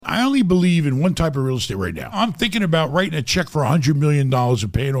finally believe in one type of real estate right now. I'm thinking about writing a check for $100 million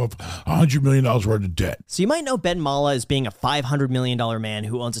and paying off $100 million worth of debt. So you might know Ben Mallah as being a $500 million man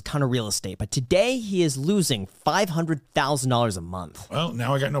who owns a ton of real estate, but today he is losing $500,000 a month. Well,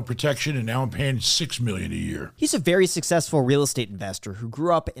 now I got no protection, and now I'm paying $6 million a year. He's a very successful real estate investor who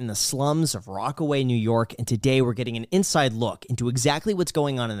grew up in the slums of Rockaway, New York, and today we're getting an inside look into exactly what's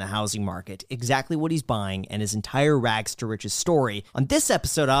going on in the housing market, exactly what he's buying, and his entire rags to riches story on this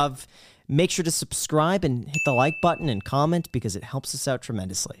episode of... Make sure to subscribe and hit the like button and comment because it helps us out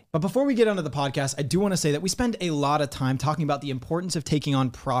tremendously. But before we get onto the podcast, I do want to say that we spend a lot of time talking about the importance of taking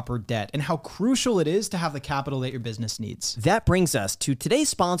on proper debt and how crucial it is to have the capital that your business needs. That brings us to today's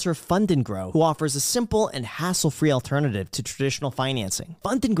sponsor, Fund and Grow, who offers a simple and hassle-free alternative to traditional financing.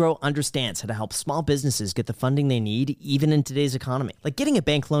 Fund and Grow understands how to help small businesses get the funding they need, even in today's economy. Like getting a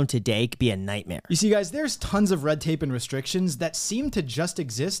bank loan today could be a nightmare. You see, guys, there's tons of red tape and restrictions that seem to just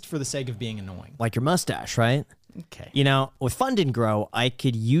exist for the sake of being annoying. Like your mustache, right? Okay. You know, with Fund and Grow, I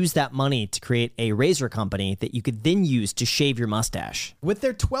could use that money to create a razor company that you could then use to shave your mustache. With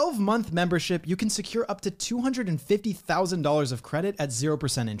their 12-month membership, you can secure up to $250,000 of credit at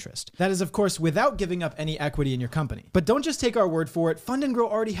 0% interest. That is, of course, without giving up any equity in your company. But don't just take our word for it. Fund and Grow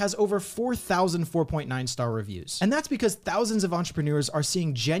already has over 4,000 4.9-star reviews. And that's because thousands of entrepreneurs are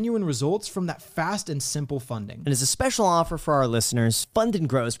seeing genuine results from that fast and simple funding. And as a special offer for our listeners, Fund and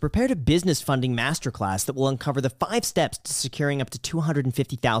Grow has prepared a business funding masterclass that will uncover the 5 steps to securing up to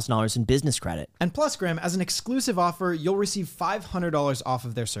 $250,000 in business credit. And plus, Graham, as an exclusive offer, you'll receive $500 off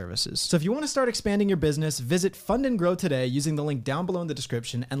of their services. So if you want to start expanding your business, visit Fund and Grow today using the link down below in the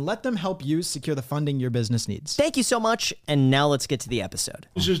description and let them help you secure the funding your business needs. Thank you so much, and now let's get to the episode.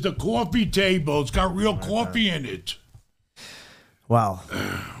 This is the coffee table. It's got real coffee in it. Well,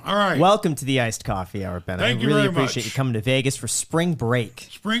 all right. Welcome to the Iced Coffee Hour, Ben. Thank you really very appreciate much. you coming to Vegas for spring break.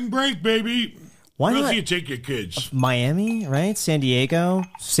 Spring break, baby. Why Where not else do you take your kids? Miami, right? San Diego,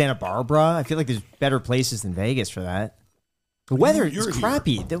 Santa Barbara. I feel like there's better places than Vegas for that. The weather is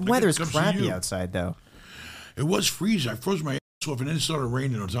crappy. Here. The I weather is gotta come see crappy you. outside, though. It was freezing. I froze my ass off, and then it started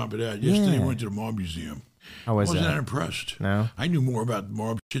raining on top of that. Yesterday, we went to the Mob Museum. How was I wasn't that? that impressed. No? I knew more about the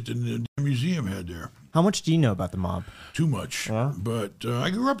Mob shit than the damn museum had there. How much do you know about the mob? Too much. Yeah? But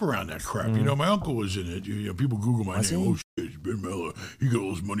I grew up around that crap. You know, my uncle was in it. You know, people Google my name. Oh, shit, it's Ben Mallah. He got all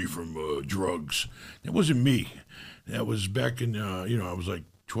his money from drugs. That wasn't me. That was back in, I was like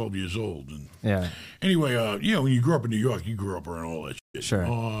 12 years old. And Yeah. anyway, when you grew up in New York, you grew up around all that shit.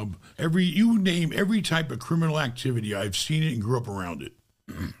 Sure. You name every type of criminal activity, I've seen it and grew up around it.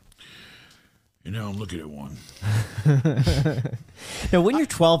 And now I'm looking at one. Now, when you're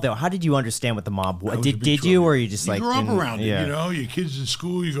 12, though, how did you understand what the mob was? I was a Did big you, trouble. or you just you like... grew up around it, yeah. you know? Your kids in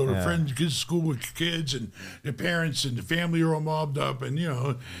school, you go to friends, kids' school with kids, and their parents and the family are all mobbed up, and,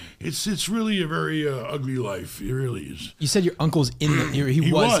 it's really a very ugly life. It really is. You said your uncle's in the...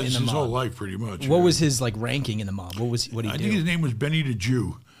 He was in the his mob. whole life, pretty much. What was his ranking in the mob? What did he do? I think his name was Benny the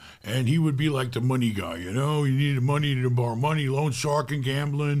Jew. And he would be like the money guy, you know? He needed money, he needed to borrow money, loan shark and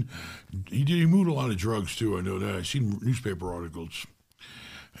gambling. He moved a lot of drugs, too, I know that. I've seen newspaper articles.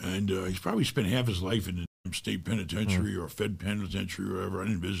 And he's probably spent half his life in the state penitentiary or Fed penitentiary or whatever. I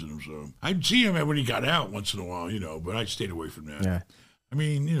didn't visit him, so. I'd see him when he got out once in a while, but I stayed away from that. Yeah. I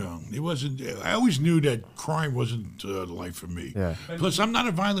mean, it wasn't, I always knew that crime wasn't the life for me. Yeah. Plus, I'm not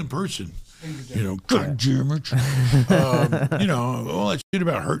a violent person. God damn it. All that shit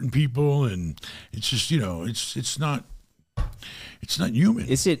about hurting people, and it's just, it's not human.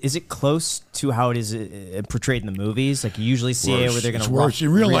 Is it close to how it is portrayed in the movies? Like you usually see it where they're going to... It's worse.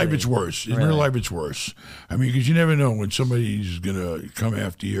 In real life, it's worse. In Really? real life, it's worse. I mean, because you never know when somebody's going to come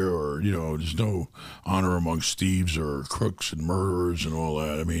after you, or, there's no honor amongst thieves or crooks and murderers and all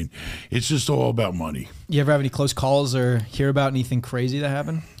that. I mean, it's just all about money. You ever have any close calls or hear about anything crazy that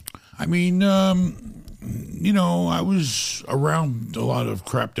happened? I mean, I was around a lot of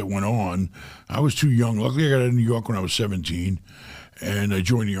crap that went on. I was too young. Luckily, I got out of New York when I was 17, and I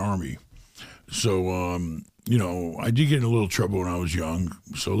joined the Army. So, I did get in a little trouble when I was young.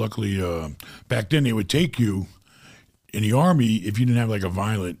 So luckily, back then they would take you in the Army if you didn't have like a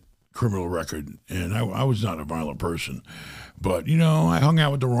violent criminal record. And I was not a violent person. But, I hung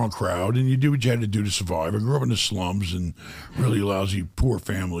out with the wrong crowd, and you did what you had to do to survive. I grew up in the slums and really lousy, poor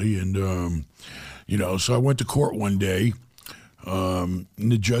family. And, so I went to court one day, and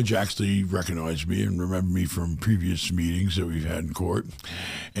the judge actually recognized me and remembered me from previous meetings that we've had in court.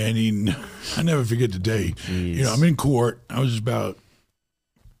 And I never forget the day. Jeez. I'm in court. I think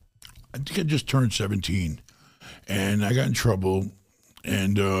I just turned 17, and I got in trouble.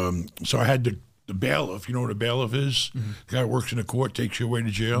 And so I had the the bailiff. You know what a bailiff is? The guy who works in the court, takes you away to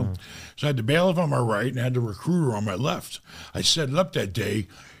jail. So I had the bailiff on my right and I had the recruiter on my left. I set it up that day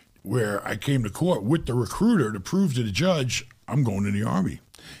where I came to court with the recruiter to prove to the judge I'm going in the Army.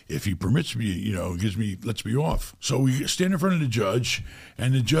 If he permits me, lets me off. So we stand in front of the judge,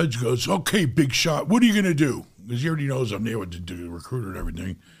 and the judge goes, "Okay, big shot, what are you going to do?" Because he already knows I'm there with the recruiter and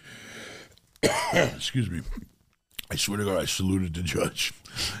everything. Excuse me. I swear to God, I saluted the judge.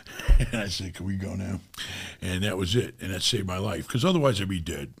 And I said, "Can we go now?" And that was it. And that saved my life. Because otherwise I'd be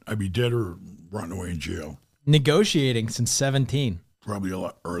dead. I'd be dead or rotting away in jail. Negotiating since 17. Probably a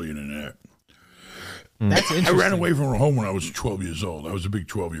lot earlier than that. That's interesting. I ran away from home when I was 12 years old. I was a big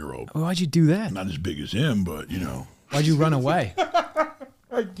 12-year-old. Why'd you do that? Not as big as him, but, Why'd you run away?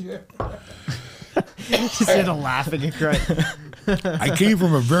 I did. Just did a laughing and crying. I came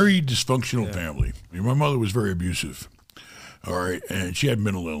from a very dysfunctional family. My mother was very abusive. All right, and she had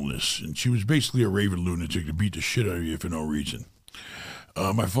mental illness, and she was basically a raving lunatic to beat the shit out of you for no reason.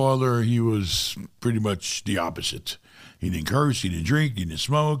 My father, he was pretty much the opposite. He didn't curse, he didn't drink, he didn't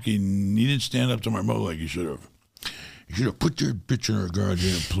smoke, and he didn't stand up to my mother like he should have. He should have put that bitch in her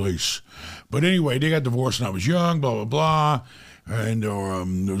goddamn place. But anyway, they got divorced when I was young, blah, blah, blah. And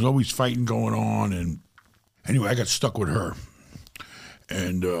there was always fighting going on. And anyway, I got stuck with her.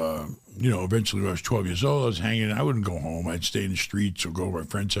 And, eventually when I was 12 years old, I was hanging. I wouldn't go home. I'd stay in the streets or go to my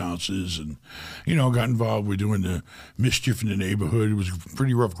friends' houses and, got involved with doing the mischief in the neighborhood. It was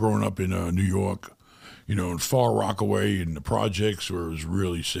pretty rough growing up in New York, in Far Rockaway and the projects where it was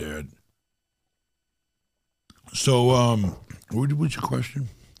really sad. So, what was your question?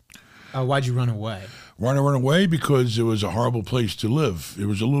 Why'd you run away? Why'd I run away? Because it was a horrible place to live. It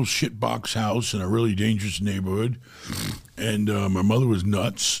was a little shitbox house in a really dangerous neighborhood. And my mother was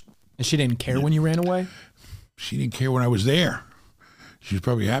nuts. And she didn't care when you ran away? She didn't care when I was there. She was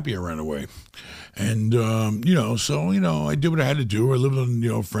probably happy I ran away. And, I did what I had to do. I lived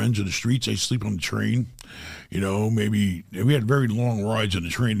on, friends in the streets. I sleep on the train. Maybe we had very long rides on the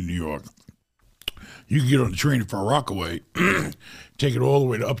train in New York. You could get on the train Far Rockaway, take it all the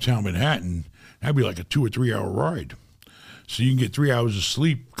way to uptown Manhattan. That'd be like a 2 or 3 hour ride. So you can get 3 hours of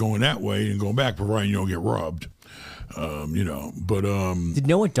sleep going that way and going back, providing you don't get robbed. Did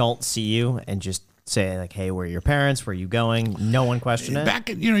no adult see you and just say, like, "Hey, where are your parents? Where are you going?" No one questioned it? Back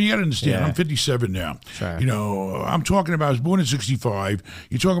at, you got to understand, Yeah. I'm 57 now. Sure. I'm talking about, I was born in 65.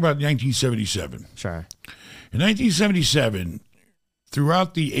 You're talking about 1977. Sure. In 1977,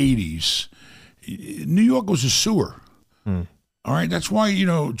 throughout the 80s, New York was a sewer. All right, that's why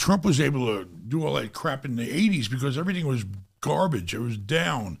Trump was able to do all that crap in the 80s because everything was garbage. It was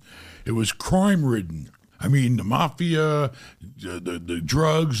down. It was crime ridden. I mean, the mafia, the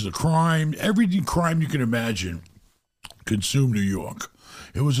drugs, the crime, everything crime you can imagine consumed New York.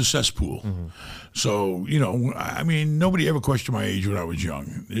 It was a cesspool. So nobody ever questioned my age when I was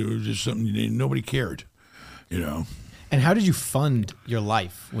young. It was just something nobody cared. And how did you fund your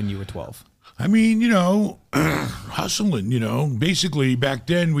life when you were 12? I mean, hustling, Basically, back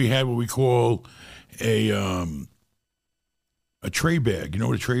then we had what we call a tray bag. You know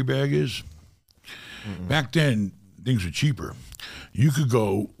what a tray bag is? Back then, things were cheaper. You could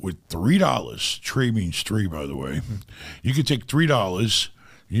go with $3. Tray means three, by the way. You could take $3.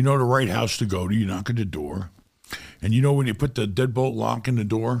 You know the right house to go to. You knock at the door. And when you put the deadbolt lock in the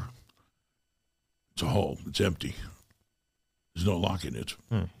door, it's a hole. It's empty. There's no lock in it.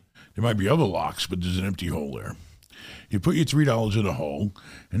 There might be other locks, but there's an empty hole there. You put your $3 in the hole,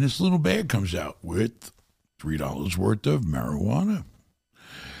 and this little bag comes out with $3 worth of marijuana.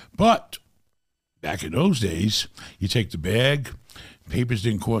 But back in those days, you take the bag, papers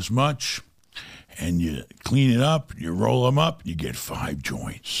didn't cost much, and you clean it up, you roll them up, and you get 5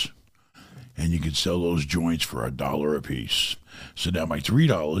 joints. And you could sell those joints for $1 a piece. So now my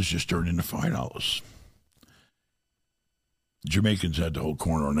 $3 just turned into $5. Jamaicans had the whole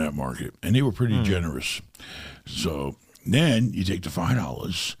corner on that market, and they were pretty generous. So then you take the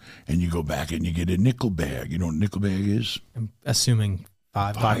 $5 and you go back and you get a nickel bag. You know what a nickel bag is? I'm assuming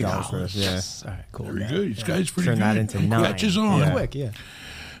 $5 for it. Yeah. All right, cool. Very good. This guy's pretty Turn good. that into 9. Catches on. Yeah. Quick, yeah.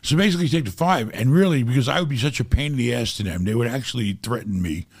 So basically, you take the 5, and really, because I would be such a pain in the ass to them, they would actually threaten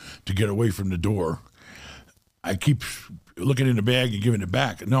me to get away from the door. I keep looking in the bag and giving it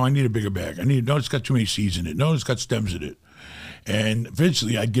back. No, I need a bigger bag. No, it's got too many seeds in it. No, it's got stems in it. And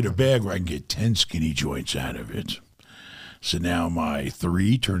eventually, I'd get a bag where I can get 10 skinny joints out of it. So now my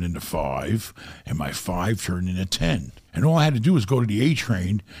 3 turned into 5, and my 5 turned into 10. And all I had to do was go to the A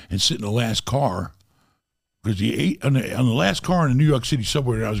train and sit in the last car. Because on the last car in the New York City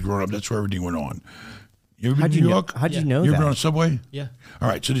subway when I was growing up, that's where everything went on. You ever been to New York? How'd you know You that? ever been on a subway? Yeah. All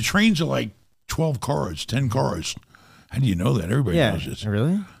right, so the trains are like 12 cars, 10 cars. How do you know that? Everybody knows this.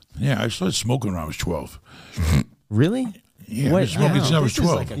 Really? Yeah, I started smoking when I was 12. Really? Yeah, I've been smoking since I was This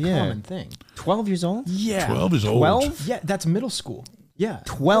 12. is like a common thing. 12 years old? Yeah. 12 is old. 12? Yeah, that's middle school. Yeah.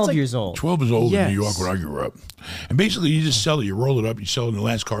 12 years old. 12 is old Yes. in New York when I grew up. And basically, you just sell it. You roll it up. You sell it in the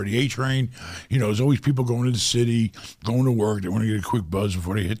last car, the A train. You know, there's always people going to the city, going to work. They want to get a quick buzz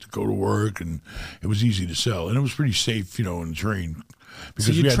before they hit to go to work. And it was easy to sell. And it was pretty safe, you know, in the train.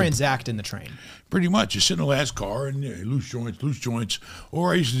 So you we had transact in the train. pretty much. You sit in the last car and loose joints.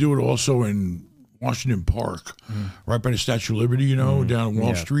 Or I used to do it also in Washington Park, right by the Statue of Liberty, you know, down on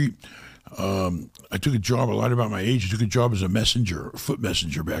Wall Street. I took a job, I lied about my age, I took a job as a messenger, a foot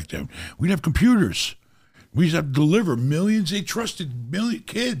messenger back then. We'd have computers. We used to have to deliver millions. They trusted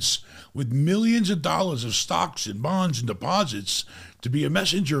kids with millions of dollars of stocks and bonds and deposits to be a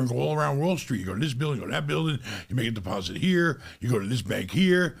messenger and go all around Wall Street. You go to this building, go to that building, you make a deposit here, you go to this bank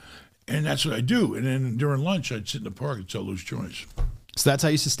here, and that's what I do. And then during lunch, I'd sit in the park and sell loose joints. So that's how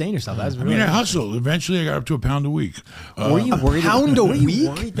you sustain yourself. That's really I mean, I hustled. Eventually, I got up to £1 a week. Were you worried pound a were you week?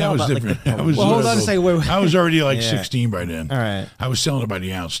 worried, That though, was about, different. Like, the I was, Well, hold on a second. Wait. I was already like Yeah. 16 by then. All right. I was selling it by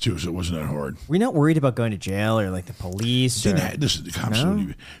the ounce too, so it wasn't that hard. Were you not worried about going to jail or like the police? Or... Listen, the cops don't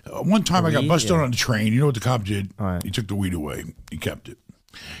even. One time I got Weed? busted Yeah. on the train. You know what the cop did? All right. He took the weed away. He kept it.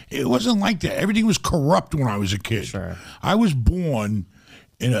 It wasn't like that. Everything was corrupt when I was a kid. Sure. I was born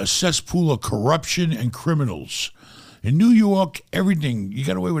in a cesspool of corruption and criminals. In New York, everything, you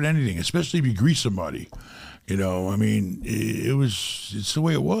got away with anything, especially if you grease somebody. You know, I mean, it's the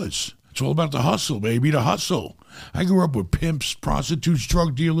way it was. It's all about the hustle, baby, the hustle. I grew up with pimps, prostitutes,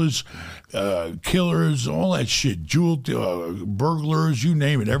 drug dealers, killers, all that shit, burglars, you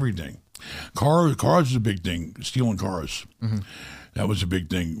name it, everything. Cars was a big thing, stealing cars. That was a big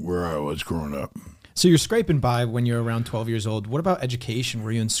thing where I was growing up. So you're scraping by when you're around 12 years old. What about education?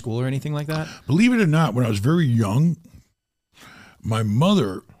 Were you in school or anything like that? Believe it or not, when I was very young, my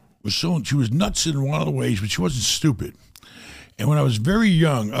mother she was nuts in a lot of ways, but she wasn't stupid. And when I was very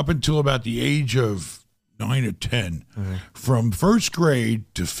young, up until about the age of 9 or 10, from first grade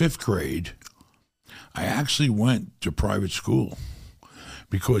to fifth grade, I actually went to private school.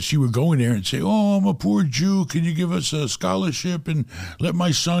 Because she would go in there and say, "Oh, I'm a poor Jew. Can you give us a scholarship and let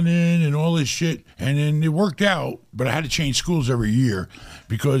my son in and all this shit?" And then it worked out, but I had to change schools every year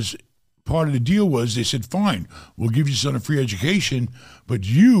because part of the deal was they said, "Fine, we'll give your son a free education, but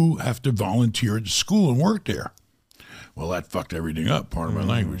you have to volunteer at the school and work there." Well, that fucked everything up, part of my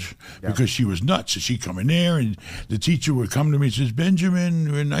language, because she was nuts. So she'd come in there, and the teacher would come to me and says, "Benjamin,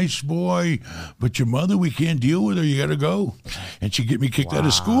 you're a nice boy, but your mother, we can't deal with her. You got to go." And she'd get me kicked out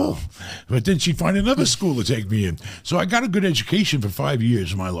of school. But then she'd find another school to take me in. So I got a good education for 5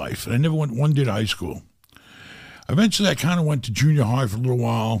 years of my life, and I never went one day to high school. Eventually, I kind of went to junior high for a little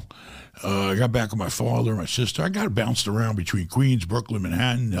while. I got back with my father and my sister. I got bounced around between Queens, Brooklyn,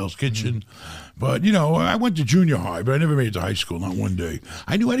 Manhattan, Hell's Kitchen. But, you know, I went to junior high, but I never made it to high school, not one day.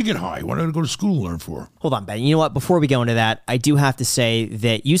 I knew how to get high. What did I go to school to learn for? Hold on, Ben. You know what? Before we go into that, I do have to say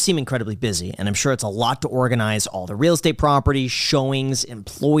that you seem incredibly busy, and I'm sure it's a lot to organize all the real estate properties, showings,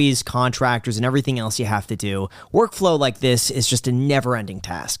 employees, contractors, and everything else you have to do. Workflow like this is just a never-ending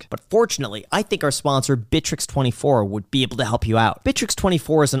task. But fortunately, I think our sponsor, Bitrix24, would be able to help you out.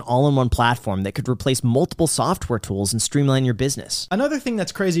 Bitrix24 is an all-in-one platform that could replace multiple software tools and streamline your business. Another thing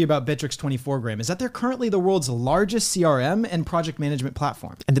that's crazy about Bitrix24, Graham, is that they're currently the world's largest CRM and project management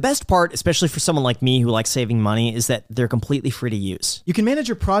platform. And the best part, especially for someone like me who likes saving money, is that they're completely free to use. You can manage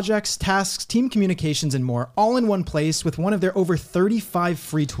your projects, tasks, team communications, and more all in one place with one of their over 35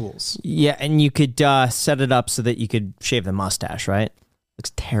 free tools. Yeah, and you could set it up so that you could shave the mustache, right?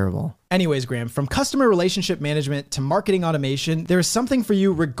 Looks terrible. Anyways, Graham, from customer relationship management to marketing automation, there is something for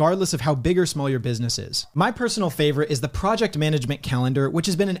you regardless of how big or small your business is. My personal favorite is the project management calendar, which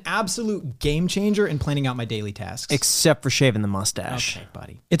has been an absolute game changer in planning out my daily tasks. Except for shaving the mustache. Okay,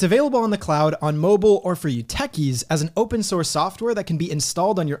 buddy. It's available on the cloud, on mobile, or for you techies as an open source software that can be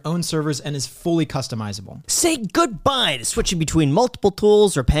installed on your own servers and is fully customizable. Say goodbye to switching between multiple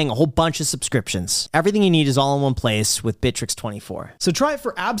tools or paying a whole bunch of subscriptions. Everything you need is all in one place with Bitrix24. So try it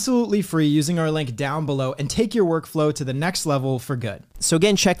for absolutely free using our link down below and take your workflow to the next level for good. So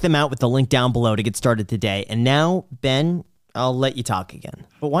again, check them out with the link down below to get started today. And now, Ben, I'll let you talk again.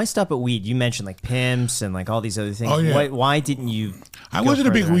 But why stop at weed? You mentioned like pimps and like all these other things. Oh, yeah. Why didn't you? I wasn't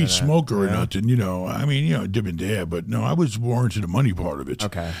a big further weed into that? smoker or nothing, I mean, dip and dab, but no, I was more into the money part of it.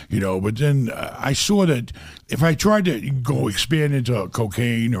 Okay. But then I saw that if I tried to go expand into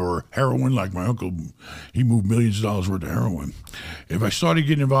cocaine or heroin, like my uncle, he moved millions of dollars worth of heroin. If I started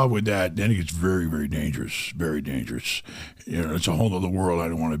getting involved with that, then it gets very, very dangerous, very dangerous. It's a whole other world I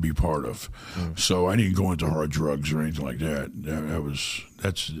don't want to be part of. So I didn't go into hard drugs or anything like that.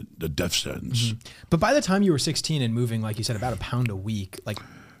 That's the death sentence. But by the time you were 16 and moving, like you said, about a pound a week, like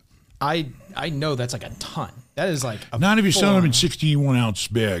I know that's like a ton. That is like Not if you sell them in 61-ounce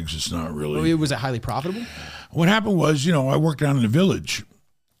bags. It's not really. Was it highly profitable? What happened was, I worked down in the village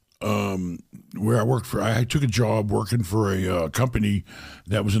where I worked for. I took a job working for a company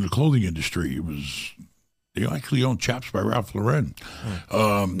that was in the clothing industry. They actually owned Chaps by Ralph Lauren. They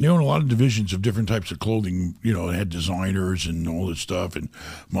own a lot of divisions of different types of clothing. They had designers and all this stuff. And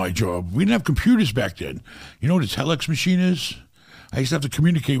my job, we didn't have computers back then. You know what a telex machine is? I used to have to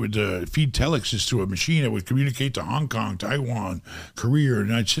communicate feed telexes to a machine that would communicate to Hong Kong, Taiwan, Korea,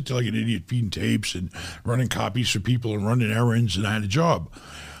 and I'd sit there like an idiot feeding tapes and running copies for people and running errands, and I had a job.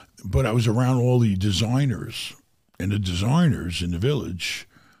 But I was around all the designers, and the designers in the village,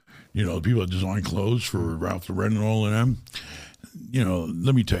 the people that design clothes for Ralph Lauren and all of them,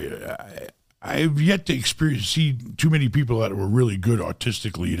 let me tell you, I've yet to see too many people that were really good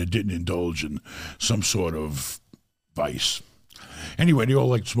artistically that didn't indulge in some sort of vice. Anyway, they all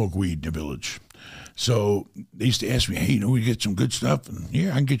like to smoke weed in the village. So they used to ask me, hey, we get some good stuff? And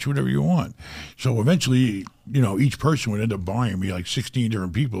yeah, I can get you whatever you want. So eventually, each person would end up buying me, like 16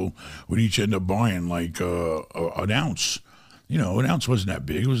 different people would each end up buying like an ounce. An ounce wasn't that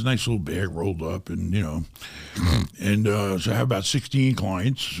big. It was a nice little bag rolled up, and so I have about 16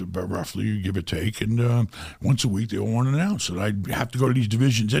 clients, about roughly, give or take, and once a week they all want an ounce. And I'd have to go to these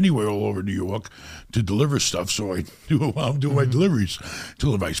divisions anyway all over New York to deliver stuff, so I do it while I'm doing my deliveries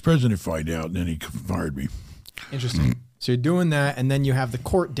till the vice president find out, and then he fired me. Interesting. So you're doing that, and then you have the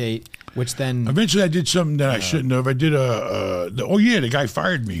court date, which then... Eventually I did something that I shouldn't have. I did the guy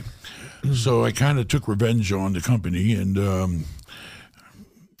fired me. So I kind of took revenge on the company and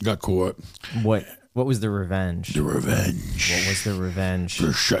got caught. What was the revenge? The revenge. What was the revenge?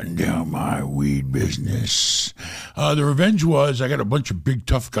 For shutting down my weed business. The revenge was I got a bunch of big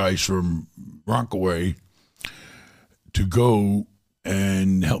tough guys from Rockaway to go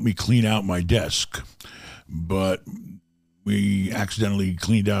and help me clean out my desk. But we accidentally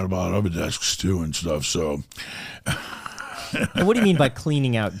cleaned out about other desks too and stuff, so... And what do you mean by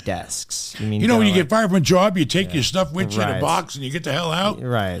cleaning out desks? You mean when you get fired from a job, you take your stuff with you in a box and you get the hell out?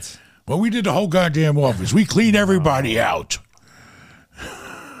 Right. Well, we did the whole goddamn office. We cleaned everybody out.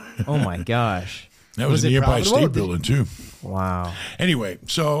 Oh, my gosh. That was in the Empire State Building, too. Wow. Anyway,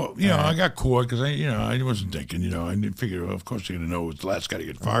 so, I got caught because I wasn't thinking, I didn't figure, of course, they're going to know it's the last guy to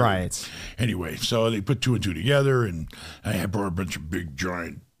get fired. Right. Anyway, so they put two and two together, and I had brought a bunch of big,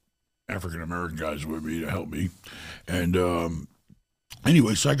 giant African-American guys with me to help me. And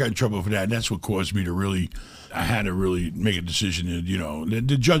anyway, so I got in trouble for that, and that's what caused me to I had to really make a decision that,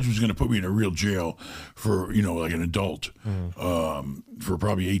 the judge was going to put me in a real jail for, like an adult for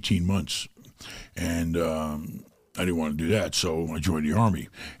probably 18 months. And I didn't want to do that, so I joined the Army.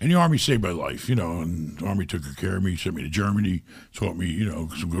 And the Army saved my life, and the Army took good care of me, sent me to Germany, taught me,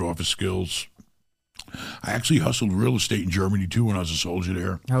 some good office skills. I actually hustled real estate in Germany, too, when I was a soldier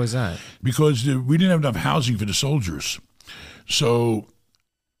there. How was that? Because we didn't have enough housing for the soldiers. So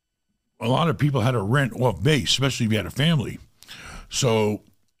a lot of people had to rent off base, especially if you had a family. So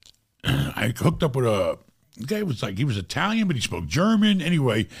I hooked up with a guy he was Italian, but he spoke German.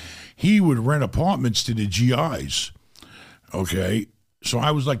 Anyway, he would rent apartments to the GIs. Okay? So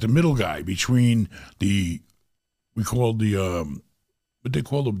I was like the middle guy between what they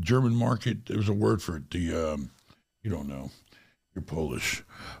call the German market. There was a word for it. You don't know. You're Polish.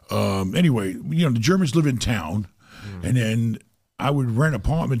 Anyway, the Germans live in town, and then I would rent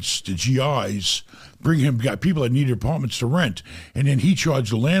apartments to GIs, got people that needed apartments to rent, and then he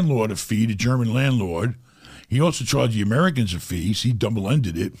charged the landlord a fee, the German landlord. He also charged the Americans a fee, so he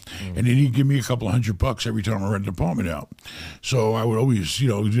double-ended it, and then he'd give me a couple of $100 every time I rented an apartment out. So I would always,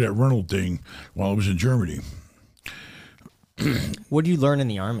 do that rental thing while I was in Germany. What did you learn in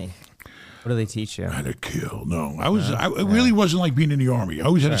the Army? What do they teach you? How to kill. No, it really wasn't like being in the Army. I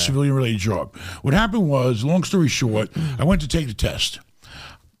always had a civilian-related job. What happened was, long story short, I went to take the test.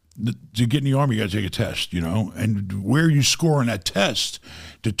 To get in the Army, you got to take a test, and where you score on that test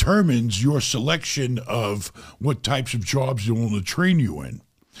determines your selection of what types of jobs they want to train you in.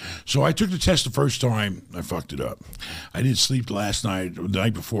 So I took the test the first time. I fucked it up. I didn't sleep last night. The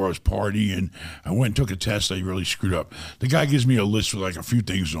night before I was partying. I went and took a test. I really screwed up. The guy gives me a list with like a few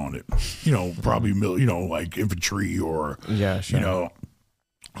things on it. Probably like infantry or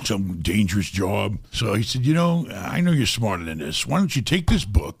some dangerous job. So he said, I know you're smarter than this. Why don't you take this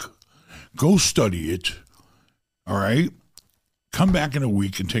book, go study it, all right? Come back in a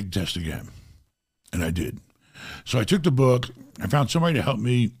week and take the test again. And I did. So I took the book. I found somebody to help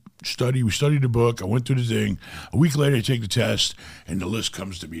me study. We studied the book. I went through the thing. A week later, I take the test, and the list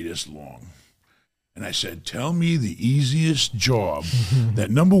comes to be this long. And I said, tell me the easiest job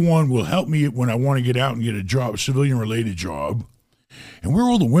that, number one, will help me when I want to get out and get a job, a civilian-related job. And where are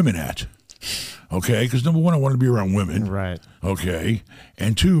all the women at? Okay, because number one, I want to be around women. Right. Okay.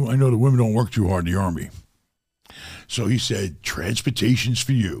 And two, I know the women don't work too hard in the Army. So he said, transportation's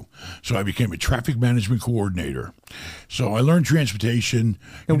for you. So I became a traffic management coordinator. So I learned transportation,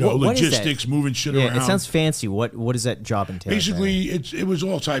 logistics, moving shit around. It sounds fancy. What does that job entail? Basically, it was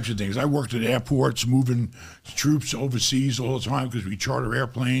all types of things. I worked at airports, moving troops overseas all the time because we charter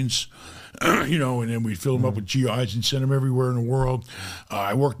airplanes. And then we'd fill them up with GIs and send them everywhere in the world.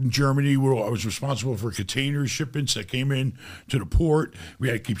 I worked in Germany where I was responsible for container shipments that came in to the port. We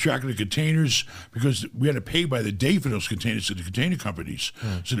had to keep track of the containers because we had to pay by the day for those containers to the container companies.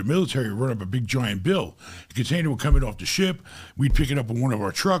 So the military would run up a big giant bill. The container would come in off the ship. We'd pick it up in one of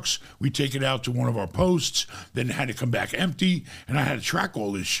our trucks. We'd take it out to one of our posts. Then it had to come back empty, and I had to track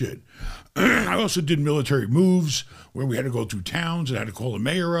all this shit. I also did military moves where we had to go through towns and I had to call the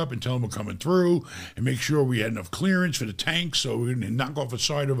mayor up and tell them we're coming through and make sure we had enough clearance for the tanks so we didn't knock off the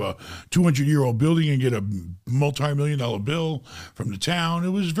side of a 200-year-old building and get a multi-million-dollar bill from the town. It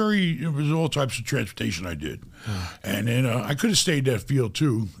was all types of transportation I did. And then I could have stayed that field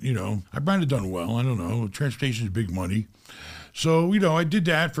too. I might have done well. I don't know. Transportation is big money. So, I did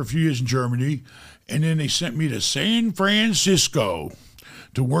that for a few years in Germany. And then they sent me to San Francisco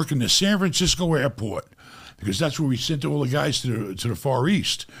to work in the San Francisco airport because that's where we sent all the guys to the Far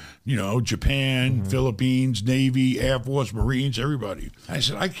East, Japan, Philippines, Navy, Air Force, Marines, everybody. I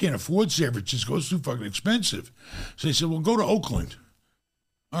said, I can't afford San Francisco. It's too fucking expensive. So they said, well, go to Oakland.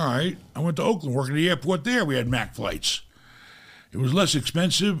 All right. I went to Oakland, working at the airport there. We had MAC flights. It was less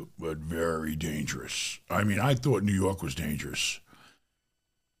expensive, but very dangerous. I mean, I thought New York was dangerous.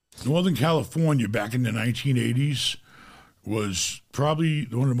 Northern California back in the 1980s was probably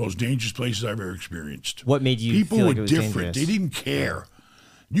one of the most dangerous places I've ever experienced. What made you People feel like were it was different. dangerous? They didn't care.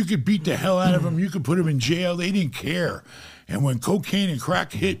 You could beat the hell out of them. You could put them in jail. They didn't care. And when cocaine and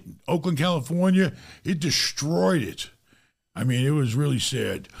crack hit Oakland, California, it destroyed it. I mean, it was really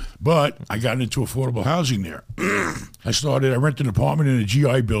sad. But I got into affordable housing there. I rented an apartment in a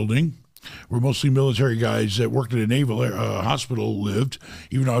GI building where mostly military guys that worked at a naval hospital lived,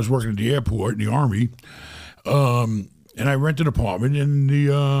 even though I was working at the airport in the Army. And I rented an apartment, and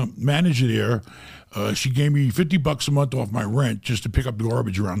the manager there, she gave me $50 a month off my rent just to pick up the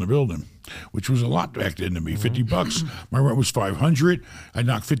garbage around the building, which was a lot back then to me. $50. My rent was $500. I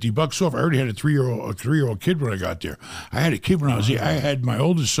knocked $50 off. I already had a three-year-old kid when I got there. I had a kid when I had my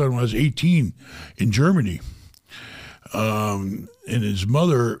oldest son when I was 18 in Germany, and his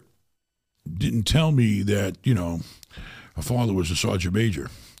mother didn't tell me that her father was a sergeant major.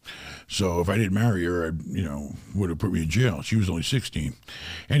 So if I didn't marry her, I, would have put me in jail. She was only 16.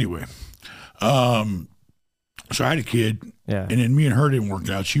 Anyway, so I had a kid, and then me and her didn't work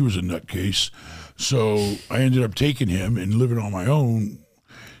out. She was a nutcase. So I ended up taking him and living on my own,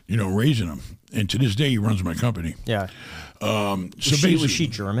 raising him. And to this day, he runs my company. Yeah. Was she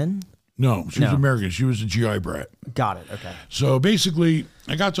German? No, she was American. She was a GI brat. Got it. Okay. So basically,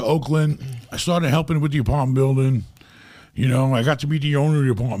 I got to Oakland. I started helping with the apartment building. I got to meet the owner of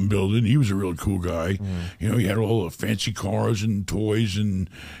the apartment building. He was a really cool guy. He had all the fancy cars and toys, and,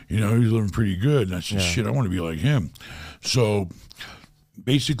 he was living pretty good. And I said, shit, I want to be like him. So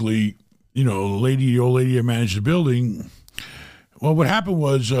basically, the old lady that managed the building, well, what happened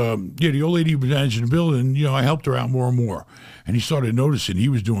was, the old lady who was managing the building, I helped her out more and more. And he started noticing he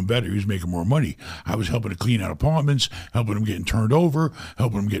was doing better. He was making more money. I was helping to clean out apartments, helping him getting turned over,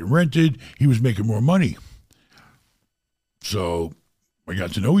 helping him get rented. He was making more money. So we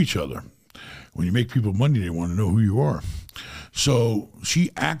got to know each other. When you make people money, they want to know who you are. So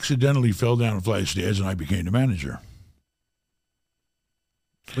she accidentally fell down a flight of stairs, and I became the manager.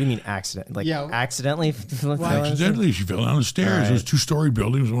 What do you mean accident? Like Yeah. accidentally? Accidentally, she fell down the stairs. It was a 2-story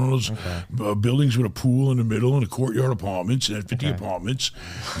building. It was one of those buildings with a pool in the middle and a courtyard apartments. It had 50 apartments.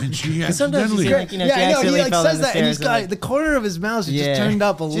 And she accidentally... Like, Yeah, I know. He like fell down says the that, and he's stairs got like, the corner of his mouth is just turned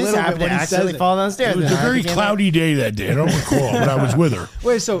up a She little just bit happened when to he says accidentally it. fall downstairs. It was a very cloudy day that day. I don't recall, but I was with her.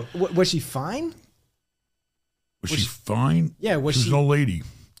 Wait, so was she fine? Was she fine? Yeah, was She was she- an old lady.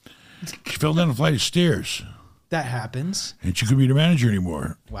 She fell down a flight of stairs, That happens. and she couldn't be the manager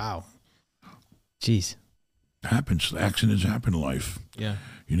anymore. Wow. Jeez. It happens. Accidents happen in life. Yeah.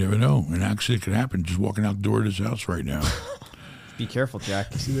 You never know. An accident could happen just walking out the door of this house right now. Be careful,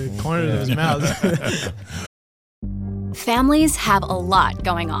 Jack. The corner of his mouth. Families have a lot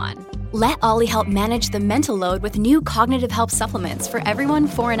going on. Let Ollie help manage the mental load with new cognitive help supplements for everyone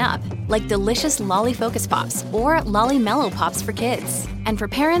 4 and up, like delicious Lolly Focus Pops or Lolly Mellow Pops for kids. And for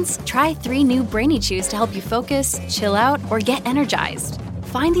parents, try 3 new Brainy Chews to help you focus, chill out, or get energized.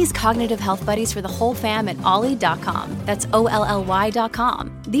 Find these cognitive health buddies for the whole fam at ollie.com. That's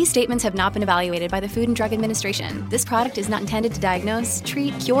OLLY.com. These statements have not been evaluated by the Food and Drug Administration. This product is not intended to diagnose,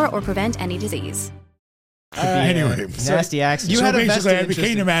 treat, cure, or prevent any disease. Anyway, Nasty accident. so had a basically, vested I interest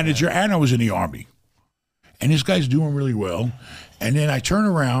became the in manager, and I was in the Army. And this guy's doing really well. And then I turn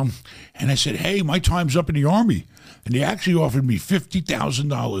around, and I said, hey, my time's up in the Army. And they actually offered me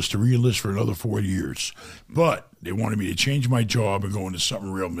 $50,000 to re-enlist for another 4 years. But they wanted me to change my job and go into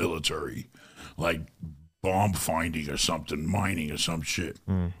something real military, like bomb finding or something, mining or some shit.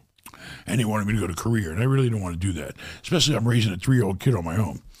 And they wanted me to go to Korea, and I really don't want to do that, especially I'm raising a 3-year-old kid on my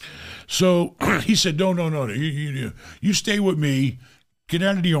own. So he said, no, you stay with me, get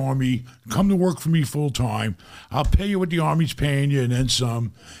out of the Army, come to work for me full time. I'll pay you what the Army's paying you and then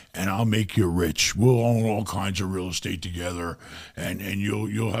some, and I'll make you rich. We'll own all kinds of real estate together, and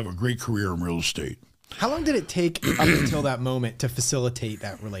you'll have a great career in real estate. How long did it take up until that moment to facilitate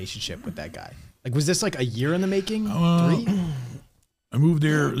that relationship with that guy? Like, was this like a year in the making? 3? I moved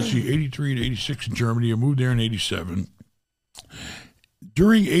there, let's see, 83 to 86 in Germany. I moved there in 87.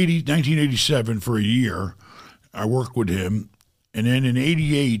 During 1987, for a year, I worked with him. And then in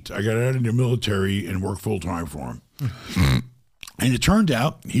 88, I got out of the military and worked full-time for him. And it turned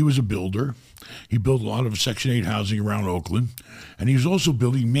out he was a builder. He built a lot of Section 8 housing around Oakland. And he was also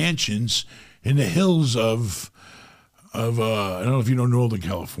building mansions in the hills of I don't know if you know Northern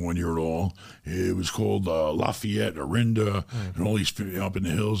California at all. It was called Lafayette, Orinda, and all these up in the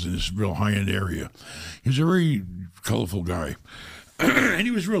hills in this real high-end area. He was a very colorful guy. And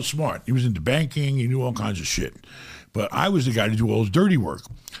he was real smart. He was into banking. He knew all kinds of shit. But I was the guy to do all his dirty work.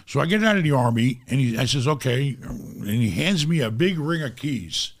 So I get out of the Army, and I says, okay. And he hands me a big ring of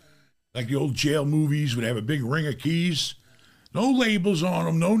keys. Like the old jail movies would have a big ring of keys. No labels on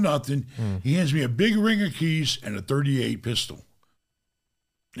them, no nothing. He hands me a big ring of keys and a .38 pistol.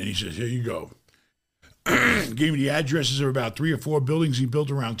 And he says, here you go. Gave me the addresses of about 3 or 4 buildings he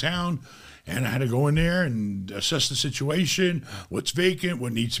built around town. And I had to go in there and assess the situation, what's vacant,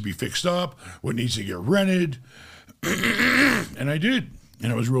 what needs to be fixed up, what needs to get rented. And I did.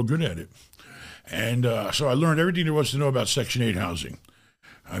 And I was real good at it. And so I learned everything there was to know about Section 8 housing.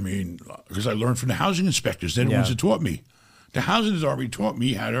 I mean, because I learned from the housing inspectors. They're the ones that taught me. The housing authority taught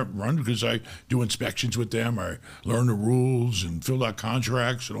me how to run because I do inspections with them. I learned the rules and filled out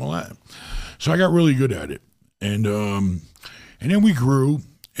contracts and all that. So I got really good at it. And then we grew.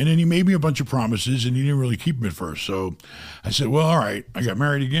 And then he made me a bunch of promises, and he didn't really keep them at first. So I said, well, all right. I got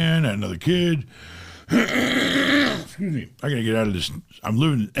married again, had another kid. Excuse me. I got to get out of this. I'm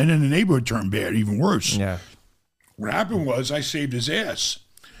living. And then the neighborhood turned bad, even worse. Yeah. What happened was I saved his ass.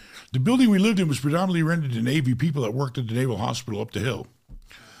 The building we lived in was predominantly rented to Navy people that worked at the Naval Hospital up the hill.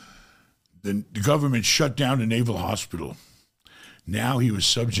 Then the government shut down the Naval Hospital. Now he was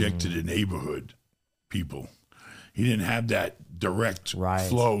subject to the neighborhood people. He didn't have that direct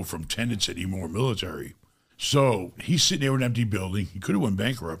flow from tenants anymore, military. So he's sitting there with an empty building. He could have went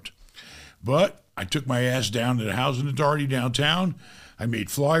bankrupt. But I took my ass down to the housing authority downtown. I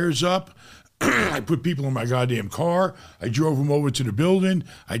made flyers up. I put people in my goddamn car. I drove them over to the building.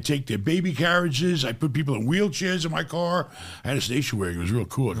 I take their baby carriages. I put people in wheelchairs in my car. I had a station wagon. It was real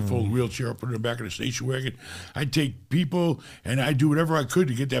cool. I could fold a wheelchair up, put it in the back of the station wagon. I'd take people, and I'd do whatever I could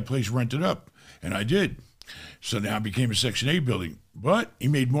to get that place rented up. And I did. So now it became a Section 8 building. But he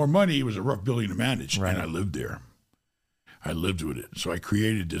made more money. It was a rough building to manage. Right. And I lived there. I lived with it. So I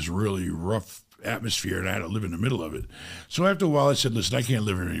created this really rough atmosphere, and I had to live in the middle of it. So after a while, I said, listen, I can't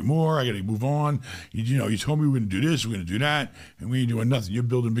live here anymore. I got to move on. You know, you told me we're going to do this, we're going to do that, and we ain't doing nothing. You're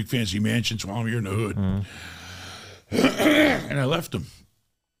building big fancy mansions while I'm here in the hood. And I left them.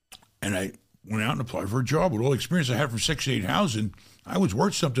 And I went out and applied for a job. With all the experience I had from Section 8 housing, I was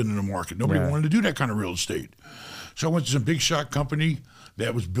worth something in the market. Nobody wanted to do that kind of real estate. So I went to some big shot company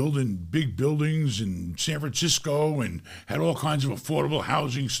that was building big buildings in San Francisco and had all kinds of affordable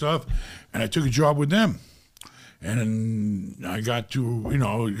housing stuff. And I took a job with them. And I got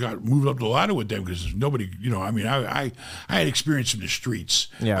to, got moved up the ladder with them because nobody, I had experience in the streets.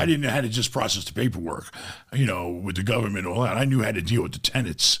 Yeah. I didn't know how to just process the paperwork, with the government and all that. I knew how to deal with the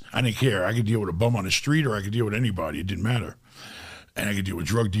tenants. I didn't care. I could deal with a bum on the street or I could deal with anybody. It didn't matter. And I could deal with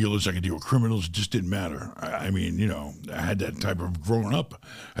drug dealers. I could deal with criminals. It just didn't matter. I had that type of growing up.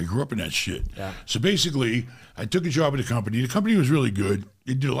 I grew up in that shit. Yeah. So basically, I took a job at the company. The company was really good.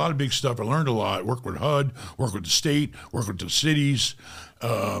 It did a lot of big stuff. I learned a lot. Worked with HUD, worked with the state, worked with the cities.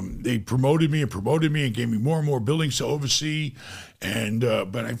 They promoted me and gave me more and more buildings to oversee. And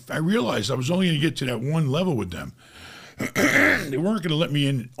but I realized I was only going to get to that one level with them. They weren't going to let me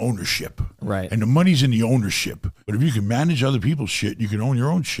in ownership. Right. And the money's in the ownership. But if you can manage other people's shit, you can own your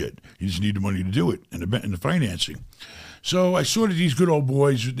own shit. You just need the money to do it and the financing. So I saw that these good old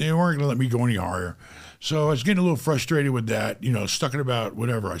boys, they weren't going to let me go any higher. So I was getting a little frustrated with that, stuck at about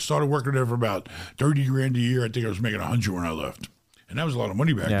whatever. I started working there for about $30,000 a year. I think I was making $100 when I left. And that was a lot of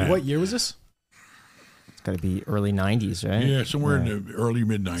money back then. What year was this? It's got to be early 90s, right? Yeah, somewhere in the early,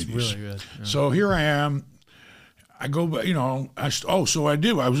 mid-90s. Really good. Yeah. So here I am. I go, so I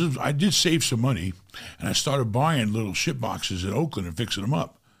did. I did save some money, and I started buying little shit boxes in Oakland and fixing them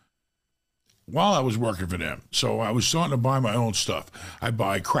up while I was working for them. So I was starting to buy my own stuff. I'd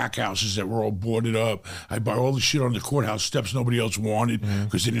buy crack houses that were all boarded up. I'd buy all the shit on the courthouse steps nobody else wanted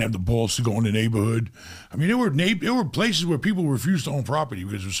because they didn't have the balls to go in the neighborhood. I mean, there were places where people refused to own property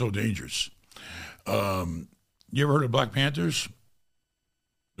because it was so dangerous. You ever heard of Black Panthers?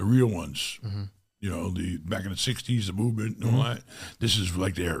 The real ones. Mm-hmm. Back in the 60s, the movement and all that. This is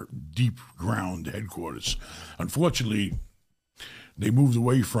like their deep ground headquarters. Unfortunately, they moved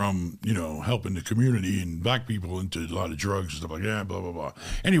away from, helping the community and black people into a lot of drugs and stuff like that, blah, blah, blah.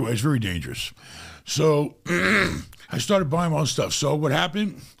 Anyway, it's very dangerous. So I started buying my own stuff. So what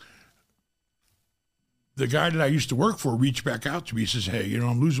happened? The guy that I used to work for reached back out to me. He says, hey,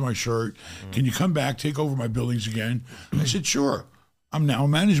 I'm losing my shirt. Can you come back, take over my buildings again? I said, sure. I'm now a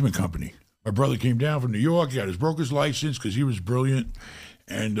management company. My brother came down from New York. He got his broker's license because he was brilliant.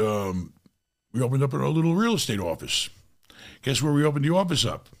 And we opened up a little real estate office. Guess where we opened the office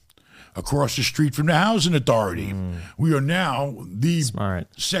up? Across the street from the Housing Authority. We are now the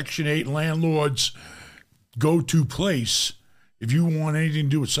Section 8 landlord's go-to place if you want anything to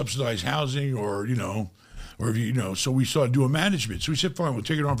do with subsidized housing or if so we started doing management. So we said, fine, we'll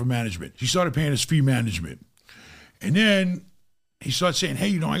take it on for management. He started paying us fee management. And then he started saying,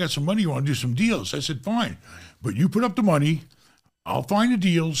 hey, I got some money. You want to do some deals? I said, fine. But you put up the money. I'll find the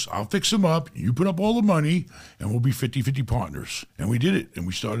deals. I'll fix them up. You put up all the money, and we'll be 50-50 partners. And we did it. And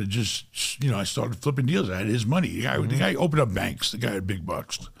we started I started flipping deals. I had his money. The guy opened up banks. The guy had big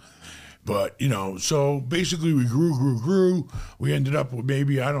bucks. But, so basically we grew. We ended up with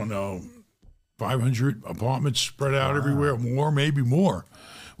maybe, 500 apartments spread out everywhere, maybe more.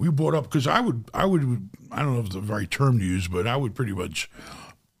 We bought up because I don't know if it's the right term to use, but I would pretty much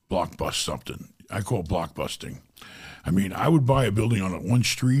blockbust something. I call it blockbusting. I mean, I would buy a building on one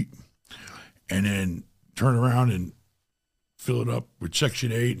street and then turn around and fill it up with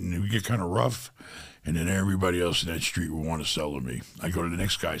Section 8 and it would get kind of rough. And then everybody else in that street would want to sell to me. I go to the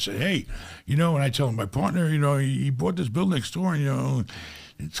next guy and say, hey, and I tell him my partner, he bought this building next door and,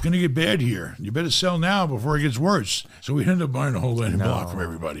 it's going to get bad here. You better sell now before it gets worse. So we ended up buying a whole land block from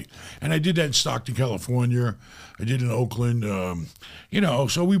everybody. And I did that in Stockton, California. I did in Oakland.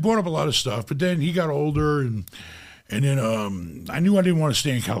 So we bought up a lot of stuff. But then he got older and then I knew I didn't want to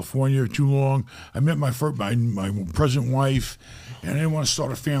stay in California too long. I met my present wife, and I didn't want to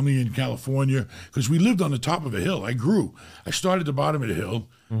start a family in California because we lived on the top of a hill. I grew. I started at the bottom of the hill,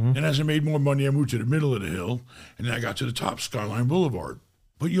 and as I made more money, I moved to the middle of the hill, and then I got to the top, Skyline Boulevard.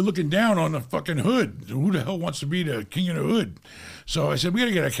 But you're looking down on the fucking hood. Who the hell wants to be the king of the hood? So I said, we got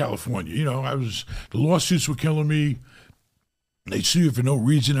to get out of California. The lawsuits were killing me. They sue you for no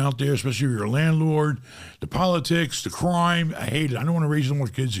reason out there, especially if you're a landlord. The politics, the crime, I hate it. I don't want to raise no more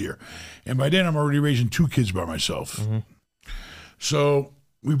kids here. And by then, I'm already raising 2 kids by myself. So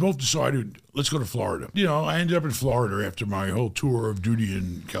we both decided, let's go to Florida. I ended up in Florida after my whole tour of duty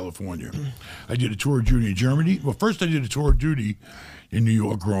in California. I did a tour of duty in Germany. Well, first I did a tour of duty in New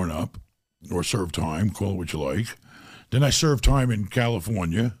York growing up, or served time, call it what you like. Then I served time in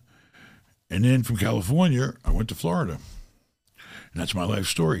California. And then from California, I went to Florida. And that's my life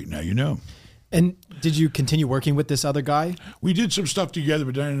story. Now you know. And did you continue working with this other guy? We did some stuff together,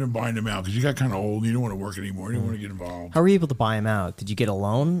 but then I ended up buying him out because he got kind of old. He didn't want to work anymore. He didn't want to get involved. How were you able to buy him out? Did you get a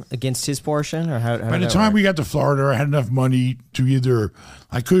loan against his portion, or how? By the time we got to Florida, I had enough money to either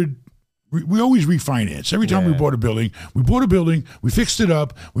we always refinance. Every time we bought a building, we fixed it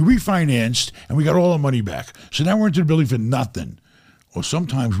up, we refinanced, and we got all our money back. So now we're into the building for nothing. Or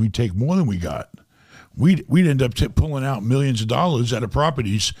sometimes we'd take more than we got. We'd end up pulling out millions of dollars out of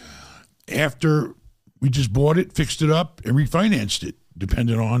properties after we just bought it, fixed it up, and refinanced it,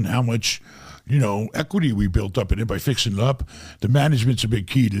 depending on how much, equity we built up in it by fixing it up. The management's a big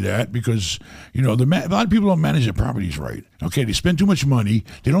key to that because, a lot of people don't manage their properties right. Okay, they spend too much money,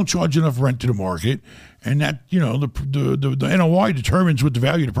 they don't charge enough rent to the market, and that, the NOI determines what the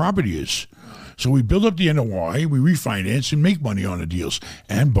value of the property is. So we build up the NOI, we refinance, and make money on the deals.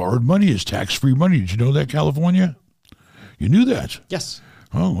 And borrowed money is tax-free money. Did you know that, California? You knew that? Yes.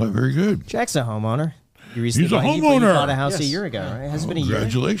 Oh, well, very good. Jack's a homeowner. He's a homeowner. You bought a house a year ago, right? Has it been a year?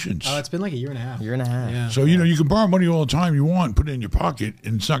 Congratulations. It's been like a year and a half. Year and a half. Yeah. So, you can borrow money all the time you want, put it in your pocket,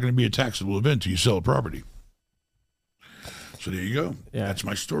 and it's not going to be a taxable event until you sell a property. So there you go. Yeah. That's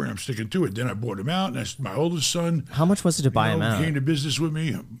my story. I'm sticking to it. Then I bought him out, and that's my oldest son. How much was it to buy him out? Came to business with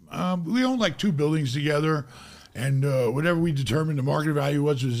me. We owned like 2 buildings together, and whatever we determined the market value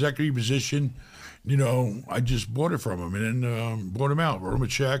was his equity position, I just bought it from him and then bought him out, wrote him a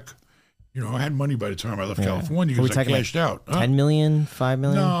check. I had money by the time I left California because I cashed out. 10 million, 5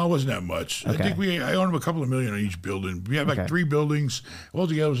 million? No, it wasn't that much. Okay. I think I owned him a couple of million on each building. We had like 3 buildings.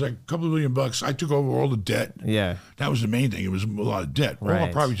 Altogether, it was like a couple of $1 million. I took over all the debt. Yeah. That was the main thing. It was a lot of debt. All our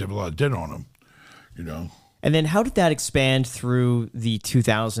properties have a lot of debt on them, And then how did that expand through the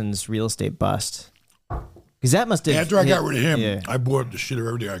 2000s real estate bust? Because that must have... After I got rid of him, I bought up the shit of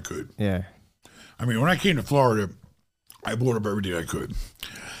everything I could. Yeah. I mean, when I came to Florida, I bought up everything I could.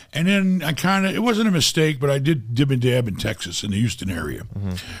 And then it wasn't a mistake, but I did dib and dab in Texas, in the Houston area.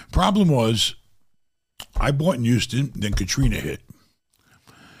 Mm-hmm. Problem was, I bought in Houston, then Katrina hit.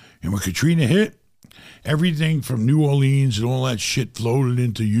 And when Katrina hit, everything from New Orleans and all that shit floated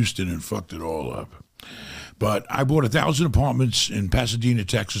into Houston and fucked it all up. But I bought 1,000 apartments in Pasadena,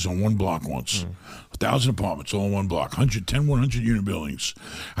 Texas on one block once. 1,000 apartments all in one block, 100 unit buildings.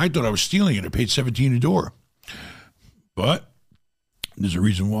 I thought I was stealing it. I paid $17 a door. But there's a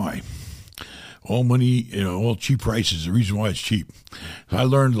reason why. All money, all cheap prices, the reason why it's cheap. I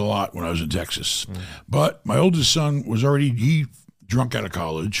learned a lot when I was in Texas. But my oldest son was he drunk out of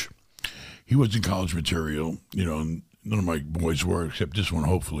college. He wasn't college material. None of my boys were, except this one,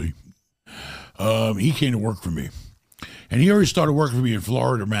 hopefully. He came to work for me. And he already started working for me in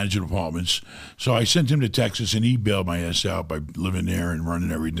Florida, managing apartments. So I sent him to Texas, and he bailed my ass out by living there and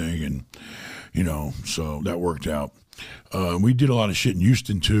running everything. And, so that worked out. We did a lot of shit in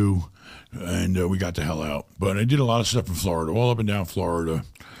Houston, too, and we got the hell out. But I did a lot of stuff in Florida, all up and down Florida.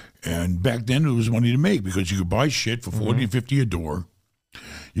 And back then, there was money to make because you could buy shit for $40 and $50 a door.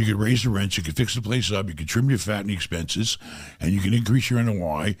 You could raise the rents, you could fix the place up, you could trim your fat and expenses, and you can increase your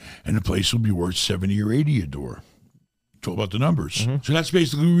NOI, and the place will be worth $70 or $80 a door. It's all about the numbers. Mm-hmm. So that's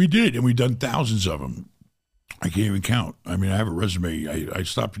basically what we did, and we've done thousands of them. I can't even count. I mean, I have a resume. I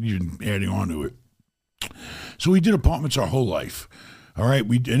stopped even adding on to it. So we did apartments our whole life. All right,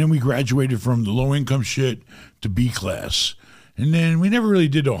 and then we graduated from the low-income shit to B class. And then we never really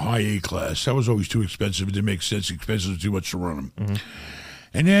did a high A class. That was always too expensive. It didn't make sense. Expensive was too much to run them. Mm-hmm.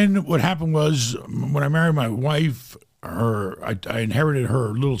 And then what happened was when I married my wife, I inherited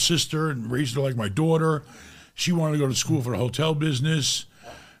her little sister and raised her like my daughter. She wanted to go to school for the hotel business.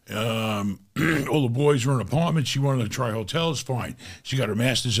 All the boys were in apartments. She wanted to try hotels. Fine. She got her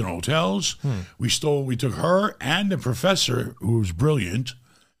master's in hotels. We took her and the professor, who was brilliant,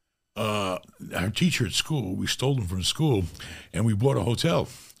 our teacher at school. We stole them from school, and we bought a hotel.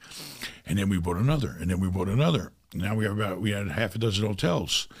 And then we bought another, and then we bought another. Now we had half a dozen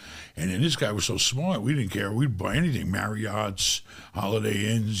hotels. And then this guy was so smart, we didn't care. We'd buy anything, Marriott's, Holiday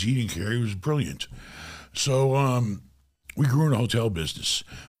Inns. He didn't care. He was brilliant. So we grew in the hotel business.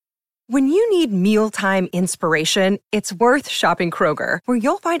 When you need mealtime inspiration, it's worth shopping Kroger, where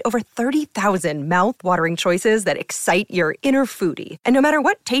you'll find over 30,000 mouth-watering choices that excite your inner foodie. And no matter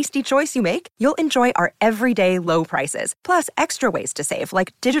what tasty choice you make, you'll enjoy our everyday low prices, plus extra ways to save,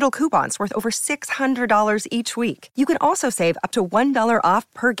 like digital coupons worth over $600 each week. You can also save up to $1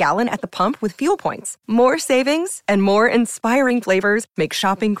 off per gallon at the pump with fuel points. More savings and more inspiring flavors make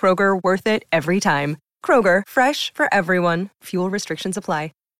shopping Kroger worth it every time. Kroger, fresh for everyone. Fuel restrictions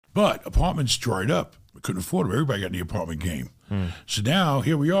apply. But apartments dried up. We couldn't afford them. Everybody got in the apartment game. So now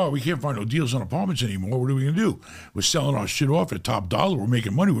here we are. We can't find no deals on apartments anymore. What are we going to do? We're selling our shit off at top dollar. We're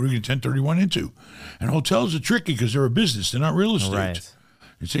making money. What are we going to 1031 into? And hotels are tricky because they're a business. They're not real estate. Right.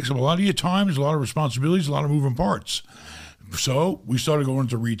 It takes up a lot of your time. There's a lot of responsibilities, a lot of moving parts. So we started going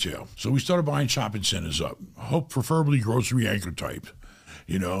into retail. So we started buying shopping centers up. Preferably grocery anchor type.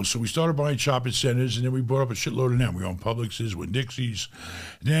 So we started buying shopping centers, and then we bought up a shitload of them. We own Publix's, with Dixie's.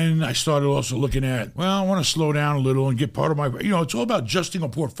 Then I started also looking at, I want to slow down a little and get part of my, it's all about adjusting a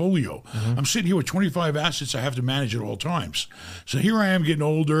portfolio. I'm sitting here with 25 assets I have to manage at all times. So here I am getting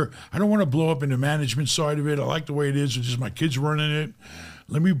older. I don't want to blow up in the management side of it. I like the way it is. It's just my kids running it.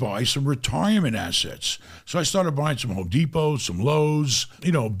 Let me buy some retirement assets. So I started buying some Home Depot, some Lowe's,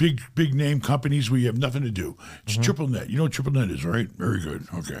 big name companies where you have nothing to do. It's triple net. You know what triple net is, right? Very good.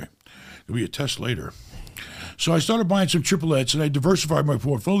 Okay. There'll be a test later. So I started buying some triple nets and I diversified my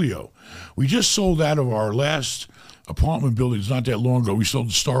portfolio. We just sold out of our last apartment buildings not that long ago. We sold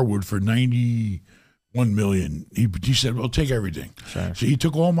to Starwood for $91 million. He said, well, take everything. Sure. So he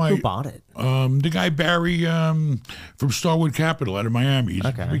took all my... Who bought it? The guy Barry from Starwood Capital out of Miami. He's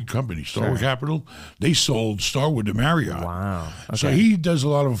a big company, Starwood Capital. They sold Starwood to Marriott. Wow. Okay. So he does a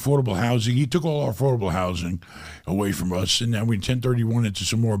lot of affordable housing. He took all our affordable housing away from us, and now we 1031 into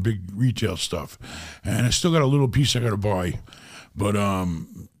some more big retail stuff. And I still got a little piece I got to buy. But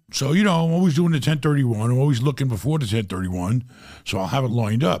so, I'm always doing the 1031. I'm always looking before the 1031, so I'll have it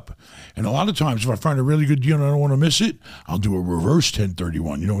lined up. And a lot of times, if I find a really good deal and I don't want to miss it, I'll do a reverse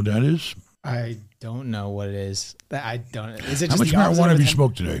 1031. You know what that is? I don't know what it is. I don't. Is it How just much marijuana have you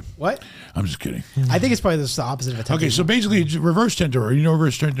smoked today? What? I'm just kidding. I think it's probably the opposite of a 1031. Okay, so basically, it's reverse 1031. You know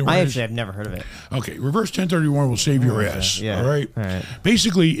reverse 1031 I is? actually have never heard of it. Okay, reverse 1031 will save your ass. Yeah. All right? All right.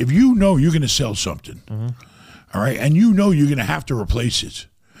 Basically, if you know you're going to sell something, all right, and you know you're going to have to replace it,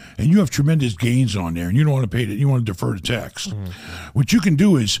 and you have tremendous gains on there, and you don't want to pay it, you want to defer the tax. What you can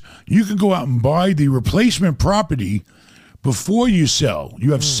do is you can go out and buy the replacement property before you sell.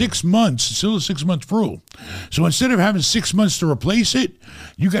 You have 6 months, it's still a 6 month rule. So instead of having 6 months to replace it,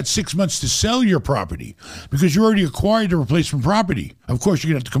 you got 6 months to sell your property because you already acquired the replacement property. Of course,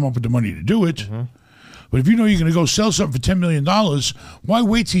 you're going to have to come up with the money to do it. But if you know you're going to go sell something for $10 million, why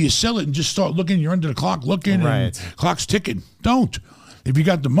wait till you sell it and just start looking? You're under the clock looking and clock's ticking. Don't. If you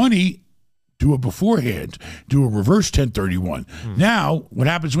got the money, do it beforehand. Do a reverse 1031. Now, what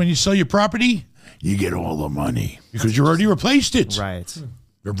happens when you sell your property? You get all the money because you already replaced it. Right.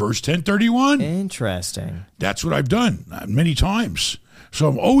 Reverse 1031. Interesting. That's what I've done many times. So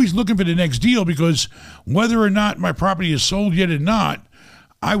I'm always looking for the next deal because whether or not my property is sold yet or not,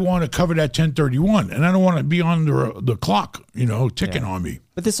 I want to cover that 1031, and I don't want to be on the clock, ticking on me.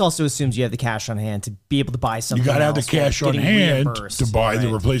 But this also assumes you have the cash on hand to be able to buy something. You got to have the else while cash on getting hand reimbursed. to buy the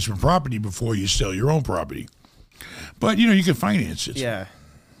Right. replacement property before you sell your own property. But you can finance it. Yeah.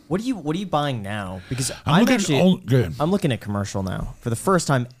 What are you buying now? Because I'm looking at commercial now for the first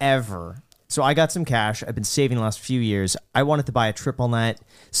time ever. So I got some cash. I've been saving the last few years. I wanted to buy a triple net,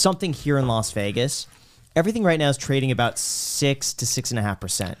 something here in Las Vegas. Everything right now is trading about 6 to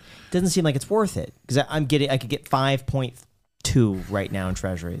 6.5%. Doesn't seem like it's worth it because I could get 5.2 right now in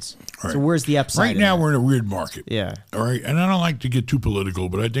treasuries. Right. So where's the upside? Right now we're in a weird market. Yeah. All right, and I don't like to get too political,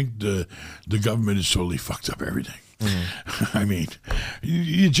 but I think the government has totally fucked up everything. I mean,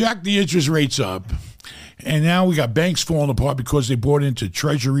 you jack the interest rates up, and now we got banks falling apart because they bought into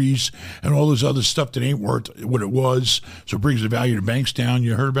treasuries and all this other stuff that ain't worth what it was. So it brings the value of the banks down.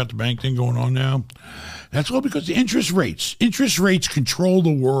 You heard about the bank thing going on now? That's all because the interest rates control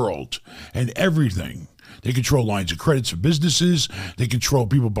the world and everything. They control lines of credits for businesses. They control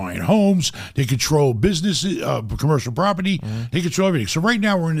people buying homes. They control businesses, commercial property. They control everything. So right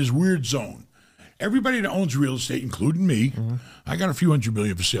now we're in this weird zone. Everybody that owns real estate, including me, I got a few $100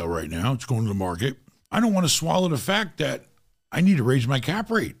 million for sale right now. It's going to the market. I don't want to swallow the fact that I need to raise my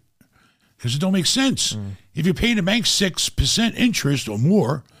cap rate because it don't make sense. If you're paying the bank 6% interest or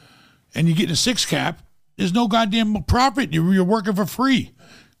more and you're getting a 6 cap, there's no goddamn profit. You're working for free.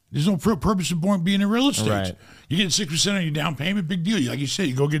 There's no purpose of being in real estate. Right. You get 6% on your down payment, big deal. Like you said,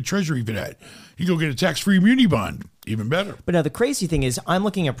 you go get a treasury for that. You go get a tax-free muni bond, even better. But now the crazy thing is I'm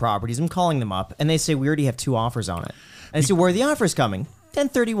looking at properties, I'm calling them up, and they say we already have 2 offers on it. And I say, where are the offers coming?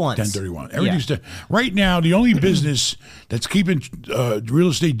 1031. 1031. Everything's right now, the only business that's keeping real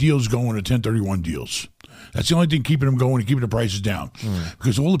estate deals going are 1031 deals. That's the only thing keeping them going and keeping the prices down.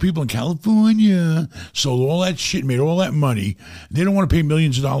 Because all the people in California sold all that shit, made all that money. They don't want to pay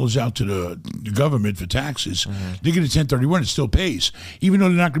millions of dollars out to the government for taxes. They get a 1031, it still pays. Even though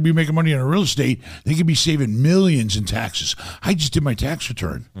they're not going to be making money on real estate, they could be saving millions in taxes. I just did my tax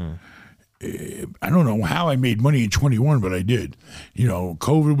return. I don't know how I made money in 21, but I did. You know,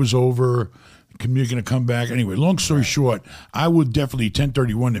 COVID was over. You're going to come back. Anyway, long story short, I would definitely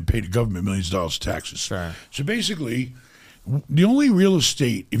 1031 and pay the government millions of dollars of taxes. Sure. So basically, the only real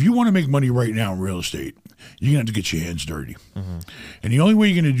estate, if you want to make money right now in real estate, you're going to have to get your hands dirty. And the only way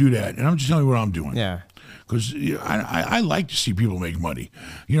you're going to do that, and I'm just telling you what I'm doing. Yeah. Because I like to see people make money.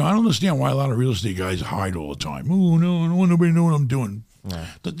 You know, I don't understand why a lot of real estate guys hide all the time. Oh, no, I don't want nobody to know what I'm doing. Yeah.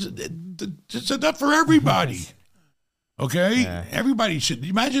 It's enough for everybody. Okay? Yeah. Everybody should.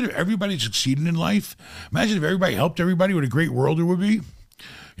 Imagine if everybody succeeded in life. Imagine if everybody helped everybody, what a great world it would be.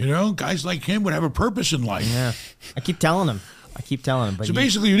 You know, guys like him would have a purpose in life. Yeah. I keep telling him. But So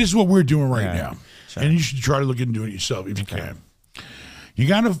basically, this is what we're doing right Yeah. now. Sure. And you should try to look into it yourself if you can. You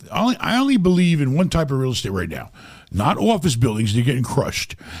got to. I only believe in one type of real estate right now. Not office buildings, they're getting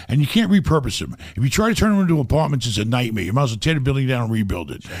crushed. And you can't repurpose them. If you try to turn them into apartments, it's a nightmare. You might as well tear the building down and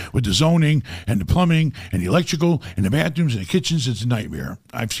rebuild it. With the zoning and the plumbing and the electrical and the bathrooms and the kitchens, it's a nightmare.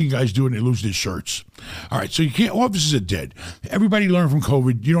 I've seen guys do it and they lose their shirts. All right, so you can't, offices are dead. Everybody learned from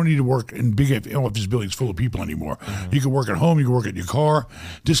COVID, you don't need to work in big office buildings full of people anymore. You can work at home, you can work at your car.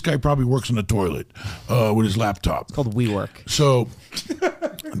 This guy probably works on the toilet with his laptop. It's called WeWork. So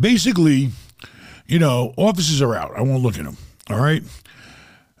basically, you know, offices are out. I won't look at them. All right.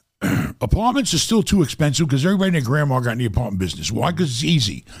 Apartments are still too expensive because everybody and their grandma got in the apartment business. Why? Because it's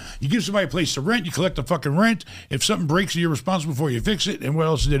easy. You give somebody a place to rent, you collect the fucking rent. If something breaks, you're responsible for it, you fix it, and what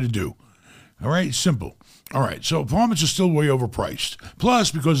else is there to do? All right, it's simple. All right, so apartments are still way overpriced.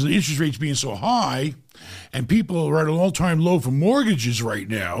 Plus, because of the interest rates being so high, and people are at an all-time low for mortgages right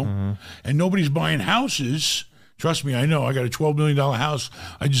now, and nobody's buying houses. Trust me, I know. I got a $12 million house.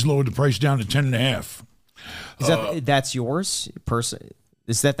 I just lowered the price down to 10.5. Is that's yours?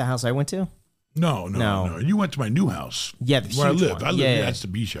 Is that the house I went to? No. You went to my new house. Yeah, the where I huge live. one. I live. Yeah. That's the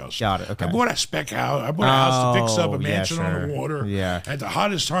beach house. Got it. Okay. I bought a spec house. I bought a house to fix up a Oh, yeah, mansion on sure. the water. Yeah. At the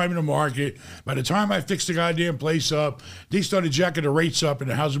hottest time in the market. By the time I fixed the goddamn place up, they started jacking the rates up, and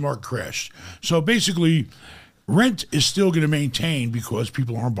the housing market crashed. So basically, rent is still going to maintain because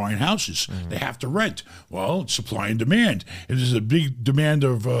people aren't buying houses. They have to rent. Well, it's supply and demand. If there's a big demand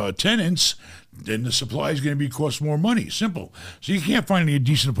of tenants, then the supply is going to cost more money. Simple. So you can't find any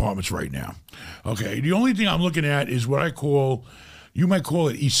decent apartments right now. Okay. The only thing I'm looking at is what I call, you might call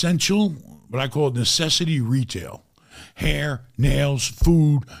it essential, but I call it necessity retail. Hair, nails,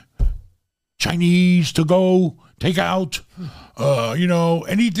 food, Chinese to go, take out, you know,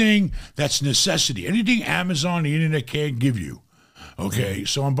 anything that's necessity, anything Amazon, the internet can't give you. Okay,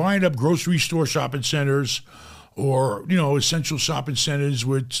 so I'm buying up grocery store shopping centers or, you know, essential shopping centers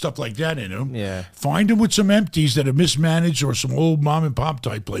with stuff like that in them. Yeah. Find them with some empties that are mismanaged or some old mom and pop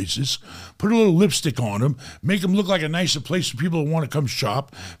type places. Put a little lipstick on them. Make them look like a nicer place for people who want to come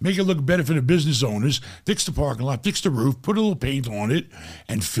shop. Make it look better for the business owners. Fix the parking lot. Fix the roof. Put a little paint on it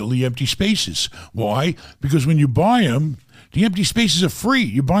and fill the empty spaces. Why? Because when you buy them, the empty spaces are free.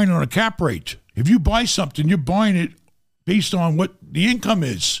 You're buying it on a cap rate. If you buy something, you're buying it based on what the income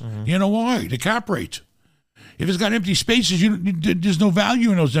is. You know why? The cap rate. If it's got empty spaces, there's no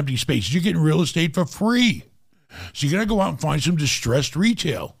value in those empty spaces. You're getting real estate for free. So you got to go out and find some distressed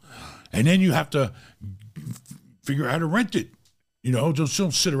retail. And then you have to figure out how to rent it. You know, just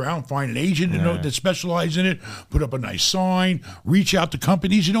don't sit around and find an agent that specializes in it, put up a nice sign, reach out to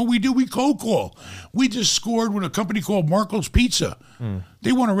companies. You know what we do? We cold call. We just scored with a company called Marco's Pizza.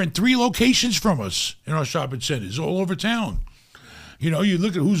 They want to rent 3 locations from us in our shopping centers all over town. You know, you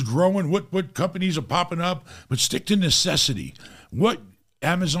look at who's growing, what companies are popping up, but stick to necessity. What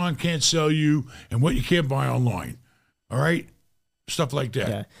Amazon can't sell you and what you can't buy online. All right? Stuff like that.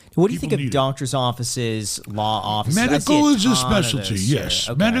 Yeah. What do you People think of need doctor's offices, law offices? I see medical is a ton of specialty, those yes.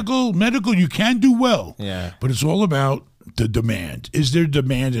 here. Okay. Medical, you can do well. Yeah. But it's all about the demand. Is there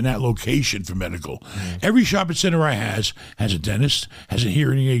demand in that location for medical? Every shopping center I has a dentist, has a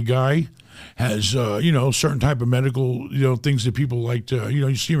hearing aid guy, has, you know, certain type of medical, you know, things that people like to, you know,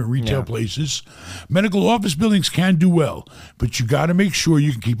 you see them in retail places. Medical office buildings can do well, but you got to make sure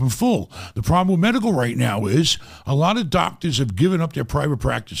you can keep them full. The problem with medical right now is a lot of doctors have given up their private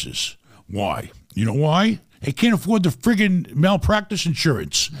practices. Why? You know why? They can't afford the friggin' malpractice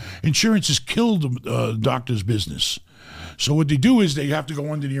insurance. Insurance has killed the doctor's business. So what they do is they have to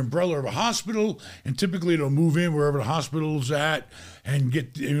go under the umbrella of a hospital, and typically they'll move in wherever the hospital's at and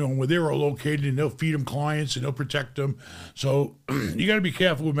get, you know, where they're all located, and they'll feed them clients and they'll protect them. So you got to be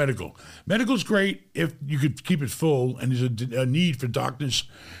careful with medical. Medical's great if you could keep it full, and there's a need for doctors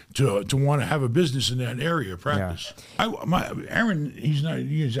to want to have a business in that area of practice. Aaron, he's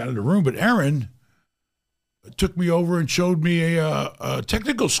out of the room, but Aaron took me over and showed me a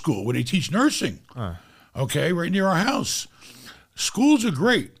technical school where they teach nursing. Okay, right near our house. Schools are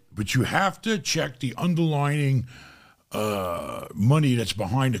great, but you have to check the underlying money that's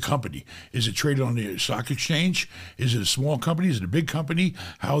behind the company. Is it traded on the stock exchange? Is it a small company? Is it a big company?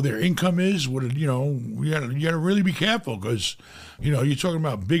 How their income is? You got to really be careful because, you're talking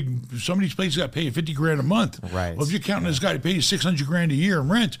about some of these places got to pay you $50,000 a month. Right. Well, if you're counting this guy to pay you $600,000 a year in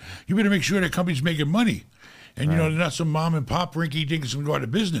rent, you better make sure that company's making money. And, they're not some mom and pop rinky dinks going to go out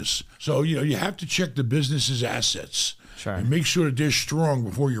of business. So, you have to check the business's assets. Sure. And make sure that they're strong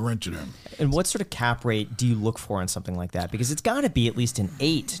before you rent to them. And what sort of cap rate do you look for on something like that? Because it's got to be at least an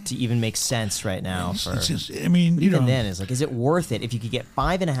 8 to even make sense right now. Even then, is it worth it? If you could get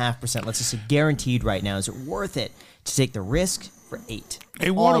 5.5%, let's just say guaranteed right now, is it worth it to take the risk for 8? Hey,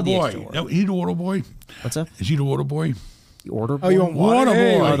 water boy. No, he the water boy? What's up? Is he the water boy? The order boy? Oh, you want water?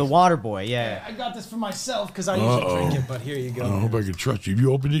 Boy. Oh, the water boy, yeah. I got this for myself because I usually drink it, but here you go. I hope I can trust you. Have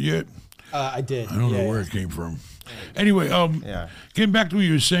you opened it yet? I did. I don't know where it came from. Anyway, getting back to what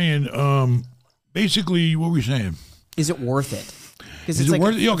you were saying, basically, what were we saying? Is it worth it? Is it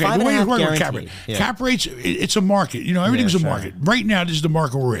worth it? Okay, the way it's working with cap rate. Yeah. Cap rates, it's a market. Everything's a market. Right now, this is the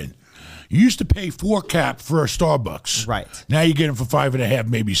market we're in. You used to pay 4 cap for a Starbucks. Right. Now you get them for 5.5,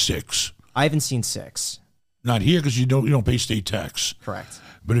 maybe 6. I haven't seen 6. Not here because you don't pay state tax. Correct.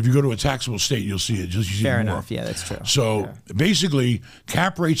 But if you go to a taxable state, you'll see it. You see Fair it more. enough. Yeah, that's true. So basically,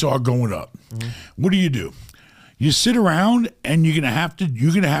 cap rates are going up. Mm-hmm. What do? You sit around and you're gonna have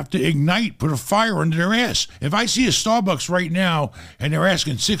to ignite, put a fire under their ass. If I see a Starbucks right now and they're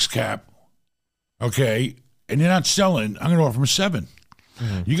asking 6 cap, okay, and they're not selling, I'm gonna offer them 7.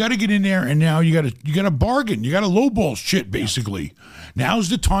 Mm-hmm. You got to get in there, and now you got to bargain. You got to lowball shit. Basically, now's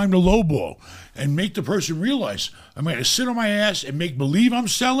the time to lowball and make the person realize I'm going to sit on my ass and make believe I'm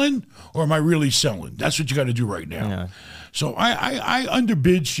selling, or am I really selling? That's what you got to do right now. Yeah. So I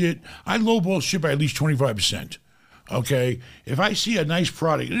underbid shit. I lowball shit by at least 25%. Okay, if I see a nice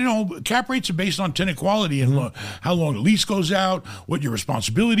product, cap rates are based on tenant quality and how long the lease goes out, what your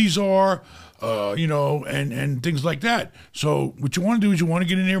responsibilities are, and things like that. So what you want to do is you want to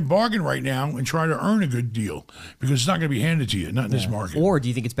get in there and bargain right now and try to earn a good deal because it's not going to be handed to you, not in this market. Or do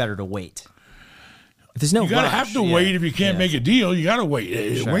you think it's better to wait? If there's no you got to rush, have to wait if you can't make a deal. You got to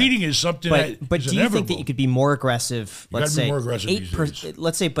wait. Sure. Waiting is something but is do you inevitable. think that you could be more aggressive? Let's say more aggressive 8%.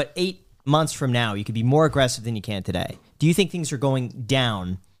 Let's say, but 8 months from now, you could be more aggressive than you can today. Do you think things are going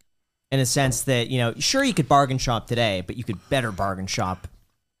down in a sense that, sure, you could bargain shop today, but you could better bargain shop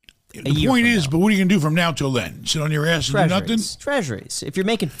the point is, but what are you going to do from now till then? Sit on your ass and do nothing? Treasuries. If you're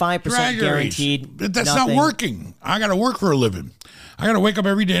making 5% guaranteed, that's not working. I got to work for a living. I got to wake up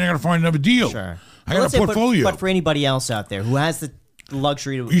every day and I got to find another deal. Sure. I got a portfolio. But for anybody else out there who has the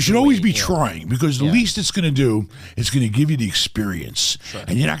luxury to you should always be trying because the least it's going to do is going to give you the experience,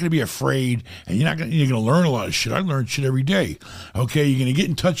 and you're not going to be afraid, and you're going to learn a lot of shit. I learn shit every day. Okay, you're going to get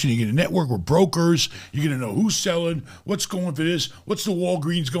in touch and you're going to network with brokers. You're going to know who's selling, what's going for this, what's the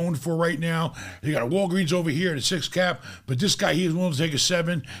Walgreens going for right now. You got a Walgreens over here at a 6 cap, but this guy here is willing to take a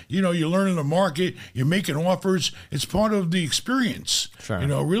 7. You're learning the market. You're making offers. It's part of the experience. Sure.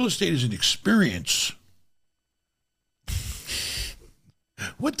 Real estate is an experience.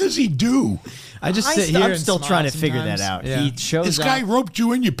 What does he do? I just sit here. I'm still trying to figure that out. Yeah. He shows this guy roped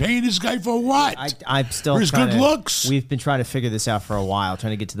you in. You're paying this guy for what? I'm still for his good looks. We've been trying to figure this out for a while,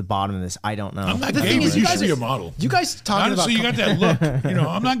 trying to get to the bottom of this. I don't know. I'm not gay, but you should be a model. You guys talking Honestly, about? You got that look.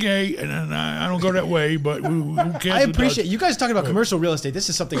 I'm not gay, and I don't go that way. But who cares? I appreciate you guys talking about commercial real estate. This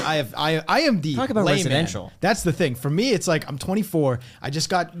is something I am the talk about layman. residential. That's the thing. For me, it's like I'm 24. I just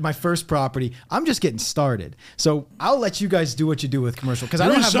got my first property. I'm just getting started. So I'll let you guys do what you do with commercial because I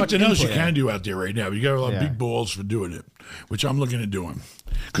don't have much something else you input. can do out there right now. You got a lot of big balls for doing it, which I'm looking at doing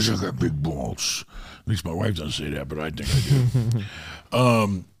because I got big balls. At least my wife doesn't say that, but I think I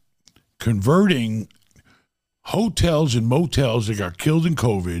do. Converting hotels and motels that got killed in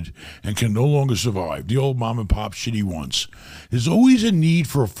COVID and can no longer survive, the old mom and pop shitty ones. There's always a need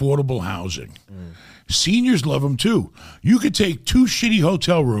for affordable housing. Seniors love them too. You could take 2 shitty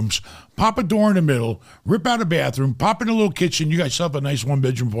hotel rooms, pop a door in the middle, rip out a bathroom, pop in a little kitchen. You got yourself a nice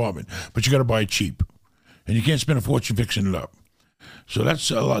 1-bedroom apartment, but you got to buy it cheap, and you can't spend a fortune fixing it up. So that's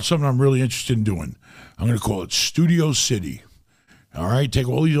something I'm really interested in doing. I'm going to call it Studio City. All right, take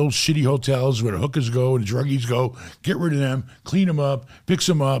all these old shitty hotels where the hookers go and the druggies go, get rid of them, clean them up, fix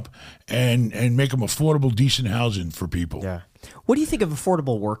them up, and make them affordable, decent housing for people. Yeah. What do you think of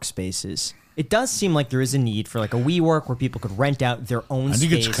affordable workspaces? It does seem like there is a need for like a WeWork where people could rent out their own space. I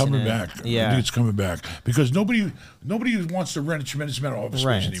think it's coming back. Yeah. I think it's coming back because nobody wants to rent a tremendous amount of office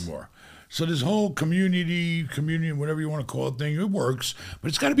space anymore. So this whole community, whatever you want to call it thing, it works, but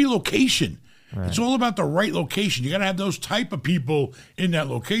it's got to be location. Right. It's all about the right location. You got to have those type of people in that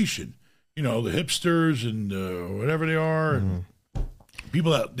location. You know, the hipsters and whatever they are, and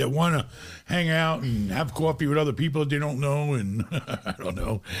people that want to hang out and have coffee with other people that they don't know, and I don't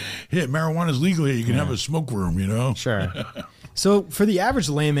know. Yeah, marijuana's legal here. You can have a smoke room, you know? Sure. So for the average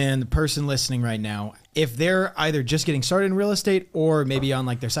layman, the person listening right now, if they're either just getting started in real estate or maybe on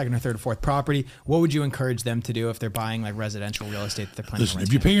like their second or third or fourth property, what would you encourage them to do if they're buying like residential real estate that they're planning Listen, to rent?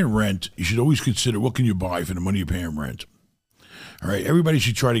 if you're paying rent, you should always consider what can you buy for the money you're paying rent. All right, everybody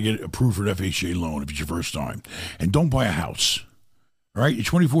should try to get approved for an FHA loan if it's your first time. And don't buy a house. All right, you're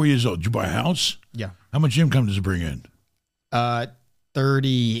 24 years old. Did you buy a house? Yeah. How much income does it bring in?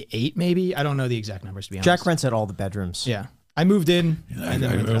 38 maybe. I don't know the exact numbers to be honest. Jack rents out all the bedrooms. Yeah. I moved in. I and then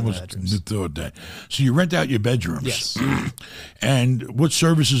rented out the almost bedrooms. thought that. So you rent out your bedrooms. Yes. And what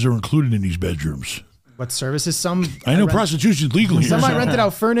services are included in these bedrooms? What services? Some I know rent- prostitution's legal here. Some I so- rented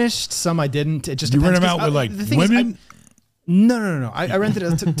out furnished. Some I didn't. It just You rent depends, them out with 'cause, like the thing is, women? No. I rented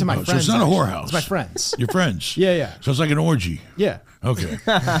it to my Oh, so friends. it's not a actually. whorehouse. It's my friends. Your friends. Yeah. So it's like an orgy. Yeah. Okay.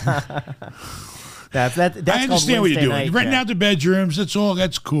 That's I called understand what you're Wednesday doing. night, You're renting Jack. out the bedrooms. That's all.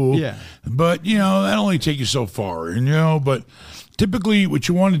 That's cool. Yeah. But, you know, that'll only take you so far. And, you know, but typically what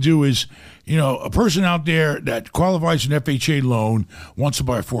you want to do is, you know, a person out there that qualifies an FHA loan wants to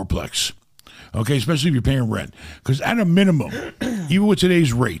buy a fourplex. Okay, especially if you're paying rent. Because at a minimum, even with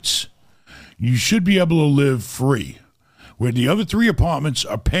today's rates, you should be able to live free. Where the other 3 apartments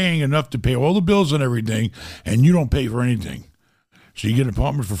are paying enough to pay all the bills and everything, and you don't pay for anything. So you get an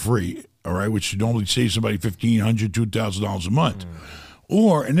apartment for free, all right, which normally saves somebody $1,500, $2,000 a month.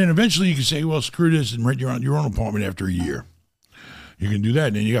 And then eventually you can say, well, screw this and rent your own apartment after a year. You can do that,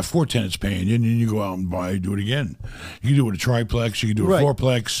 and then you got 4 tenants paying you, and then you go out and do it again. You can do it with a triplex, you can do a Right.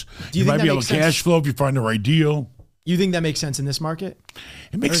 fourplex. Do you You think might that be able makes to sense? cash flow if you find the right deal. You think that makes sense in this market?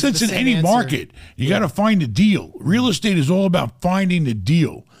 It Or makes is it sense the in same any answer? market. You got to find a deal. Real estate is all about finding the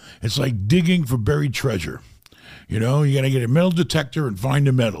deal. It's like digging for buried treasure. You know, you got to get a metal detector and find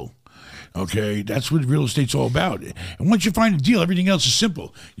the metal. Okay, that's what real estate's all about. And once you find a deal, everything else is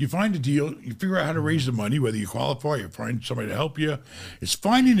simple. You find a deal, you figure out how to raise the money, whether you qualify, you find somebody to help you. It's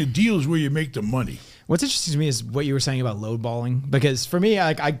finding a deal is where you make the money. What's interesting to me is what you were saying about lowballing, because for me,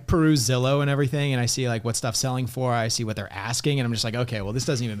 I peruse Zillow and everything, and I see like what stuff's selling for. I see what they're asking, and I'm just like, okay, well, this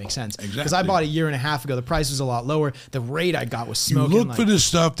doesn't even make sense. Because I Exactly. bought a year and a half ago, the price was a lot lower. The rate I got was You smoking. look for the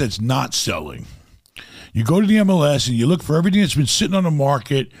stuff that's not selling. You go to the MLS and you look for everything that's been sitting on the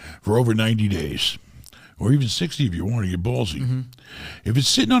market for over 90 days, or even 60 if you want to get ballsy. If it's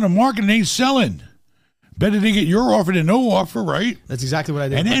sitting on the market and ain't selling, better they get your offer than no offer, right? That's exactly what I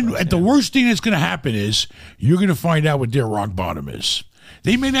did. And with my then place, the yeah. worst thing that's going to happen is you're going to find out what their rock bottom is.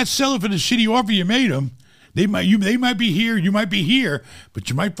 They may not sell it for the shitty offer you made them. They might be here, you might be here, but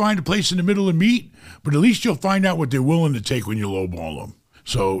you might find a place in the middle to meet. But at least you'll find out what they're willing to take when you lowball them.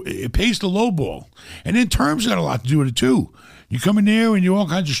 So it pays to lowball. And then terms got a lot to do with it too. You come in there and you all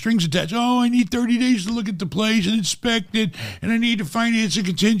kinds of strings attached. Oh, I need 30 days to look at the place and inspect it, and I need to finance a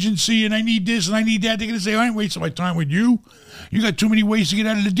contingency, and I need this and I need that. They're going to say, I ain't wasting my time with you. You got too many ways to get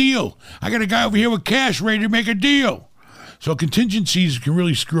out of the deal. I got a guy over here with cash ready to make a deal. So contingencies can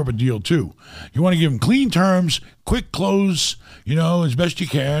really screw up a deal too. You want to give them clean terms, quick close, you know, as best you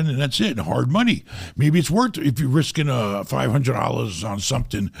can, and that's it. And hard money. Maybe it's worth it if you're risking $500 on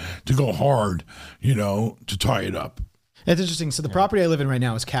something to go hard, you know, to tie it up. It's interesting. So the property I live in right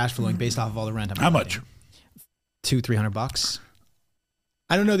now is cash flowing based off of all the rent I'm How collecting. much? $200-$300.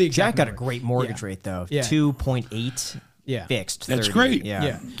 I don't know the exact Jack got a number. great mortgage Yeah. rate though. Yeah. 2.8 Yeah. fixed. That's 30. great.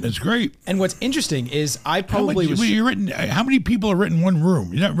 Yeah. That's great. And what's interesting is I How probably was how many people are renting one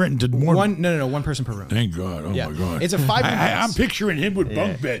room? You're not renting to one. No, one person per room. Thank God. Oh Yeah. my God. It's a 5-room I'm house. picturing him with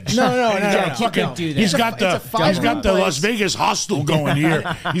bunk beds. No, And he's got no, a fucking- don't do that. He's It's got a five-room the place. Las Vegas hostel going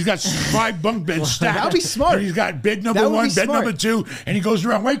here. He's got 5 bunk beds stacked. That would be smart. And he's got bed number That would 1, be bed smart. number 2, and he goes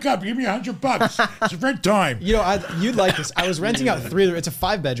around. Wake up! Give me $100. It's rent time. You know, you'd like this. I was renting out 3. It's a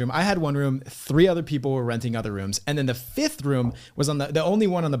 5-bedroom. I had one room. 3 other people were renting other rooms, and then the 5th room was on the only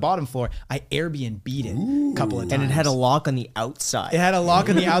one on the bottom floor. I Airbnb'd it a couple of times, And it had a lock on the outside. It had a lock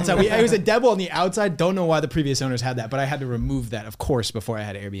on the outside. It was a deadbolt on the outside. Don't know why the previous owners had that, but I had to remove that, of course, before I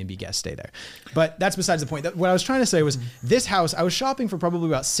had Airbnb guests stay there. But that's besides the point. What I was trying to say was this house, I was shopping for probably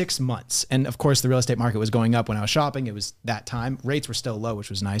about 6 months. And of course, the real estate market was going up when I was shopping. It was that time. Rates were still low, which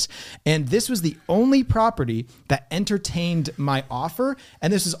was nice. And this was the only property that entertained my offer.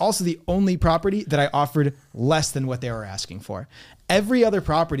 And this was also the only property that I offered less than what they were were asking for. Every other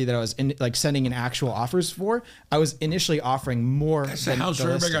property that I was sending in actual offers for, I was initially offering more. That's the house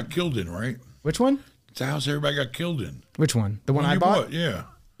everybody got killed in, right? Which one? It's the house everybody got killed in. Which one? The one I you bought? Yeah.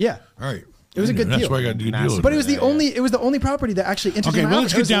 Yeah. All right. It was a good deal. That's why I got a good deal. But it was the only property that actually entered Okay, my well,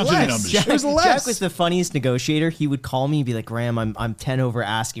 offer. let's get down to the less. numbers. It was less. Jack was the funniest negotiator. He would call me and be like, Graham, I'm 10 over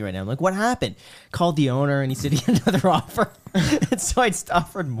asking right now. I'm like, what happened? Called the owner and he said he had another offer. And so I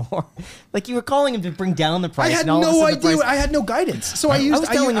offered more. Like you were calling him to bring down the price. I had and all of a no sudden the idea. price- I had no guidance. So I was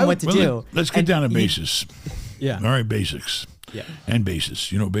telling him what to do. Let's get down to basis. Yeah. All right, basics. Yeah. And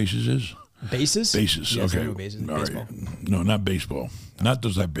basis. You know what basis is? Bases? Basis. Yes, I Okay. know bases. All right. Baseball. No, not baseball. Not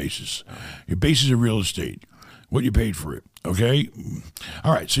those type bases. Your basis of real estate. What you paid for it. Okay.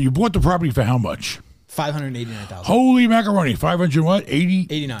 All right. So you bought the property for how much? $589,000. Holy macaroni. 500 what? 80?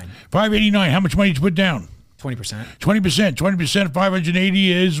 89. 589. How much money did you put down? 20%. 20%. 20% of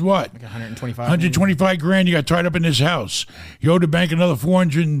 580 is what? Like 125. 125 grand you got tied up in this house. You owe the bank another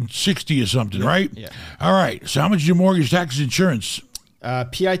 460 or something, right? Yeah. All right. So how much is your mortgage, taxes, insurance?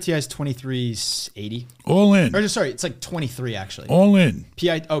 PITI is 2380. All in. Or sorry, it's like 23 actually. All in.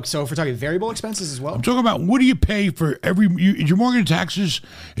 So if we're talking variable expenses as well. I'm talking about what do you pay for every? Is your mortgage and taxes?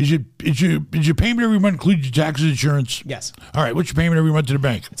 Is your payment every month include your taxes, insurance? Yes. All right. What's your payment every month to the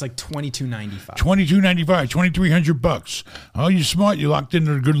bank? It's like $22.95. $22.95, $2,300. Oh, you're smart. You locked in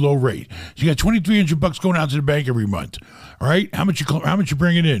at a good low rate. So you got $2,300 going out to the bank every month. All right. How much you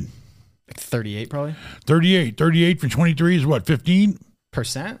bringing in? Like 38 probably. 38 for 23 is what? 15?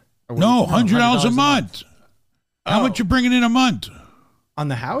 Percent? No, $100 a month. How much you bringing in a month? On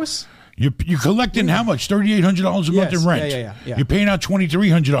the house? You collecting how much? $3,800 a month in rent. Yeah. You're paying out Yes.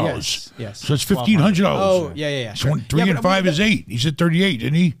 $2,300. So it's $1,500. Oh, yeah. Sure. 3 and 5 is 8. He said 38,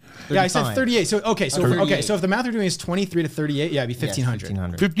 didn't he? Yeah, I said 38. So okay, so 38. so if the math we're doing is 23 to 38, yeah, it'd be 1,500.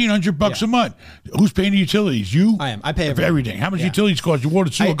 $1,500 a month. Who's paying the utilities? You? I am. I pay for everything. How much utilities cost? Your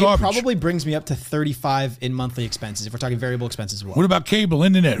water, sewer, It garbage. probably brings me up to 35 in monthly expenses if we're talking variable expenses as well. What about cable,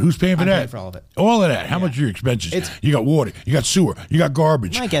 internet? Who's paying for I'm that? paying for all of it. All of that. How much are your expenses? You got water, you got sewer, you got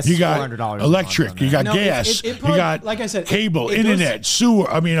garbage, I guess you got $400 electric, you got No, gas, it you probably- got like I said, cable, it goes- internet, sewer.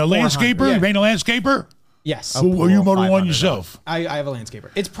 I mean, a landscaper. Yeah. You paying a landscaper? Yes. Or you mow the lawn $500. yourself? I have a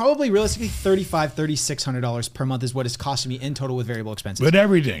landscaper. It's probably realistically $3,600 per month is what it's costing me in total with variable expenses. With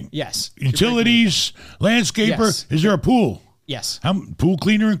everything. Yes. Utilities, landscaper. Yes. Is there a pool? Yes. Pool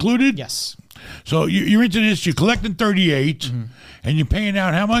cleaner included? Yes. So you're into this. You're collecting 38, and you're paying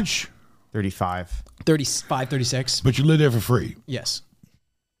out how much? 35. 35, 36. But you live there for free. Yes.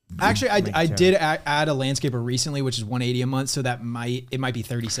 Actually, I did add a landscaper recently, which is $180 a month, so it might be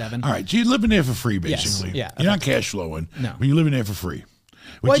 37. All right, so you're living there for free, basically. Yeah, You're not cash flowing. No. But you're living there for free.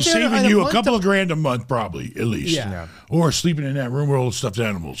 Which Well, is I did it on saving a you a month couple to- of grand a month, probably, at least. Yeah. Or sleeping in that room with all the stuffed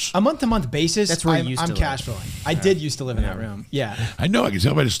animals. A month-to-month basis, That's where you I'm, used I'm to cash flowing. I did used to live in that room. Yeah. I know, I can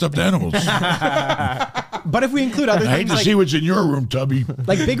tell by the stuffed animals. But if we include other I hate things to like, see what's in your room, Tubby.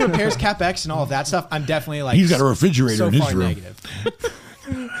 like big repairs, CapEx, and all of that stuff, I'm definitely like... He's got a refrigerator so in his far room. negative.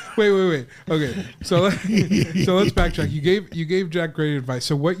 Wait. Okay, so let's backtrack. You gave Jack great advice.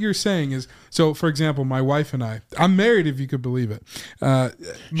 So what you're saying is, so for example, my wife and I'm married, if you could believe it.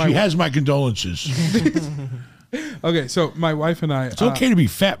 She has my condolences. Okay, so my wife and I. It's okay to be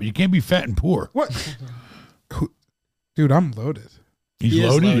fat, but you can't be fat and poor. What? Dude, I'm loaded. He's He is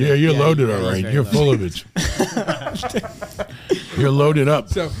loaded? loaded. Yeah, you're Yeah, loaded, he all is right. very You're loaded. full of it. You're loaded up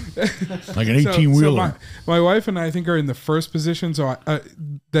So like an 18-wheeler. my wife and I think are in the first position. So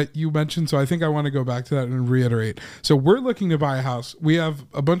that you mentioned. So I think I want to go back to that and reiterate. So we're looking to buy a house. We have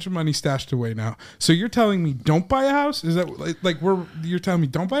a bunch of money stashed away now. So you're telling me don't buy a house? Is that you're telling me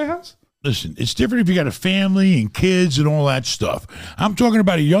don't buy a house? Listen, it's different if you got a family and kids and all that stuff. I'm talking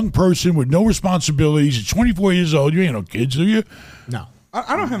about a young person with no responsibilities. At 24 years old, you ain't no kids, do you? No.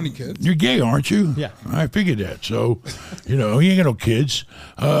 I don't have any kids. You're gay, aren't you? Yeah. I figured that. So, he ain't got no kids.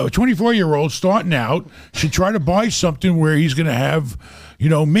 A 24-year-old starting out should try to buy something where he's going to have,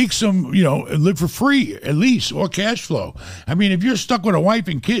 make some, live for free at least, or cash flow. I mean, if you're stuck with a wife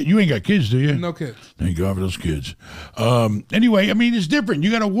and kid, you ain't got kids, do you? No kids. Thank God for those kids. Anyway, I mean, it's different.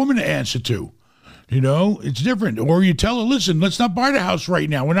 You got a woman to answer to. It's different. Or you tell her, listen, let's not buy the house right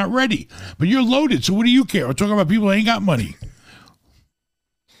now. We're not ready. But you're loaded, so what do you care? We're talking about people that ain't got money.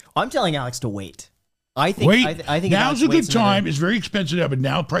 I'm telling Alex to wait. I think Wait, I think if now's Alex a good waits another- time. It's very expensive now, but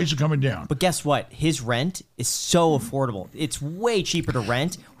now prices are coming down. But guess what? His rent is so affordable. It's way cheaper to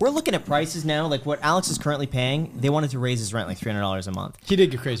rent. We're looking at prices now, like what Alex is currently paying. They wanted to raise his rent like $300 a month. He did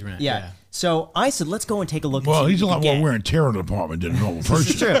get crazy rent. Yeah. So I said, let's go and take a look. Well, and see he's a what lot we can more get. wear and tear on the apartment than a normal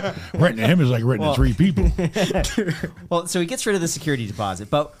person. true. Renting him is like renting to 3 people. Well, so he gets rid of the security deposit,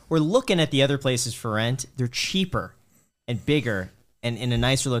 but we're looking at the other places for rent. They're cheaper. and bigger and in a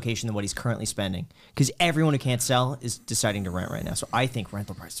nicer location than what he's currently spending. Because everyone who can't sell is deciding to rent right now. So I think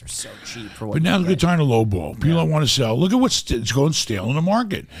rental prices are so cheap for what. But now's a good time to lowball. People don't want to sell. Look at what's it's going stale in the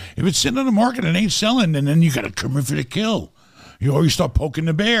market. If it's sitting on the market and ain't selling, and then you got to come in for the kill. You always start poking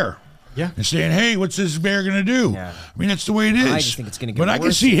the bear. Yeah. And saying, hey, what's this bear going to do? Yeah. I mean, that's the way it is. I just think it's going to get But I can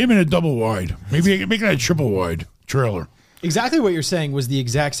worse. see him in a double wide. Maybe I can make it a triple wide trailer. Exactly what you're saying was the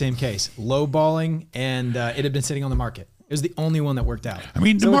exact same case. Low balling, and it had been sitting on the market. It was the only one that worked out. I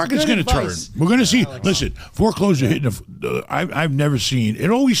mean, the So it's market's good going to turn. advice. We're going to see. Listen, foreclosure hitting. I've never seen. It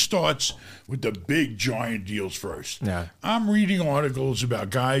always starts with the big giant deals first. Yeah. I'm reading articles about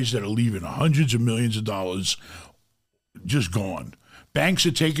guys that are leaving hundreds of millions of dollars just gone. Banks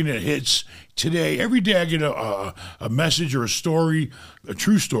are taking their hits today. Every day I get a message or a story, a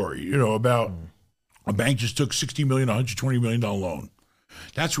true story, about a bank just took $60 million, $120 million loan.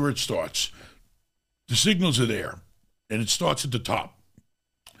 That's where it starts. The signals are there, and it starts at the top,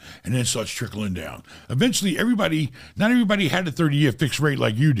 and then it starts trickling down. Eventually, not everybody had a 30-year fixed rate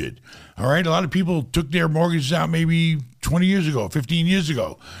like you did, all right? A lot of people took their mortgages out maybe 20 years ago, 15 years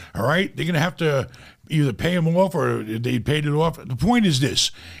ago, all right? They're going to have to either pay them off or they paid it off. The point is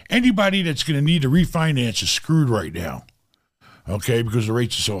this. Anybody that's going to need to refinance is screwed right now, okay, because the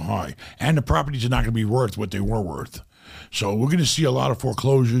rates are so high. And the properties are not going to be worth what they were worth. So we're going to see a lot of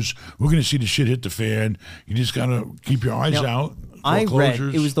foreclosures. We're going to see the shit hit the fan. You just got to keep your eyes out. I read,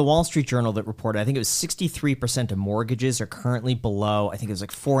 it was the Wall Street Journal that reported, I think it was 63% of mortgages are currently below, I think it was like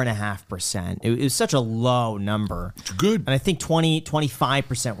 4.5%. It was such a low number. It's good. And I think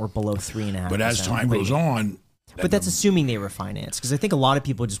 25% were below 3.5%. But as time goes on. But that's assuming they refinance, because I think a lot of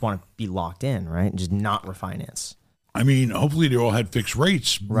people just want to be locked in, right? And just not refinance. I mean, hopefully they all had fixed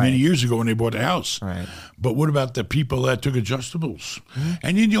rates many years ago when they bought the house. Right. But what about the people that took adjustables?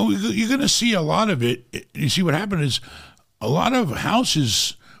 And you're going to see a lot of it. You see what happened is a lot of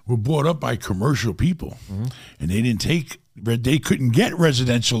houses were bought up by commercial people, and they couldn't get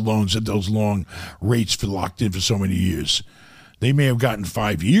residential loans at those long rates for locked in for so many years. They may have gotten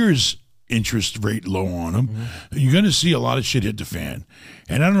 5 years interest rate low on them. You're going to see a lot of shit hit the fan.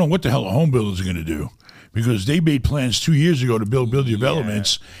 And I don't know what the hell the home builders are going to do, because they made plans 2 years ago to build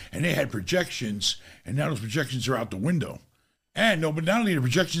developments, and they had projections, and now those projections are out the window. And but not only the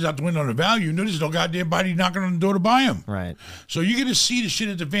projections out the window on the value, there's no goddamn body knocking on the door to buy them. Right. So you're going to see the shit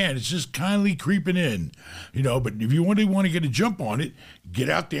at the van. It's just kindly creeping in, But if you really want to get a jump on it, get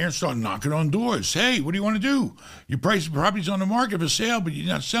out there and start knocking on doors. Hey, what do you want to do? Your price of property's on the market for sale, but you're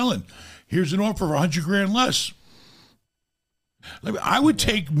not selling. Here's an offer for $100,000 less. I would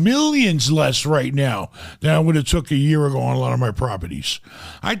take millions less right now than I would have took a year ago on a lot of my properties.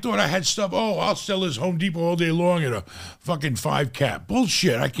 I thought I had stuff. Oh, I'll sell this Home Depot all day long at a fucking 5 cap.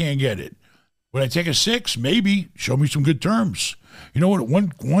 Bullshit. I can't get it. Would I take a 6? Maybe. Show me some good terms. You know what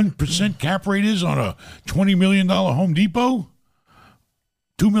 1% cap rate is on a $20 million Home Depot?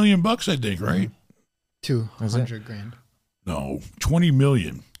 $2 million, I think, right? 200 grand. No, 20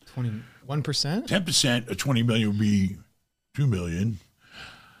 million. 21%? 10% of 20 million would be $2 million.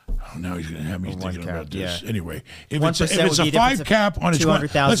 Oh, now he's going to have me thinking about this. Yeah. Anyway, if 1% it's a would be 5 cap on a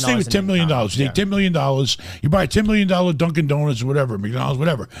let's say it's $10 million. You take $10 million, you buy a $10 million Dunkin' Donuts or whatever, McDonald's,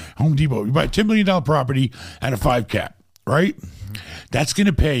 whatever, Home Depot. You buy a $10 million property at a 5 cap, right? That's going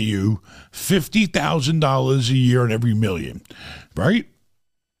to pay you $50,000 a year on every million, right?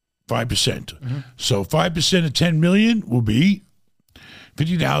 5%. So 5% of 10 million will be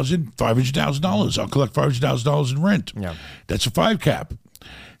 $50,000. I'll collect $500,000 in rent. Yeah. That's a 5 cap.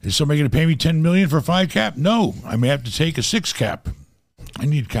 Is somebody going to pay me $10 million for a 5 cap? No. I may have to take a 6 cap. I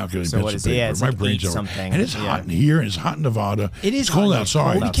need calculating So what pencil is it? paper. Yeah, it's My like brain's 8 over. something. And it's hot in here, and it's hot in Nevada. It is It's cold hot.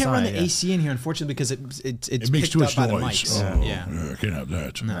 outside. We can't run the Outside, AC in here, unfortunately, because it's It makes picked too up much by the noise. mics. Oh, Yeah. I can't have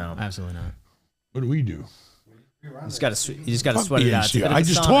that. No, absolutely not. What do we do? You just got to Fuck sweat the it out. AC. It's a bit of I a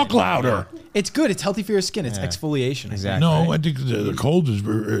just sauna. talk louder. It's good. It's healthy for your skin. It's exfoliation. Exactly. No, I think the cold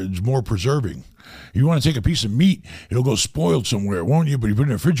is more preserving. You want to take a piece of meat, it'll go spoiled somewhere, won't you? But you put it in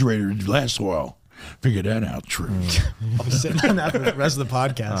the refrigerator, it lasts a while. Figure that out, true. I'll be sitting on that for the rest of the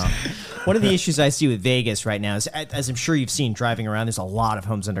podcast. One of the issues I see with Vegas right now is, as I'm sure you've seen driving around, there's a lot of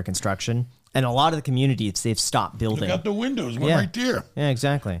homes under construction. And a lot of the communities, they've stopped building. Look out the windows, one Yeah. right there. Yeah,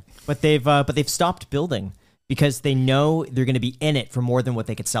 exactly. But they've stopped building because they know they're going to be in it for more than what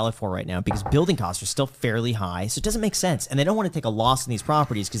they could sell it for right now, because building costs are still fairly high. So it doesn't make sense. And they don't want to take a loss in these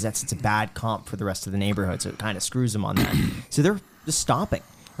properties because it's a bad comp for the rest of the neighborhood. So it kind of screws them on that. So they're just stopping.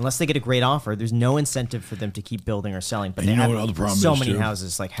 Unless they get a great offer, there's no incentive for them to keep building or selling. But And they you know have what other problem so is, many too?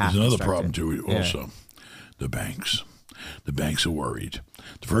 houses like half There's another constructed. problem, too, also. The banks. The banks are worried.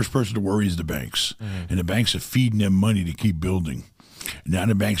 The first person to worry is the banks. And the banks are feeding them money to keep building. Now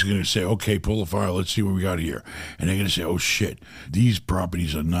the banks are going to say, okay, pull the file, let's see what we got here. And they're going to say, oh, shit, these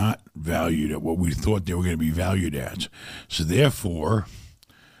properties are not valued at what we thought they were going to be valued at. So therefore,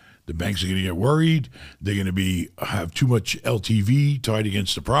 the banks are going to get worried. They're going to have too much LTV tied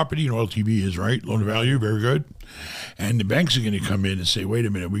against the property. You know what LTV is, right? Loan to value, very good. And the banks are going to come in and say, wait a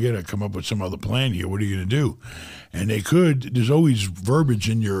minute, we got to come up with some other plan here. What are you going to do? And there's always verbiage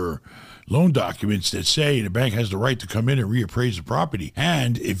in your loan documents that say the bank has the right to come in and reappraise the property.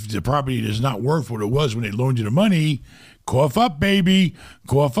 And if the property is not worth what it was when they loaned you the money, cough up, baby,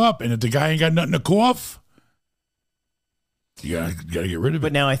 cough up. And if the guy ain't got nothing to cough, you gotta get rid of it.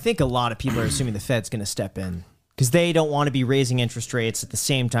 But now I think a lot of people are assuming the Fed's going to step in because they don't want to be raising interest rates at the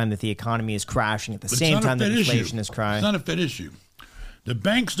same time that the economy is crashing, at the same time that inflation is crying. It's not a Fed issue. The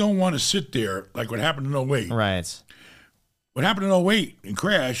banks don't want to sit there like what happened in 08. Right. What happened in 08 and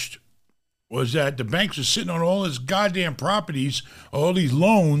crashed was that the banks are sitting on all these goddamn properties, all these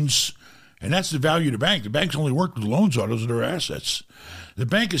loans, and that's the value of the bank. The banks only work with loans on those are their assets. The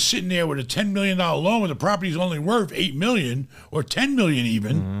bank is sitting there with a $10 million loan when the property's only worth $8 million or $10 million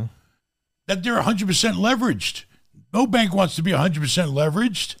even, that they're 100% leveraged. No bank wants to be 100%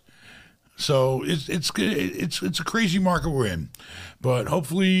 leveraged. So it's a crazy market we're in. But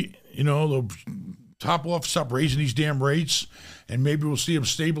hopefully, they'll top off, stop raising these damn rates, and maybe we'll see them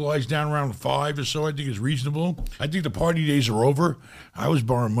stabilize down around 5 or so. I think is reasonable. I think the party days are over. I was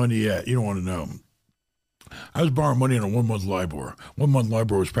borrowing money you don't want to know. I was borrowing money on a 1-month LIBOR. 1-month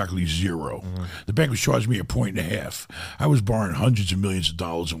LIBOR was practically zero. The bank was charging me 1.5. I was borrowing hundreds of millions of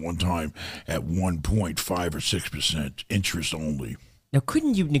dollars at one time at 1.5 or 6% interest only. Now,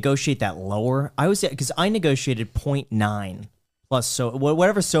 couldn't you negotiate that lower? Because I negotiated 0.9 plus, so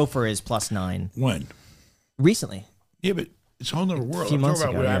whatever SOFR is plus 9. When? Recently. Yeah, but it's a whole other world. A few I'm months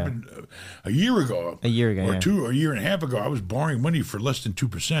talking about ago, what yeah. happened a year ago. A year ago, or yeah. a year and a half ago. I was borrowing money for less than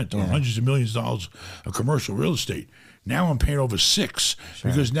 2% on hundreds of millions of dollars of commercial real estate. Now I'm paying over 6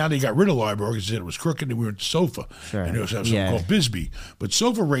 because now they got rid of LIBOR because they said it was crooked and we went to SOFA. Sure. And they also have something called BSBY. But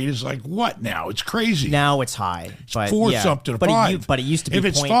SOFA rate is like what now? It's crazy. Now it's high. But, 4 something to 5. But it used to be if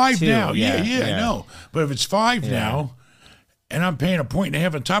it's 0.2. 5 now, yeah, yeah, I know. But if it's 5 now, and I'm paying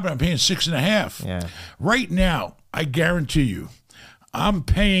 1.5 on top of it, I'm paying 6.5. Yeah. Right now, I guarantee you, I'm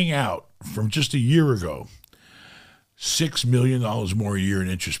paying out from just a year ago $6 million more a year in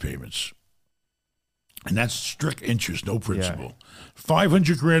interest payments. And that's strict interest, no principal.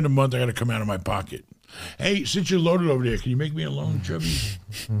 $500,000 a month I got to come out of my pocket. Hey, since you're loaded over there, can you make me a loan, Chubby?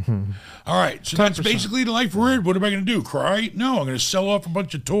 All right, so that's basically the life we're in. What am I going to do, cry? No, I'm going to sell off a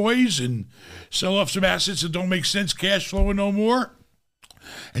bunch of toys and sell off some assets that don't make sense, cash flowing no more,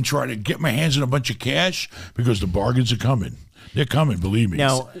 and try to get my hands on a bunch of cash because the bargains are coming. They're coming, believe me.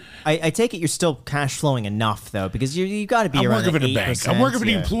 Now, I take it you're still cash flowing enough, though, because you got to be I'm around working for the 8%, bank. I'm working for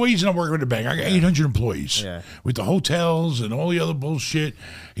the employees, and I'm working for the bank. I got 800 employees with the hotels and all the other bullshit.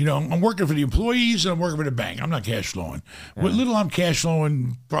 I'm working for the employees, and I'm working for the bank. I'm not cash flowing. What little I'm cash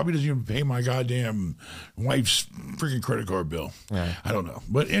flowing probably doesn't even pay my goddamn wife's freaking credit card bill. I don't know.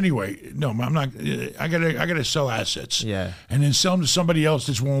 But anyway, no, I'm not. I gotta sell assets. Yeah. And then sell them to somebody else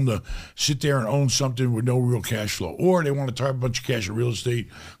that's willing to sit there and own something with no real cash flow. Or they want to tie up a bunch of cash in real estate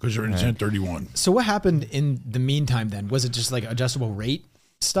because they're in 1031. So what happened in the meantime then? Was it just like adjustable rate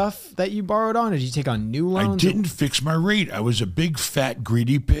stuff that you borrowed on, or did you take on new loans? I didn't fix my rate. I was a big, fat,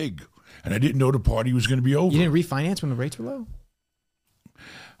 greedy pig, and I didn't know the party was going to be over. You didn't refinance when the rates were low?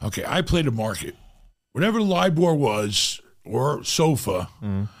 Okay, I played the market. Whatever LIBOR was or SOFA,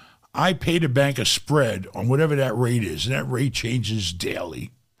 I paid a bank a spread on whatever that rate is, and that rate changes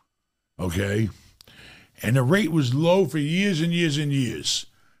daily. Okay? And the rate was low for years and years and years.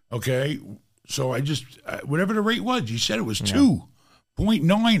 Okay? So I just, whatever the rate was, you said it was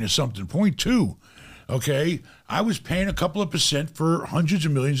 2.9 or something, 0.2. Okay? I was paying a couple of percent for hundreds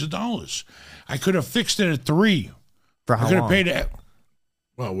of millions of dollars. I could have fixed it at 3. For how I could long? have paid it.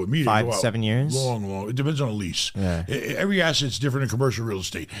 Well, with me, 5 to 7 years? Long. It depends on a lease. Yeah. Every asset's different in commercial real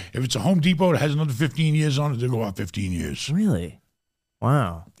estate. If it's a Home Depot that has another 15 years on it, they'll go out 15 years. Really?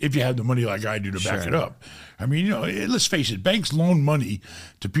 Wow. If you have the money like I do to back it up. I mean, let's face it, banks loan money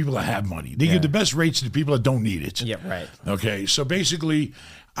to people that have money. They give the best rates to the people that don't need it. Yeah, right. Okay, so basically,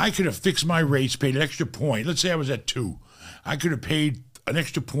 I could have fixed my rates, paid an extra point. Let's say I was at 2. I could have paid an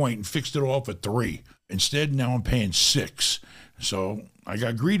extra point and fixed it off at 3. Instead, now I'm paying 6. So I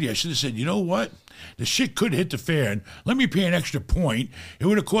got greedy. I should have said, you know what? The shit could hit the fan. Let me pay an extra point. It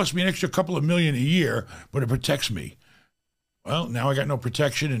would have cost me an extra couple of million a year, but it protects me. Well, now I got no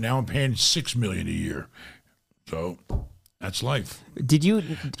protection, and now I'm paying $6 million a year. So that's life. Did you?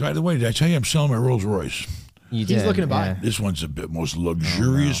 By the way, did I tell you I'm selling my Rolls Royce? You He's did, looking to buy. yeah. This one's the most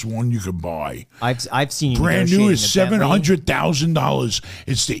luxurious one you could buy. I've seen you Brand new is negotiating $700,000.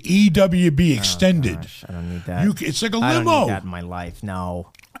 It's the EWB extended. Gosh, I don't need that. It's like a I limo. don't need that in my life.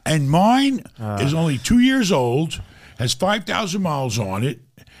 No. And mine is only 2 years old, has 5,000 miles on it.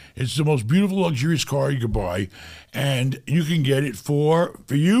 It's the most beautiful, luxurious car you could buy. And you can get it for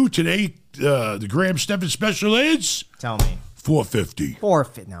you today, the Graham Stephan special is Tell me. $450.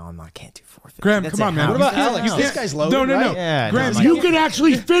 $450. No, can't do $450. Graham, That's come a on, man. house. What about That's a Alex? house. This guy's loaded, No. right? Yeah, Graham, no, You can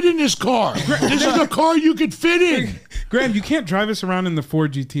actually fit in this car. This is a car you could fit in. Graham, you can't drive us around in the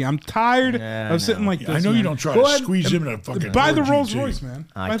Ford GT. I'm tired of sitting like this. I know you man. don't try Go to ahead squeeze and him in a fucking buy the Ford Rolls GT. Royce, man.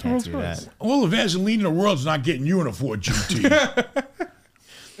 I Buy the can't Rolls do Royce. that. All the Vaseline in the world's not getting you in a Ford GT.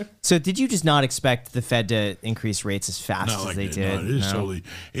 So did you just not expect the Fed to increase rates as fast Not as like they that. did? No, it is totally.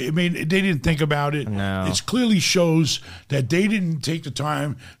 I mean, they didn't think about it. No. It clearly shows that they didn't take the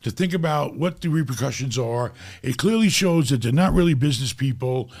time to think about what the repercussions are. It clearly shows that they're not really business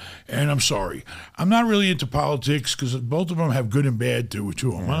people. And I'm sorry, I'm not really into politics because both of them have good and bad to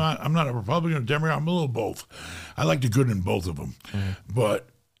them. I'm not a Republican or Democrat. I'm a little both. I like the good in both of them, but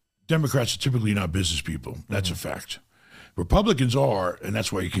Democrats are typically not business people. That's a fact. Republicans are, and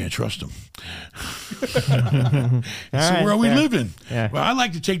that's why you can't trust them. So where are we living? Yeah. Well, I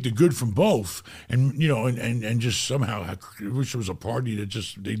like to take the good from both, and and just somehow I wish there was a party that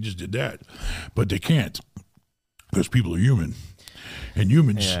they just did that, but they can't because people are human, and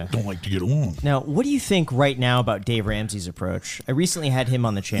humans don't like to get along. Now, what do you think right now about Dave Ramsey's approach? I recently had him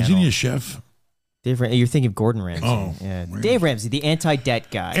on the channel. Isn't he a chef? You're thinking of Gordon Ramsay. Oh, yeah. right. Dave Ramsey, the anti-debt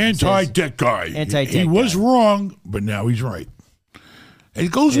guy. Anti-debt guy. Anti-debt He was guy. wrong, but now he's right.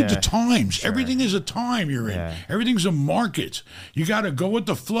 It goes with the Yeah, times. sure. Everything is a time you're in. Yeah. Everything's a market. You got to go with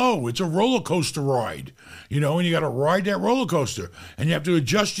the flow. It's a roller coaster ride, and you got to ride that roller coaster, and you have to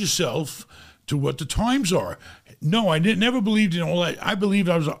adjust yourself to what the times are. No, I never believed in all that. I believed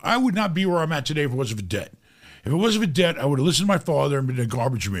I would not be where I'm at today if it wasn't for debt. If it wasn't for debt, I would have listened to my father and been a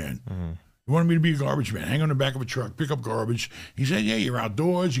garbage man. He wanted me to be a garbage man, hang on the back of a truck, pick up garbage. He said, yeah, you're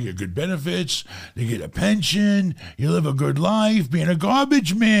outdoors, you get good benefits, you get a pension, you live a good life being a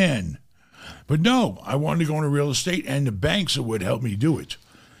garbage man. But no, I wanted to go into real estate, and the banks would help me do it.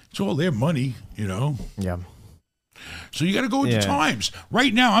 It's all their money, Yeah. So you got to go with Yeah. the times.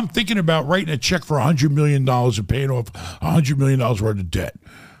 Right now, I'm thinking about writing a check for $100 million and paying off $100 million worth of debt.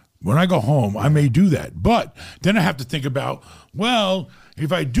 When I go home, I may do that. But then I have to think about, well,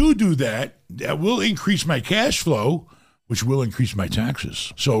 if I do that, that will increase my cash flow, which will increase my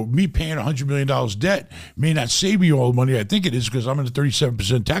taxes. So me paying $100 million debt may not save me all the money I think it is because I'm in a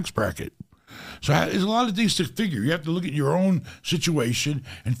 37% tax bracket. So there's a lot of things to figure. You have to look at your own situation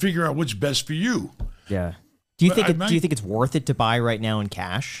and figure out what's best for you. Yeah. Do you But think do you think it's worth it to buy right now in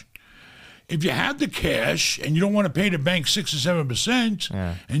cash? If you have the cash and you don't want to pay the bank 6 or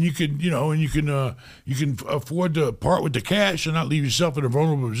 7%, and you can, you can afford to part with the cash and not leave yourself in a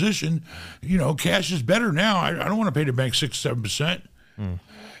vulnerable position, cash is better now. I don't want to pay the bank 6 or 7%,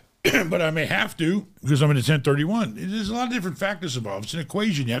 but I may have to because I'm in a 1031. There's a lot of different factors involved. It's an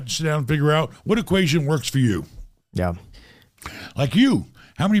equation. You have to sit down and figure out what equation works for you. Yeah. Like you,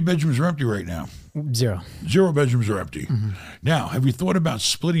 how many bedrooms are empty right now? 0. 0 bedrooms are empty. Now, have you thought about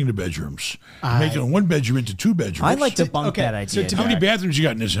splitting the bedrooms, making one bedroom into 2 bedrooms? I'd like to bunk okay, that so idea. to How many Jack. bathrooms you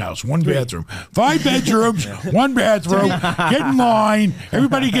got in this house? 1 bathroom. 5 bedrooms, 1 bathroom. Get in line.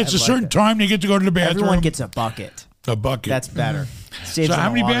 Everybody gets a certain time they get to go to the bathroom. Everyone gets a bucket. a bucket. That's better. Saves so them how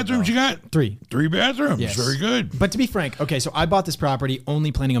a many lot of bathrooms dough. you got? 3. 3 bathrooms. Yes. Very good. But to be frank, okay, so I bought this property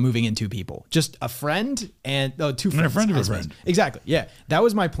only planning on moving in 2 people. Just a friend and 2 friends. And a friend of I a suppose. friend. Exactly. Yeah. That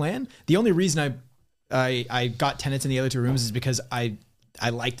was my plan. The only reason I got tenants in the other 2 rooms is because I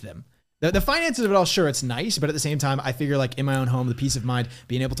liked them. The finances of it all, sure, it's nice, but at the same time, I figure like in my own home, the peace of mind,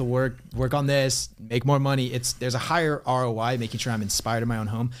 being able to work on this, make more money, there's a higher ROI making sure I'm inspired in my own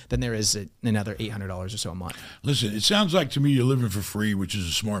home than there is another $800 or so a month. Listen, it sounds like to me you're living for free, which is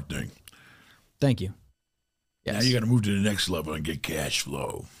a smart thing. Thank you. Yes. Now you got to move to the next level and get cash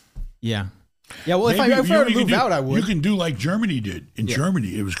flow. Yeah. Yeah, well, Maybe if I were to you can move out, I would. You can do like Germany did. In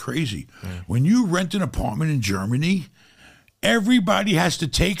Germany, it was crazy. When you rent an apartment in Germany, everybody has to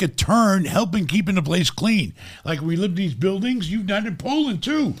take a turn helping keeping the place clean. Like we live in these buildings, you've done in Poland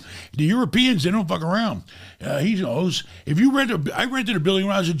too. The Europeans, they don't fuck around. He knows. If you I rented a building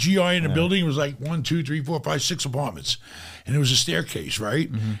when I was a GI in a building. It was like 1, 2, 3, 4, 5, 6 apartments. and it was a staircase, right?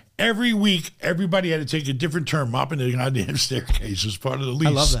 Every week, everybody had to take a different turn mopping the goddamn staircase as part of the lease.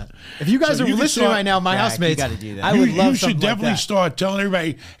 I love that. If you guys So are you can listening start- right now, my Jack, you housemates, gotta do that. I would You love should something definitely like that. start telling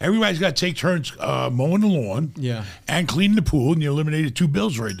everybody. Everybody's got to take turns mowing the lawn, Yeah. and cleaning the pool, and you eliminated 2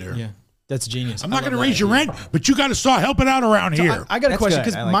 bills right there. Yeah, that's genius. I'm not going to raise your rent, but you got to start helping out around here. I got a That's question good.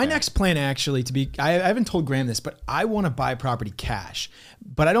 because I like my that. next plan actually I haven't told Graham this, but I want to buy property cash,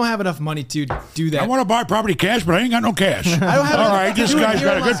 but I don't have enough money to do that. I want to buy property cash, but I ain't got no cash. I don't have All enough right, to this do it guy's here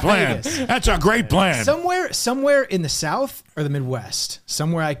got a in good Las plan. Vegas. That's a great plan. somewhere in the South or the Midwest,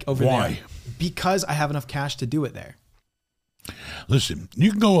 somewhere over Why? there, because I have enough cash to do it there. Listen,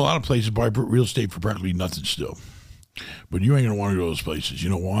 you can go a lot of places buy real estate for practically nothing still. But you ain't going to want to go to those places. You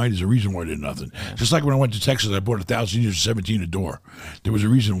know why? There's a reason why I did nothing. Just like when I went to Texas, I bought 1,000 units for 17 a door. There was a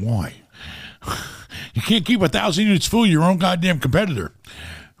reason why. You can't keep 1,000 units full of your own goddamn competitor.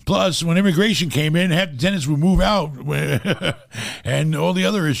 Plus, when immigration came in, half the tenants would move out and all the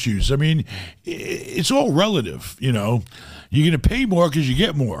other issues. I mean, it's all relative, you know. You're going to pay more because you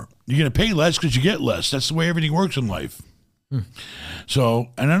get more. You're going to pay less because you get less. That's the way everything works in life. So,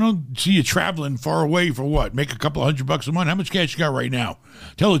 and I don't see you traveling far away for what? Make a couple $100 a month. How much cash you got right now?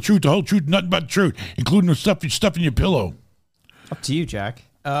 Tell the truth, the whole truth, nothing but the truth, including the stuff you stuff in your pillow. Up to you, Jack.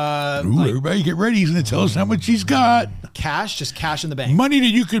 Ooh, everybody get ready. He's going to tell us how much he's got. Cash, just cash in the bank. Money that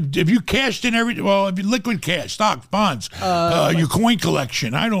you could, if you cashed in if you liquid cash, stocks, bonds, your coin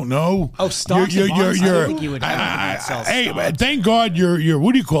collection. I don't know. Oh, stocks and bonds? I don't think you would sell hey, stocks. thank God your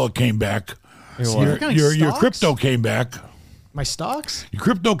what do you call it came back. What kind of Your stocks? crypto came back. My stocks? Your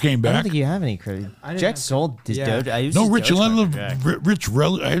crypto came I don't back. think you have any credit. didn't Jack have- sold his yeah. Doge. I used No his rich Dogecoin for Jack.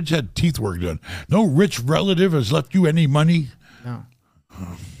 relative. I just had teeth work done. No rich relative has left you any money. No.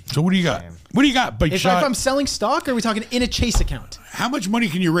 So what do you got? What do you got, Big If Shot? I'm selling stock, are we talking in a Chase account? How much money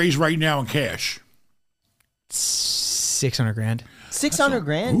can you raise right now in cash? 600 grand. 600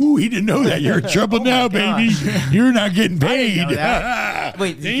 grand? Ooh, he didn't know that. You're in trouble now, baby. You're not getting paid. know that.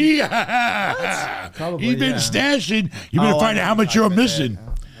 Wait, Probably, He's been yeah. stashing. You better Oh, find I out how know much you you're talked about missing.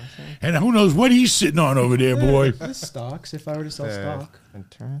 And who knows what he's sitting on over there, boy. Stocks, if I were to sell stock.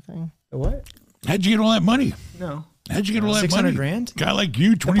 thing. The what? How'd you get all that money? No. How'd you get all that 600 money? grand? Guy like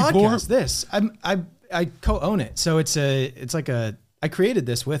you, The 24? podcast, this. I co-own it. So it's like I created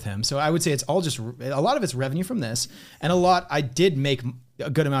this with him. So I would say it's all just a lot of it's revenue from this, and a lot I did make a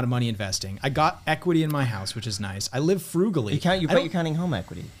good amount of money investing. I got equity in my house, which is nice. I live frugally. But I you're don't- counting home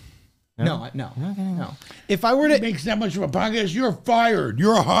equity. No. If I were He to, makes that much of a podcast, you're fired.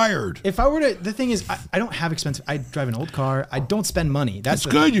 You're hired. if I were to, the thing is, I don't have expensive. I drive an old car. I don't spend money. That's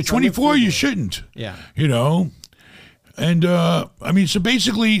the good. thing. You're So I live 24. You frugally. shouldn't. Yeah. You know? And, I mean, so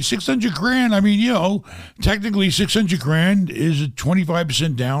basically 600 grand, I mean, you know, technically 600 grand is a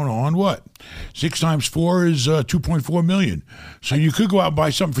 25% down on what? 6 times 4 is 2.4 million. So you could go out and buy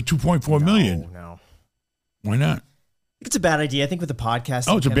something for 2.4 million. No. Why not? It's a bad idea. I think with the podcast,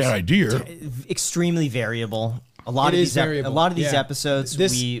 Oh, it's a it becomes bad idea. Extremely variable. A lot It of is variable. a lot of these Yeah. episodes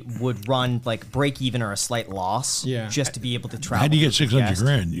we would run like break even or a slight loss, Yeah. just to be able to travel. How do you get with the 600 guest.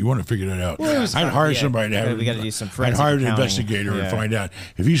 grand? You want to figure that out. Well, it was I'd fun. hire Yeah. somebody to have Yeah, we gotta do some I'd forensic hire an accounting. investigator and Yeah. find out.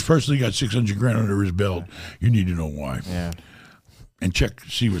 If he's personally got 600 grand under his belt, you need to know why. Yeah. And check,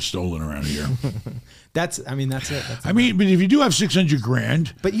 see what's stolen around here. That's it. That's I mean, but if you do have 600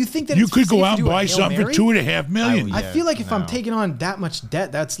 grand, but you think that you it's could safe go to out do and a buy Hail something for Mary? $2.5 million. I feel like if I'm taking on that much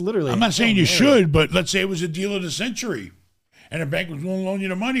debt, that's literally. I'm not saying you Hail Mary. should, but let's say it was a deal of the century and a bank was going to loan you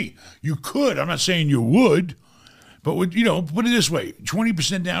the money. You could. I'm not saying you would, but would, you know, put it this way,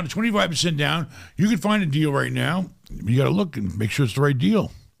 20% down to 25% down, you could find a deal right now. You got to look and make sure it's the right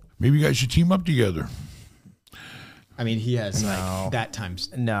deal. Maybe you guys should team up together. I mean, he has like that times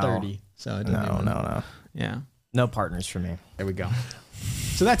 30. So it doesn't even- No. Yeah. No partners for me. There we go.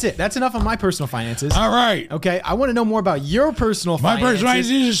 So that's it. That's enough on my personal finances. All right. Okay, I want to know more about your personal My finances. personal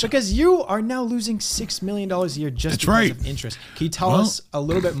finances- Because you are now losing $6 million a year just That's because right. of interest. Can you tell Well, us a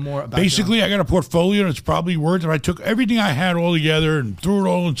little bit more about Basically, I got a portfolio that's probably worth, if I took everything I had all together and threw it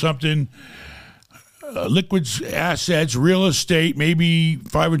all in something, liquids, assets, real estate, maybe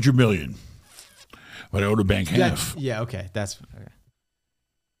 $500 million. But I owe the bank half. Yeah, okay. That's okay.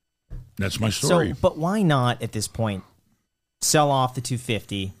 That's my story. So, but why not at this point sell off the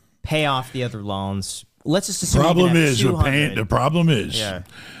 250, pay off the other loans? Let's just assume Problem you can have is, we're 200. paying, the problem is, Yeah.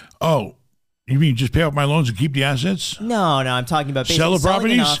 oh, you mean just pay off my loans and keep the assets? No, I'm talking about basically Sell the selling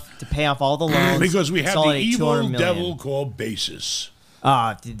properties? enough to pay off all the loans. Because we have the consolidate evil 200 million. devil called basis.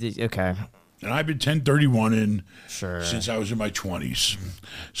 Okay. And I've been 1031 in Sure. since I was in my 20s.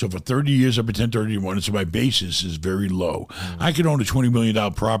 So for 30 years, I've been 1031. And so my basis is very low. I could own a $20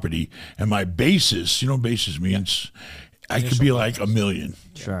 million property, and my basis, you know what basis means? I could be like $1 million.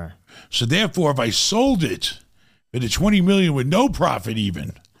 Sure. So therefore, if I sold it for the $20 million with no profit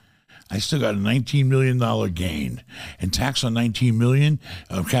even, I still got a $19 million gain. And tax on $19 million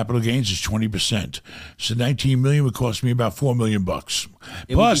of capital gains is 20%. So $19 million would cost me about $4 million bucks.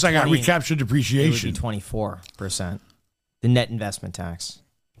 Plus, I got recaptured depreciation. It would be 24%. The net investment tax.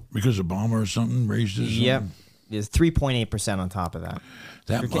 Because Obama or something raised it? Yep. It's 3.8% on top of that.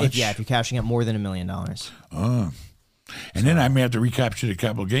 That much? If you're cashing out more than $1 million. And then I may have to recapture the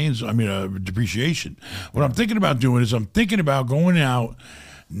capital gains, depreciation. What I'm thinking about doing is I'm thinking about going out,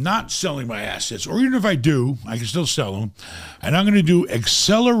 not selling my assets, or even if I do, I can still sell them, and I'm going to do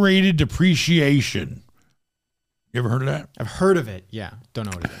accelerated depreciation. You ever heard of that? I've heard of it. Yeah. Don't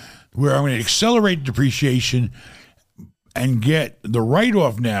know what it is. Where I'm going to accelerate depreciation and get the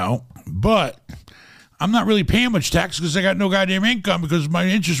write-off now, but I'm not really paying much tax because I got no goddamn income because my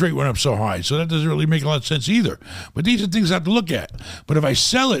interest rate went up so high. So that doesn't really make a lot of sense either. But these are things I have to look at. But if I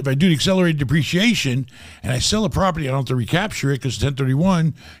sell it, if I do the accelerated depreciation and I sell a property, I don't have to recapture it because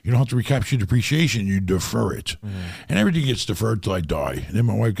 1031, you don't have to recapture depreciation. You defer it. And everything gets deferred till I die. And then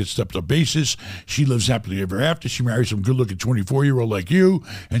my wife gets stepped up basis. She lives happily ever after. She marries some good-looking 24-year-old like you,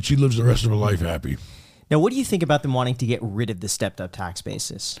 and she lives the rest of her life happy. Now, what do you think about them wanting to get rid of the stepped-up tax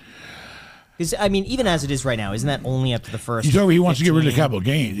basis? Because, I mean, even as it is right now, isn't that only up to the first? He wants to get rid of the capital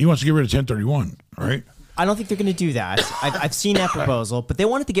gain. He wants to get rid of 1031, right? I don't think they're going to do that. I've seen that proposal, but they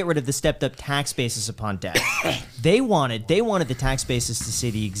wanted to get rid of the stepped-up tax basis upon death. They wanted the tax basis to stay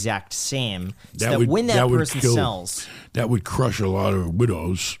the exact same, so that when that person sells, that would crush a lot of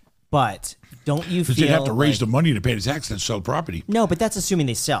widows. But don't you feel they'd have to raise the money to pay the tax and sell property? No, but that's assuming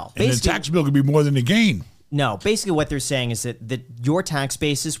they sell. And the tax bill could be more than the gain. No, basically what they're saying is that your tax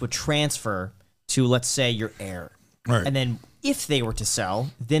basis would transfer to, let's say, your heir. Right. And then if they were to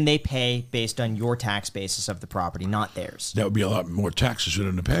sell, then they pay based on your tax basis of the property, not theirs. That would be a lot more taxes for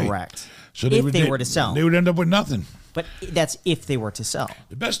them to pay. Correct. So if they were to sell. They would end up with nothing. But that's if they were to sell.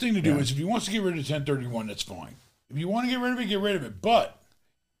 The best thing to do is if he wants to get rid of 1031, that's fine. If you want to get rid of it, get rid of it. But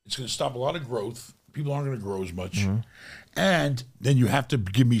it's going to stop a lot of growth. People aren't going to grow as much. Mm-hmm. And then you have to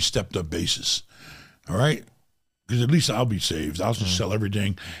give me stepped up basis. All right? Because at least I'll be saved. I'll just sell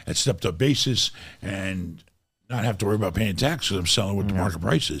everything at stepped up basis and not have to worry about paying tax because I'm selling what the market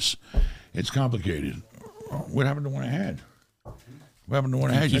price is. It's complicated. What happened to one I had? What happened to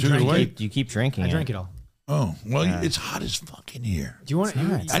one I had? You took it away? You keep drinking. I drank it all. Oh, well, it's hot as fuck in here. Do you want?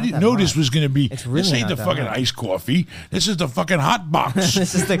 I didn't know this was going to be. It's really this ain't the fucking iced coffee. This is the fucking hot box.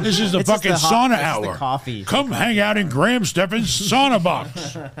 This is the fucking sauna hour. The coffee. Come hang out in Graham Steffen's sauna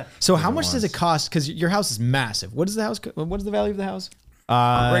box. So how much does it cost? Because your house is massive. What is the house? What is the value of the house?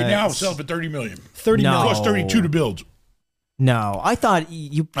 Right now, I'll sell it for $30 million. $30 million. It cost $32 to build. No, I thought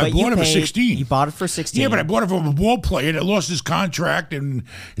you. I bought it for 16. You bought it for 16. Yeah, but I bought it from a ball player that lost his contract and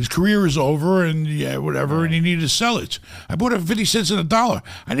his career is over and whatever, and he needed to sell it. I bought it for 50 cents on the dollar.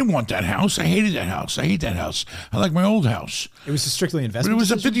 I didn't want that house. I hated that house. I hate that house. I like my old house. It was a strictly But investment. it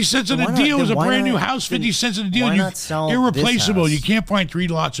was a decision? 50 cents on the deal. It was a brand new house, 50 cents on the deal. Why not sell this Irreplaceable. house? You can't find 3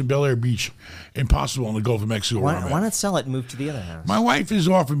 lots in Bel Air Beach. Impossible in the Gulf of Mexico. Why not sell it and move to the other house? My wife has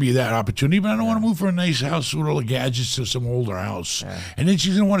offered me that opportunity, but I don't want to move for a nice house with all the gadgets to some older house. Yeah. And then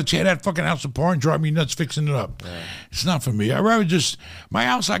she's going to want to tear that fucking house apart and drive me nuts fixing it up. Yeah. It's not for me. I'd rather my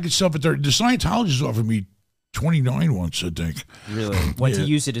house I could sell for 30. The Scientologists offered me 29 once, I think. Really? Want to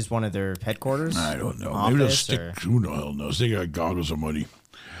use it as one of their headquarters? I don't know. Maybe they'll stick. Who the hell knows? They got goggles of money.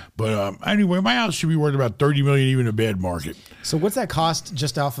 But anyway, my house should be worth about $30 million, even in a bad market. So what's that cost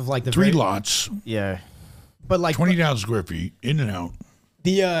just off of like the 3 lots? Yeah, but like 20,000 square feet in and out.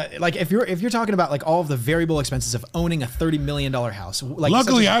 The like if you're talking about like all of the variable expenses of owning a $30 million house. Like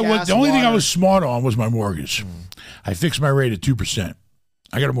luckily, gas, the only thing I water. was smart on was my mortgage. I fixed my rate at 2%.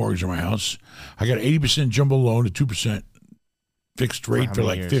 I got a mortgage on my house. I got an 80% jumbo loan at 2%. Fixed rate for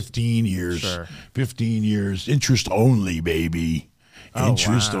like years? 15 years. Sure. 15 years. Interest only, baby.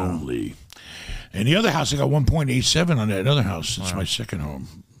 Interest only. And the other house, I got 1.87 on that other house. It's my second home.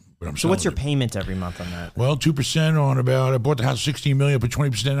 But so what's your payment every month on that? Well, 2% on about, I bought the house $16 million, put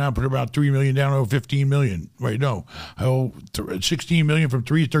 20% down, put about $3 million down, I owe $15 million. Right, no. I owe $16 million from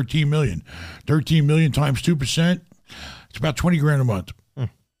 3 to $13 million. $13 million times 2%, it's about 20 grand a month.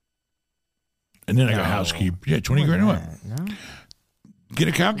 And then I got housekeep. Yeah, 20 grand a month. No? Get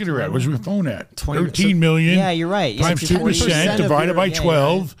a calculator out. Where's your phone at? 13 million. Yeah, you're right. Times 2% divided by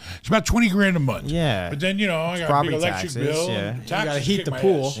 12. Right. It's about 20 grand a month. Yeah. But then, I got a big electric bill. Yeah. You got to heat the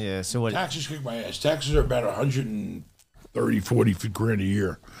pool. Yeah. So what? Taxes kick my ass. Taxes are about 100. 30, 40 grand a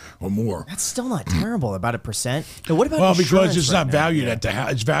year or more. That's still not terrible. About 1%. Now, what about Well, because insurance it's right not now? valued at the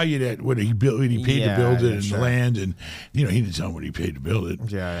house. It's valued at what he built, what he paid to build it, and sure. the land, and he didn't tell him what he paid to build it.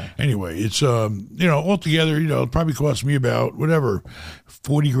 Yeah. Anyway, it's altogether, it probably cost me about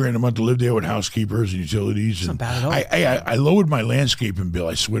 40 grand a month to live there with housekeepers and utilities. Not bad at all. I lowered my landscaping bill.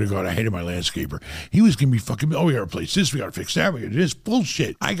 I swear to God, I hated my landscaper. He was giving me fucking, we got to replace this, we got to fix that, we got to do this.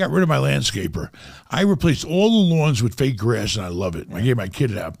 Bullshit. I got rid of my landscaper. I replaced all the lawns with fake grass, and I love it. I gave my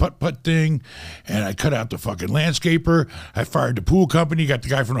kid a putt-putt thing, and I cut out the fucking landscaper. I fired the pool company, got the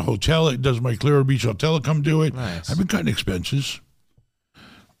guy from the hotel that does my Clear Beach Hotel to come do it. Nice. I've been cutting expenses.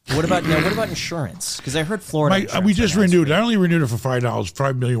 What about insurance? Because I heard Florida. We insurance just right now is renewed it. I only renewed it for $5,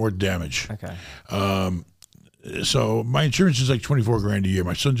 $5 million worth of damage. Okay. So my insurance is like 24 grand a year.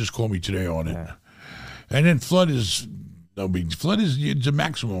 My son just called me today on it. Yeah. And then flood is no big. Flood is the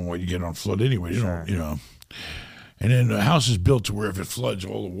maximum what you get on flood anyway. Sure. And then the house is built to where if it floods,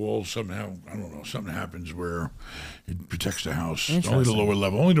 all the walls somehow, I don't know, something happens where it protects the house. Only the Interesting. lower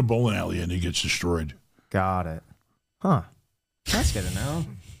level, only the bowling alley, and it gets destroyed. Got it. Huh. That's good to know.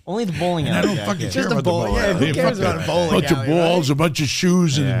 Only the bowling And I alley. don't back fucking here. care Just a about the bowling- bowling yeah, alley. who cares Fuck about that. a bowling bunch alley, of balls, a bunch of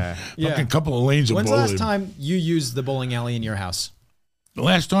shoes, Yeah. and fucking couple of lanes When's of the bowling. last time you used the bowling alley in your house? The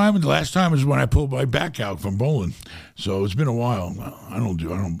last time is when I pulled my back out from bowling. So it's been a while.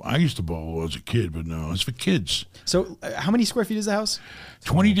 I used to bowl when I was a kid, but no, it's for kids. So how many square feet is the house?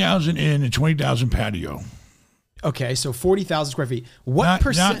 20,000 in and 20,000 patio. Okay, so 40,000 square feet. What Not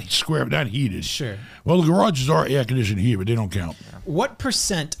percent? not heated. Sure. Well, the garages are air conditioned here, but they don't count. What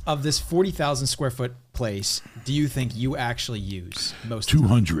percent of this 40,000 square foot place do you think you actually use most of the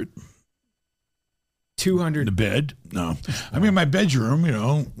time? 200. 200. The bed? No. I mean, my bedroom,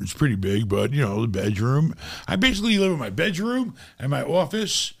 it's pretty big, but, the bedroom. I basically live in my bedroom and my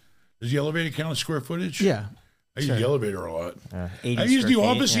office. Does the elevator count as square footage? Yeah. I use the elevator a lot. 80 I use the square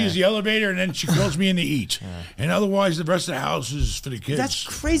feet, office, yeah. use the elevator, and then she calls me in to eat. And otherwise, the rest of the house is for the kids. That's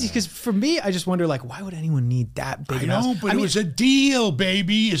crazy because for me, I just wonder why would anyone need that big? I a house? know, but it was a deal,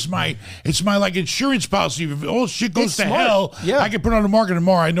 baby. It's my like insurance policy. If all shit goes It's to smart. hell, Yeah. I can put it on the market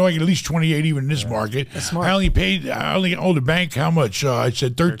tomorrow. I know I get at least 28 even in this market. That's smart. I only owe the bank how much? I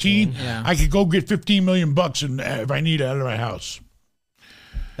said 13. Yeah. I could go get $15 million if I need it out of my house.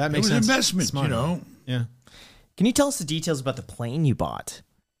 That It makes was sense. an investment, Smart. Yeah. Can you tell us the details about the plane you bought?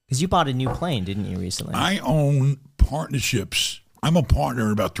 Because you bought a new plane, didn't you, recently? I own partnerships. I'm a partner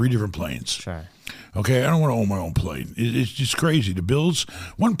in about 3 different planes. Sure. Okay, I don't want to own my own plane. It's just crazy. The bills.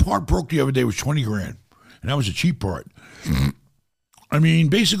 One part broke the other day was 20 grand, and that was a cheap part. I mean,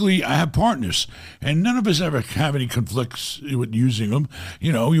 basically, I have partners, and none of us ever have any conflicts with using them.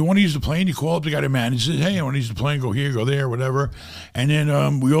 You want to use the plane, you call up the guy that manages it. Hey, I want to use the plane, go here, go there, whatever. And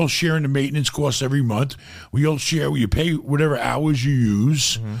then we all share in the maintenance costs every month. We all share, you pay whatever hours you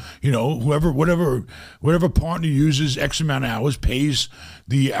use. Whatever partner uses X amount of hours pays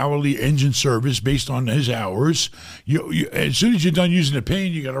the hourly engine service based on his hours. You as soon as you're done using the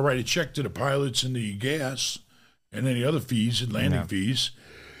plane, you got to write a check to the pilots and the gas. And then the other fees and landing fees.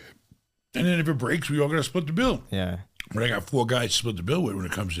 And then if it breaks, we all got to split the bill. Yeah. But I got 4 guys to split the bill with when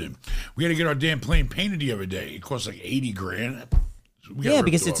it comes in. We got to get our damn plane painted the other day. It costs like 80 grand. So we got Yeah, ripped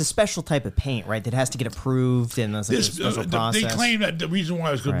because off. it's a special type of paint, right? That has to get approved and there's like a special process. They claim that the reason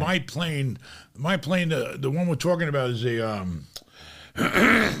why is because my plane, the one we're talking about is a,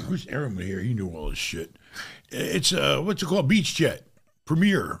 who's Aaron here? He knew all this shit. It's what's it called? Beach Jet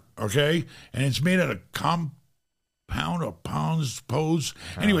Premier, okay? And it's made out of pound or pounds pose.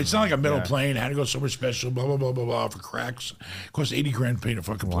 Anyway, it's not like a metal plane. It had to go somewhere special, blah, blah, blah, blah, blah, for cracks. It cost 80 grand to paint a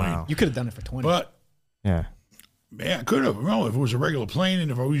fucking plane. You could have done it for 20. But, Yeah. yeah, I could have. No, if it was a regular plane and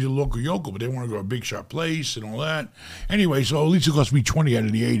if I was a local yokel, but they want to go to a big shot place and all that. Anyway, so at least it cost me 20 out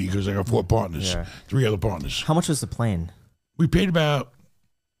of the 80 because I got 4 partners, Yeah. 3 other partners. How much was the plane? We paid about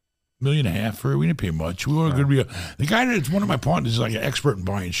 $1.5 million for it. We didn't pay much. We weren't good. The guy that's one of my partners is like an expert in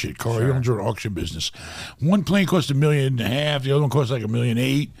buying shit. Carl, he owns an auction business. One plane cost $1.5 million. The other one cost like $1.8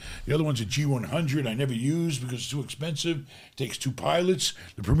 million. The other one's a G100. I never use because it's too expensive. It takes 2 pilots.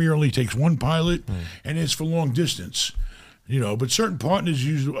 The Premier only takes 1 pilot, and it's for long distance. But certain partners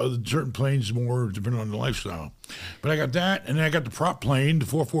use certain planes more depending on the lifestyle. But I got that, and then I got the prop plane, the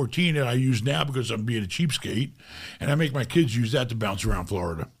 414 that I use now because I'm being a cheapskate, and I make my kids use that to bounce around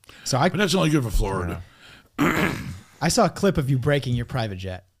Florida. But that's only good for Florida. I saw a clip of you breaking your private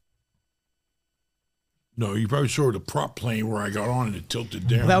jet. No, you probably saw the prop plane where I got on and it tilted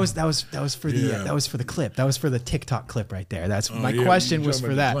down. Well, that was for the Yeah. that was for the clip. That was for the TikTok clip right there. That's my yeah, question you was talking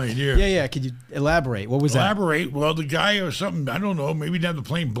for about that. the plane, yeah. Could you elaborate? What was that? Elaborate. Well, the guy or something, I don't know, maybe didn't have the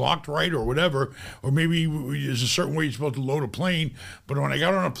plane blocked right or whatever, or maybe there's a certain way you're supposed to load a plane. But when I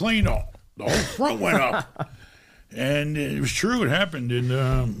got on a plane, the whole front went up. And it was true, it happened.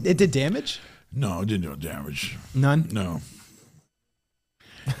 And It did damage? no, it didn't do damage. None. No.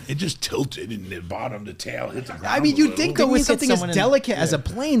 It just tilted and the bottom, the tail hit the ground. I mean, a you'd little. think though Didn't with you get something as someone in- delicate as a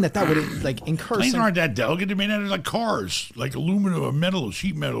plane that would like incur Planes some. aren't that delicate. They're made out of like cars, like aluminum or metal,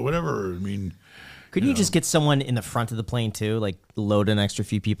 sheet metal, whatever. I mean, Couldn't you just get someone in the front of the plane too, like load an extra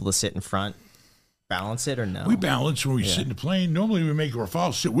few people to sit in front, balance it, or no? we balance when we sit in the plane. Normally we make our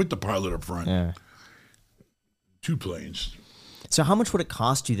files sit with the pilot up front. Yeah. 2 planes. So how much would it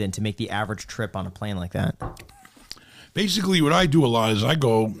cost you then to make the average trip on a plane like that? Basically, what I do a lot is I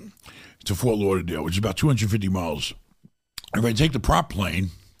go to Fort Lauderdale, which is about 250 miles. If I take the prop plane,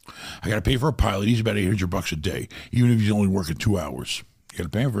 I got to pay for a pilot. He's about $800 a day, even if he's only working 2 hours. You got to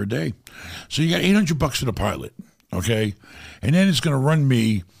pay him for a day. So you got $800 for the pilot, okay? And then it's going to run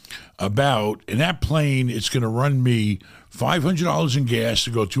me about, in that plane, it's going to run me $500 in gas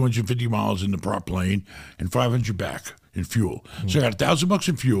to go 250 miles in the prop plane and $500 back in fuel. So I got $1,000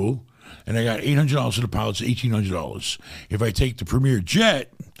 in fuel, and I got $800 for the pilots, $1,800. If I take the Premier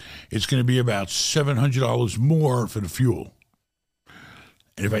Jet, it's going to be about $700 more for the fuel.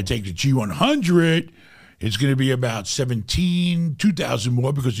 And if I take the G100, it's going to be about $2,000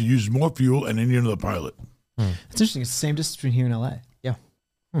 more because it uses more fuel and then you know the pilot. It's interesting. It's the same distance between here and LA. Yeah.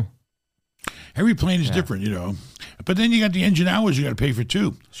 Every plane is different, you know. But then you got the engine hours you got to pay for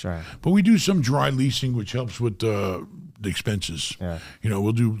too. Sure. But we do some dry leasing, which helps with the expenses. Yeah. You know,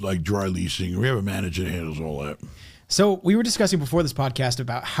 we'll do like dry leasing. We have a manager that handles all that. So we were discussing before this podcast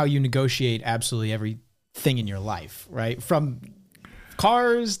about how you negotiate absolutely everything in your life, right? From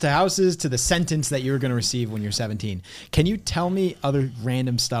cars to houses to the sentence that you're going to receive when you're 17. Can you tell me other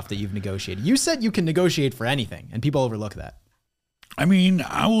random stuff that you've negotiated? You said you can negotiate for anything, and people overlook that. I mean,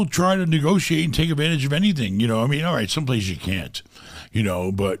 I will try to negotiate and take advantage of anything. You know, I mean, all right, some places you can't, you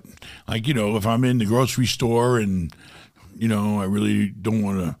know, but like, you know, if I'm in the grocery store and, you know, I really don't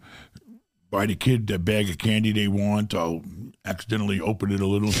want to buy the kid that bag of candy they want, I'll accidentally open it a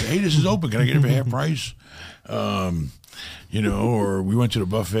little and say, hey, this is open. Can I get it for half price? You know, or we went to the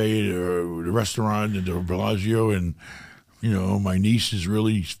buffet or the restaurant at the Bellagio and, you know, my niece is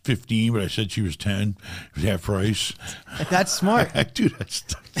really 15, but I said she was 10. It was half price. That's smart. Dude, that's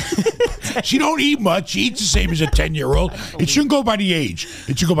she don't eat much. She eats the same as a 10-year-old. It shouldn't go by the age.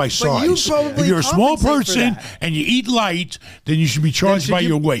 It should go by size. you probably if you're a small compensate for person that. and you eat light, then you should be charged should by you-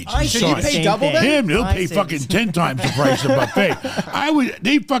 your weight. Should you Size. pay Same double thing. then? Him, they'll I pay say fucking the 10 times the price of a buffet.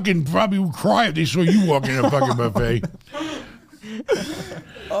 They fucking probably would cry if they saw you walking in a fucking buffet.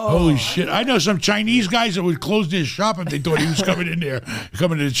 Holy shit. I know some Chinese guys that would close their shop if they thought he was coming in there,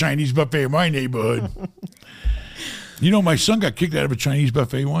 coming to the Chinese buffet in my neighborhood. You know, my son got kicked out of a Chinese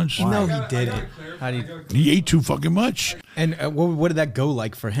buffet once. No, he didn't. How do you? He ate too fucking much. And what did that go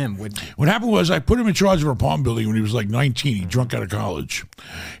like for him? What happened was I put him in charge of an apartment building when he was like 19. He drunk out of college.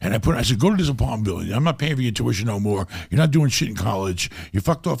 And I said, go to this apartment building. I'm not paying for your tuition no more. You're not doing shit in college. You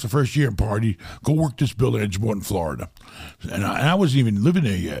fucked off the first year and party. Go work this building I just bought in Florida. And I wasn't even living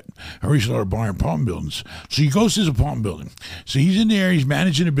there yet. I already started buying apartment buildings. So he goes to his apartment building. So he's in there. He's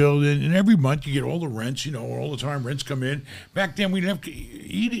managing the building. And every month you get all the rents, you know, all the time rents come in. Back then we didn't have to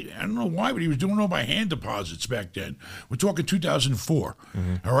eat it. I don't know why, but he was doing it all by hand deposits back then. We're talking 2004.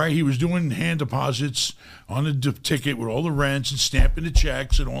 All right, he was doing hand deposits on the ticket with all the rents and stamping the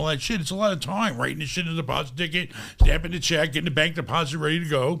checks and all that shit. It's a lot of time writing the shit in the deposit ticket, stamping the check, getting the bank deposit ready to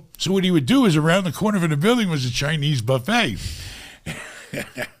go. So what he would do is around the corner of the building was a Chinese buffet.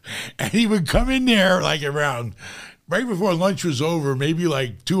 And he would come in there like around right before lunch was over, maybe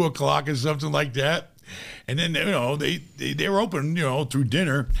like 2 o'clock or something like that. And then, you know, they were open, you know, through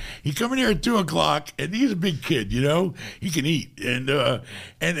dinner. He come in here at 2 o'clock, and he's a big kid, you know. He can eat. And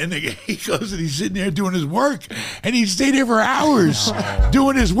he goes and he's sitting there doing his work, and he stayed there for hours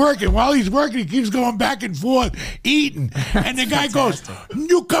doing his work. And while he's working, he keeps going back and forth, eating. And the guy goes,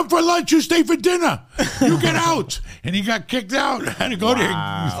 you come for lunch, you stay for dinner. You get out. And he got kicked out. I had to go there.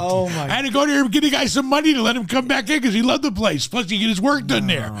 Oh, my. I had to go there and give the guy some money to let him come back in because he loved the place. Plus, he get his work done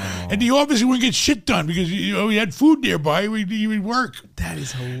there. And he obviously wouldn't get shit done because, you know, he had food nearby. He would work. That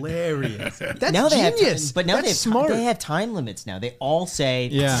is hilarious. That's Now they genius. have, but now That's smart. they have time limits now. They all say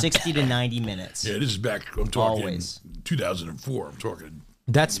 60 to 90 minutes. Yeah, this is back, I'm talking Always. 2004. I'm talking.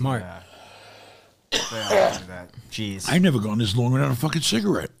 That's smart. Jeez. I've never gone this long without a fucking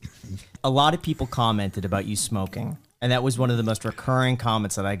cigarette. a lot of people commented about you smoking. And that was one of the most recurring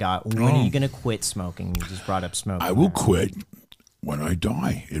comments that I got. When are you going to quit smoking? You just brought up smoking. I will quit when I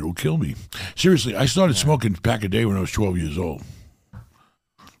die. It'll kill me. Seriously, I started smoking a pack a day when I was 12 years old.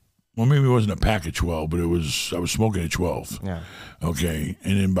 Well, maybe it wasn't a pack at 12, but I was smoking at 12. Yeah. Okay.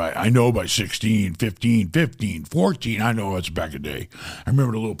 And then by 16, 15, 14, I know it's a pack a day. I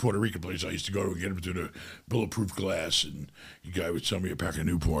remember the little Puerto Rican place I used to go to and get into the bulletproof glass, and the guy would sell me a pack of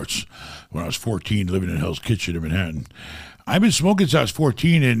Newports when I was 14, living in Hell's Kitchen in Manhattan. I've been smoking since I was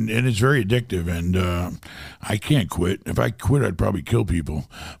 14, and it's very addictive, and I can't quit. If I quit, I'd probably kill people.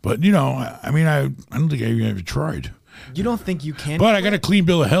 But, you know, I don't think I even ever tried. You don't think you can? But I got a clean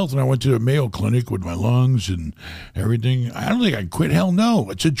bill of health, and I went to the Mayo Clinic with my lungs and everything. I don't think I can quit. Hell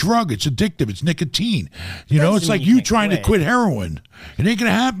no. It's a drug. It's addictive. It's nicotine. You know, it's like you trying to quit heroin. It ain't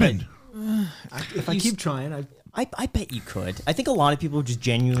going to happen. If I keep trying, I bet you could. I think a lot of people are just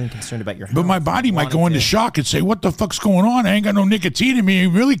genuinely concerned about your health. But my body might go into shock and say, what the fuck's going on? I ain't got no nicotine in me. It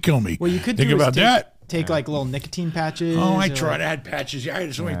really kill me. Well, you could think about that. Take like little nicotine patches. Oh, I tried. I had patches. Yeah, I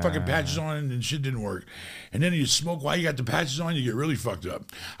had so many fucking patches on, and shit didn't work. And then you smoke while you got the patches on, you get really fucked up.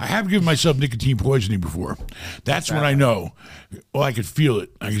 I have given myself nicotine poisoning before. That's when I know. Well, I could feel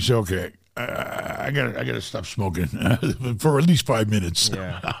it. I could say, okay, I gotta stop smoking for at least 5 minutes.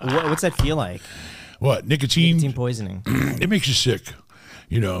 Yeah. What's that feel like? What, nicotine? Nicotine poisoning. It makes you sick.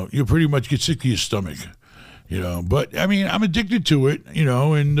 You know, you pretty much get sick to your stomach. You know, but I mean, I'm addicted to it. You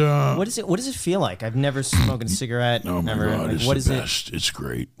know, and what does it feel like? I've never smoked a cigarette. Oh my god, it's the best. It's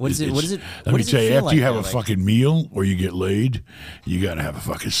great. What is it? Let me tell you, after you have a fucking meal or you get laid, you gotta have a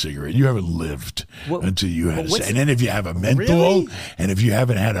fucking cigarette. You haven't lived until you had and then if you have a menthol, and if you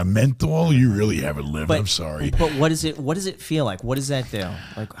haven't had a menthol, you really haven't lived. I'm sorry. But what does it feel like? What does that do?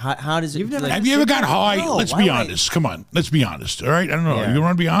 Like how does it? Have you ever got high? No, let's be honest. Come on, let's be honest. All right, I don't know. Yeah. You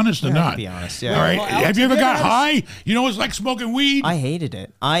want to be honest or not? Be honest. Yeah. All right. Have you ever got high? You know, it's like smoking weed. I hated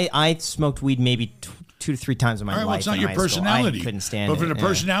it. I smoked weed maybe 2 to 3 times in my life. Well, it's not your personality. I couldn't stand it. But for the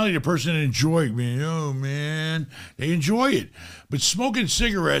personality, the person enjoy. Oh man, they enjoy it. But smoking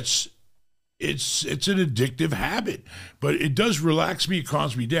cigarettes, it's an addictive habit. But it does relax me. It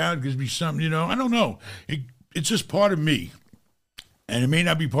calms me down. Gives me something. You know, I don't know. It's just part of me. And it may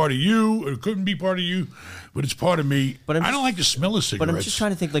not be part of you, or it couldn't be part of you, but it's part of me. But I don't like the smell of cigarettes. But I'm just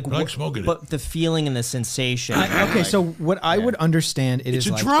trying to think, like, I like smoking but the feeling and the sensation. Okay, so what I would understand It's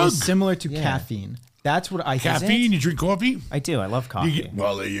a like drug. is similar to caffeine. That's what I think. Caffeine. You drink coffee? I do. I love coffee.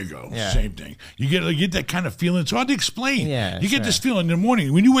 Well, there you go. Yeah. Same thing. You get that kind of feeling. It's hard to explain. Yeah, you get this feeling in the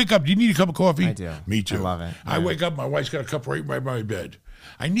morning. When you wake up, do you need a cup of coffee? I do. Me too. I love it. I wake up, my wife's got a cup right by my bed.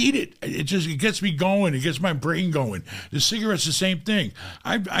 I need it. It gets me going. It gets my brain going. The cigarette's the same thing.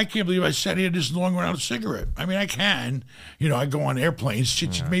 I can't believe I sat here this long without a cigarette. I mean, I can. You know, I go on airplanes.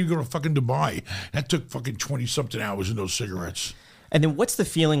 Shit, maybe go to fucking Dubai. That took fucking 20-something hours in those cigarettes. And then what's the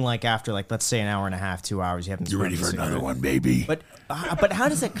feeling like after, like, let's say an hour and a half, 2 hours? You haven't. You're ready for another one, baby. But how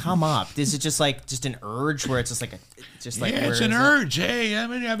does it come up? Is it just an urge where it's just like yeah, it's an urge. Hey, I'm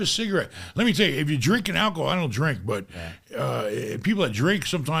gonna have a cigarette. Let me tell you, if you're drinking alcohol, I don't drink, but people that drink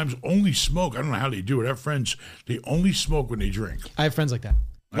sometimes only smoke. I don't know how they do it. I have friends, they only smoke when they drink. I have friends like that.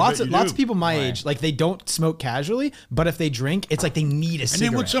 Lots of people my age, like, they don't smoke casually, but if they drink, it's like they need a cigarette.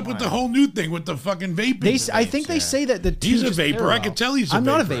 And then what's up with the whole new thing with the fucking vaping? I think they say that the two he's a just vapor. pair I can tell he's a I'm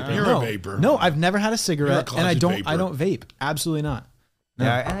vapor. not a vapor. You're no. a vapor. No, I've never had a cigarette, You're a and I closet don't vapor. vape. Absolutely not. No.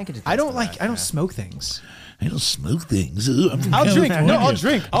 Yeah, and I could. I don't smoke things. I don't smoke things. I'm from I'll drink. California. No, I'll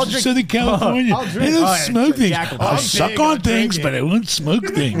drink. I'll drink. Southern California. I'll drink. I don't Oh, smoke things. I'll I'm suck big on on things, drinking. but I won't smoke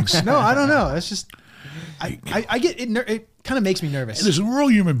things. No, I don't know. It's just I get it. It kind of makes me nervous. Listen, we're all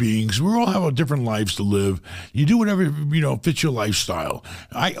human beings. We all have our different lives to live. You do whatever, fits your lifestyle.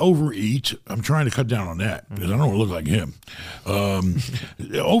 I overeat. I'm trying to cut down on that because I don't want to look like him.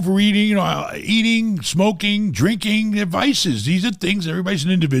 Overeating, eating, smoking, drinking, they're vices. These are things, everybody's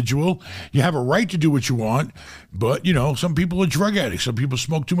an individual. You have a right to do what you want, but, some people are drug addicts. Some people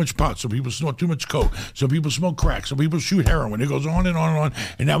smoke too much pot. Some people snort too much coke. Some people smoke crack. Some people shoot heroin. It goes on and on and on.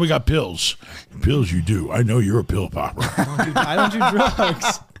 And now we got pills. Pills you do. I know you're a pill popper. I don't do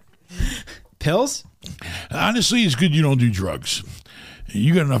drugs. Pills? Honestly, it's good you don't do drugs.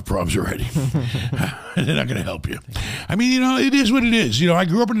 You got enough problems already. They're not going to help you. I mean, it is what it is. I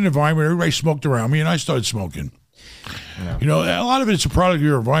grew up in an environment, everybody smoked around me, and I started smoking. Yeah. A lot of it's a product of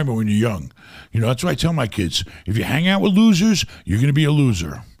your environment when you're young. That's what I tell my kids. If you hang out with losers, you're going to be a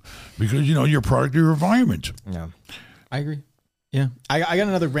loser. Because, you're a product of your environment. Yeah. I agree. Yeah. I got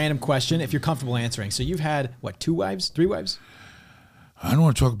another random question if you're comfortable answering. So you've had, 2 wives? 3 wives? I don't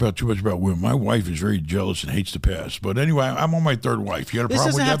want to talk about too much about women. My wife is very jealous and hates the past. But anyway, I'm on my third wife. You got a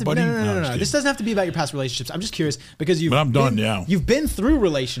problem with that, buddy? No. This doesn't have to be about your past relationships. I'm just curious because But I'm done now. You've been through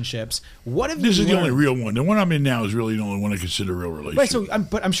relationships. What have This you is the learned? only real one. The one I'm in now is really the only one I consider a real relationship. Right. So,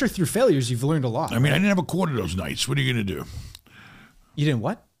 but I'm sure through failures you've learned a lot. I mean, I didn't have a quarter those nights. What are you going to do? You didn't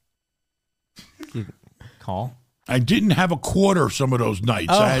what? Call. I didn't have a quarter some of those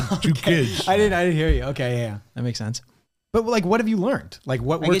nights. I had two kids. I didn't hear you. Okay, yeah, that makes sense. But like, what have you learned? Like,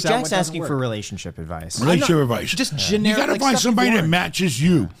 what I works guess out? Jack's What doesn't asking work? for relationship advice. Relationship advice. Just You generic. got to like, find stuff you've somebody that learned. matches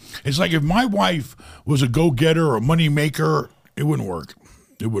you. It's like if my wife was a go-getter or a money maker, it wouldn't work.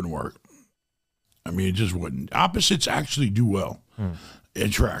 It wouldn't work. I mean, it just wouldn't. Opposites actually do well.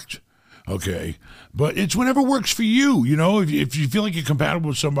 Attract. Okay. But it's whatever works for you. You know, if you feel like you're compatible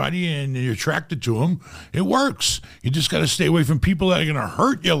with somebody and you're attracted to them, it works. You just got to stay away from people that are going to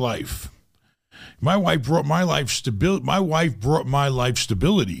hurt your life. My wife brought my life stability. My wife brought my life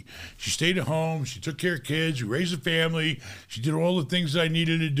stability. She stayed at home. She took care of kids. We raised a family. She did all the things that I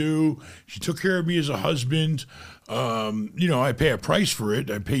needed to do. She took care of me as a husband. You know, I pay a price for it.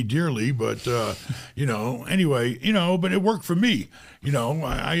 I pay dearly, but you know, anyway, you know, but it worked for me. You know,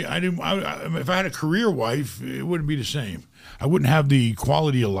 I didn't. If I had a career wife, it wouldn't be the same. I wouldn't have the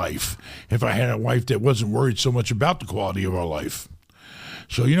quality of life if I had a wife that wasn't worried so much about the quality of our life.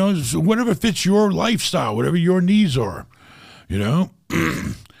 So, you know, whatever fits your lifestyle, whatever your needs are, you know,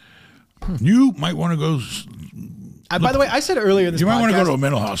 you might want to go. By the way, I said earlier in this You might podcast, want to go to a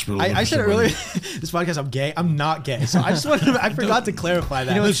mental hospital. I said earlier this podcast I'm gay. I'm not gay. So I just wanted to, I forgot to clarify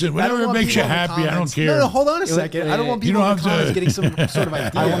that. Listen, I don't whatever want makes you people in the happy, I don't comments- care. No, hold on a second. I don't want You people don't in the have to- comments getting some sort of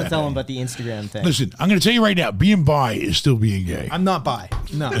idea. I want to tell him about the Instagram thing. Listen, I'm going to tell you right now, being bi is still being gay. I'm not bi.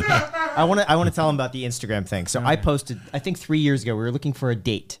 No. I want to tell him about the Instagram thing. So I posted, I think 3 years ago, we were looking for a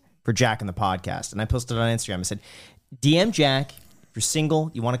date for Jack on the podcast, and I posted on Instagram. I said, DM Jack, if you're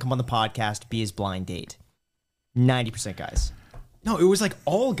single, you want to come on the podcast, be his blind date. 90% guys. No, it was like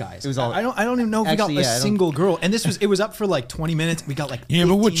all guys. It was all- I don't even know if Actually, we got yeah, I a don't- single girl. And it was up for like 20 minutes. We got like Yeah,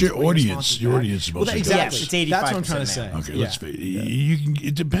 but what's 15, your 20 audience? responses Your back. audience is Well, mostly exactly. Yes, it's 85% That's what I'm trying to say. male. Okay, Yeah. let's face it. You can.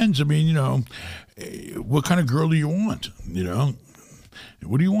 It depends. I mean, you know, what kind of girl do you want? You know,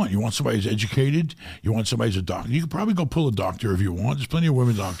 what do you want? You want somebody who's educated? You want somebody who's a doctor? You could probably go pull a doctor if you want. There's plenty of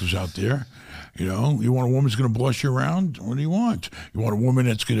women doctors out there. You know, you want a woman that's going to boss you around? What do you want? You want a woman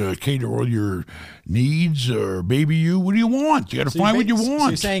that's going to cater all your needs or baby you? What do you want? You got to find what you want. So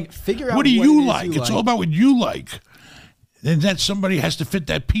you're saying figure out what do what you it is like? you It's like. all about what you like. And that somebody has to fit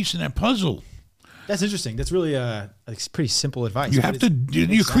that piece in that puzzle. That's interesting. That's really like pretty simple advice. You but have to. it You're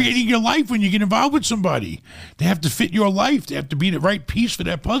makes sense. creating your life when you get involved with somebody. They have to fit your life. They have to be the right piece for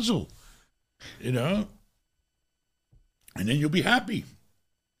that puzzle. You know, and then you'll be happy.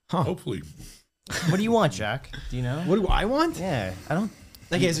 Hopefully. What do you want, Jack? Do you know? What do I want? Yeah, I don't.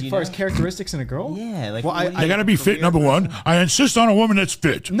 Like as do you far know? as characteristics in a girl? Yeah, like Well, what do They you- got to be fit. Number one, I insist on a woman that's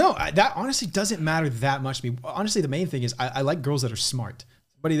fit. No, that honestly doesn't matter that much to me. Honestly, the main thing is I like girls that are smart.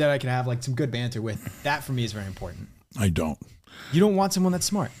 Somebody that I can have like some good banter with. That for me is very important. I don't. You don't want someone that's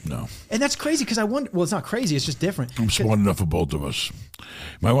smart. No. And that's crazy because I wonder, well, it's not crazy. It's just different. I'm smart enough for both of us.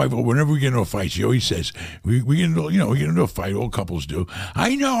 My wife, whenever we get into a fight, she always says, we get into a fight, all couples do.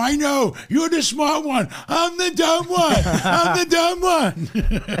 I know, you're the smart one. I'm the dumb one. I'm the dumb one.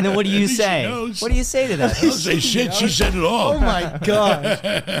 And then what do you She say? knows. What do you say to that? I don't say shit. She said it all. Oh my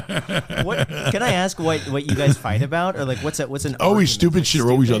God. What can I ask? What you guys fight about, or like what's an Always argument? stupid Like shit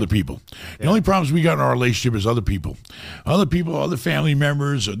or always other people. The only problems we got in our relationship is other people, other family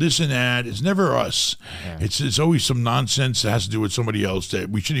members, or this and that. It's never us. It's always some nonsense that has to do with somebody else that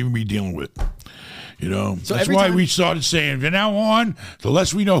we shouldn't even be dealing with. You know, So that's every why time- we started saying, from now on, the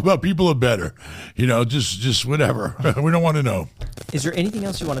less we know about people, the better. You know, just whatever. We don't want to know. Is there anything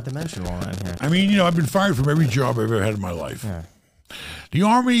else you wanted to mention while I'm here? I mean, you know, I've been fired from every job I've ever had in my life. The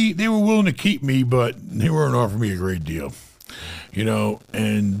Army, they were willing to keep me, but they weren't offering me a great deal. You know,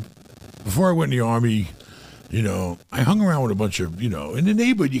 and before I went in the Army, you know, I hung around with a bunch of, you know, in the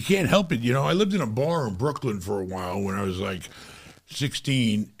neighborhood, you can't help it. You know, I lived in a bar in Brooklyn for a while when I was like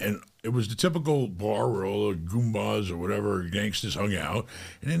 16, and it was the typical bar where all the goombas or whatever gangsters hung out,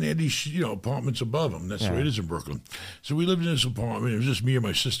 and then they had these, you know, apartments above them. That's the way it is in Brooklyn. So we lived in this apartment. It was just me and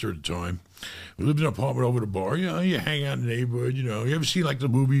my sister at the time. We lived in an apartment over the bar. You know, you hang out in the neighborhood. You know, you ever see like the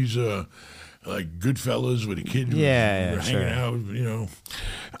movies, like Goodfellas with a kid who Yeah, was sure. hanging out, you know.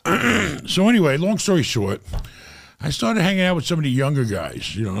 So anyway, long story short, I started hanging out with some of the younger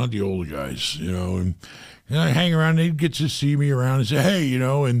guys, you know, not the older guys, you know, and I hang around, they'd get to see me around and say, hey, you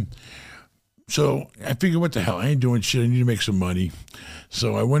know, and so I figured, what the hell, I ain't doing shit, I need to make some money.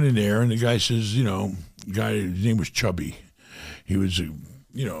 So I went in there, and the guy says, you know, his name was Chubby. He was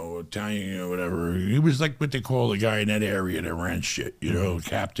Italian or whatever. He was like what they call the guy in that area that ran shit,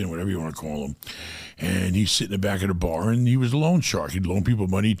 captain, whatever you want to call him. And he's sitting in the back of the bar, and he was a loan shark. He'd loan people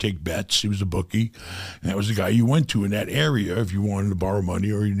money, he'd take bets. He was a bookie. And that was the guy you went to in that area if you wanted to borrow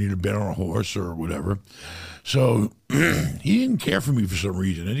money or you needed to bet on a horse or whatever. So he didn't care for me for some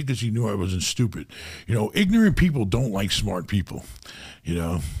reason. I think because he knew I wasn't stupid. Ignorant people don't like smart people.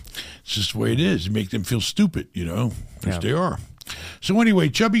 It's just the way it is. You make them feel stupid, which they are. So anyway,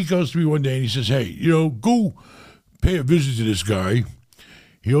 Chubby goes to me one day and he says, "Hey, go pay a visit to this guy.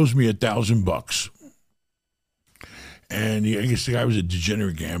 He owes me $1,000." And I guess the guy was a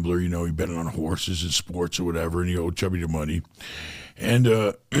degenerate gambler. He betted on horses and sports or whatever, and he owed Chubby the money. And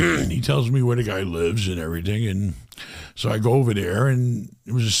he tells me where the guy lives and everything. And so I go over there, and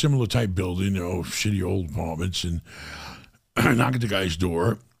it was a similar type building, shitty old apartments. And I knock at the guy's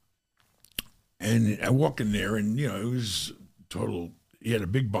door, and I walk in there, and, it was total. He had a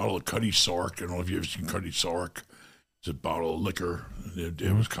big bottle of Cuddy Sark. I don't know if you've ever seen Cuddy Sark. It's a bottle of liquor.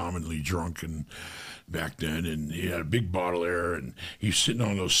 It was commonly drunk and back then, and he had a big bottle there, and he's sitting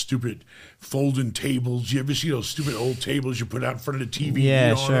on those stupid folding tables. You ever see those stupid old tables you put out in front of the TV?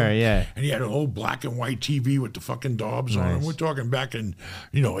 Yeah, on sure, them? yeah. And he had an old black and white TV with the fucking daubs on them. We're talking back in,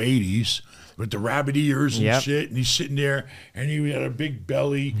 80s with the rabbit ears and shit, and he's sitting there, and he had a big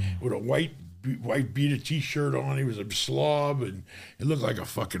belly with a white beater T-shirt on. He was a slob, and it looked like a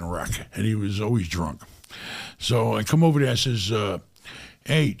fucking wreck, and he was always drunk. So I come over there and says,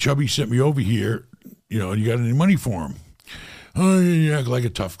 "Hey, Chubby sent me over here. You got any money for him?" "Oh, you act like a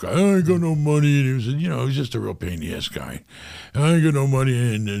tough guy." "I ain't got no money." And he was, he's just a real pain in the ass guy. "I ain't got no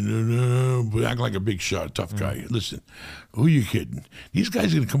money," but act like a big shot, tough guy. "Listen, who you kidding? These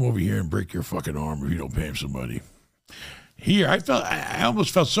guys are gonna come over here and break your fucking arm if you don't pay him some money." Here, I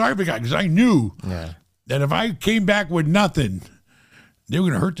almost felt sorry for the guy because I knew that if I came back with nothing, they were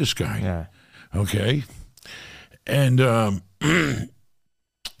gonna hurt this guy. Yeah. Okay. And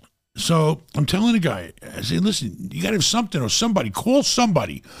so I'm telling the guy, I say, "Listen, you got to have something or somebody. Call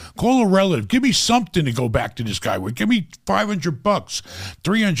a relative. Give me something to go back to this guy with. Give me $500,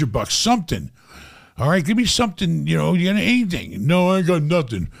 $300, something. All right, give me something, you got anything." "No, I ain't got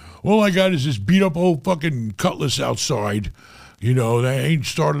nothing. All I got is this beat up old fucking Cutlass outside.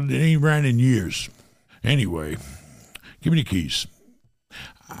 That ain't ran in years. Anyway, give me the keys."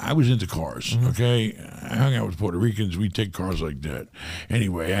 I was into cars, okay? I hung out with Puerto Ricans. We take cars like that.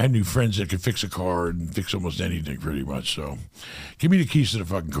 Anyway, I had new friends that could fix a car and fix almost anything pretty much. So give me the keys to the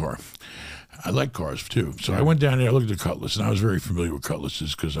fucking car. I like cars, too. So I went down there, I looked at the Cutlass, and I was very familiar with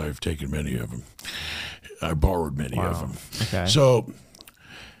Cutlasses because I've taken many of them. I borrowed many of them. Okay. So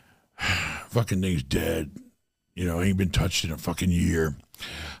fucking thing's dead. Ain't been touched in a fucking year.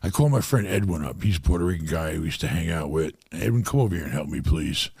 I called my friend Edwin up. He's a Puerto Rican guy who used to hang out with. "Edwin, come over here and help me,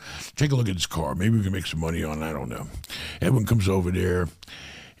 please. Take a look at this car. Maybe we can make some money on it. I don't know." Edwin comes over there,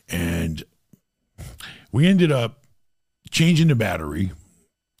 and we ended up changing the battery.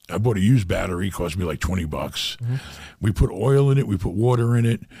 I bought a used battery. It cost me like $20. We put oil in it. We put water in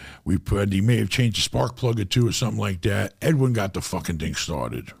it. He may have changed the spark plug or two or something like that. Edwin got the fucking thing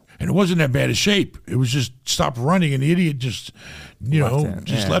started. And it wasn't that bad a shape. It was just stopped running, and the idiot just,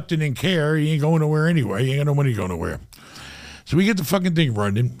 left it in care. He ain't going nowhere anyway. He ain't got no money going nowhere. So we get the fucking thing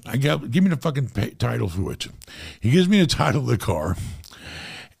running. Give me the fucking title for it. He gives me the title of the car.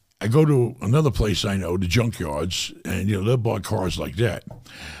 I go to another place I know, the junkyards, and, they'll buy cars like that.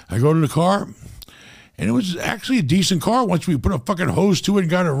 I go to the car, and it was actually a decent car once we put a fucking hose to it and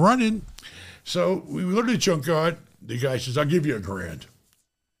got it running. So we go to the junkyard. The guy says, "I'll give you $1,000.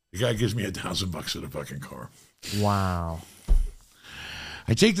 The guy gives me $1,000 for the fucking car. Wow.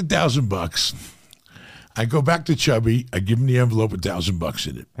 I take the $1,000. I go back to Chubby. I give him the envelope with $1,000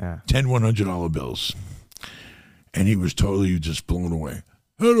 in it. Yeah. 10 $100 bills. And he was totally just blown away.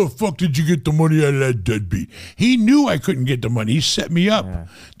 "How the fuck did you get the money out of that deadbeat?" He knew I couldn't get the money. He set me up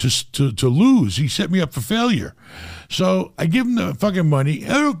to lose. He set me up for failure. So I give him the fucking money.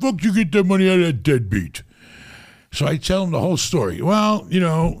 "How the fuck did you get that money out of that deadbeat?" So I tell him the whole story. Well,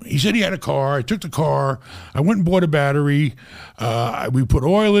 he said he had a car. I took the car. I went and bought a battery. We put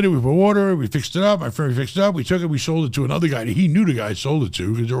oil in it. We put water. We fixed it up. My friend fixed it up. We took it. We sold it to another guy. He knew the guy I sold it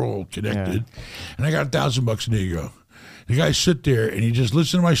to because they're all connected. Yeah. And I got $1,000, and there you go. The guy sit there, and he just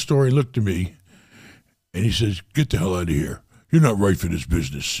listened to my story, looked at me, and he says, "Get the hell out of here. You're not right for this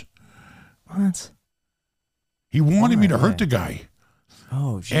business." What? He wanted me to hurt the guy.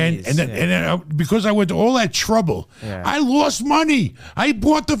 Oh, geez. And then because I went to all that trouble, I lost money. I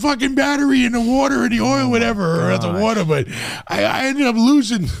bought the fucking battery and the water and the oil, whatever, or the water, but I ended up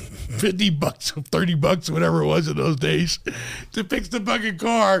losing $50, $30, whatever it was in those days, to fix the fucking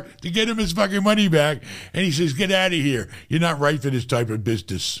car to get him his fucking money back. And he says, "Get out of here. You're not right for this type of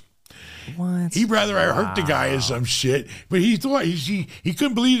business." What? He'd rather I hurt the guy or some shit, but he thought he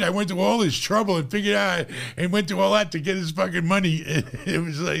couldn't believe I went through all this trouble and figured out and went through all that to get his fucking money. It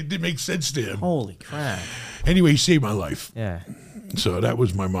was like, it didn't make sense to him. Holy crap. Anyway, he saved my life. Yeah. So that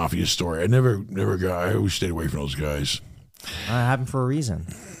was my mafia story. I never got. I always stayed away from those guys. Happened for a reason.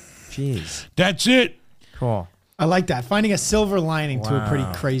 Jeez. That's it. Cool. I like that. Finding a silver lining to a pretty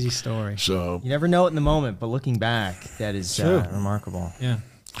crazy story. So You never know it in the moment, but looking back, that is remarkable. Yeah.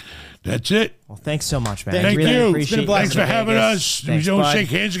 that's it. Well, thanks so much, man. Thank Really you. appreciate It's been a Thanks for having us. Thanks, you don't bud. shake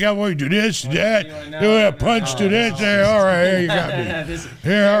hands, cowboy. Do this, do that. Do a punch, do this. There. All right, here you got me.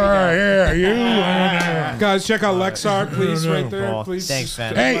 Here, all right, here you. Guys, check out Lexar, please, right there. Cool. Please. Thanks,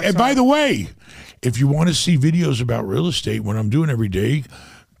 man. Hey, and by the way, if you want to see videos about real estate, what I'm doing every day,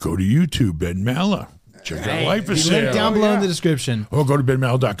 go to YouTube, Ben Mallah. Check out Life is Link Sale. down below in the description. Or go to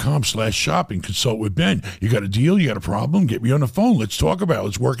benmallah.com/shop and consult with Ben. You got a deal? You got a problem? Get me on the phone. Let's talk about it.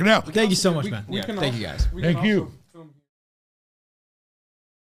 Let's work it out. Thank you so much, man. We can Thank also- you guys. we can Thank you.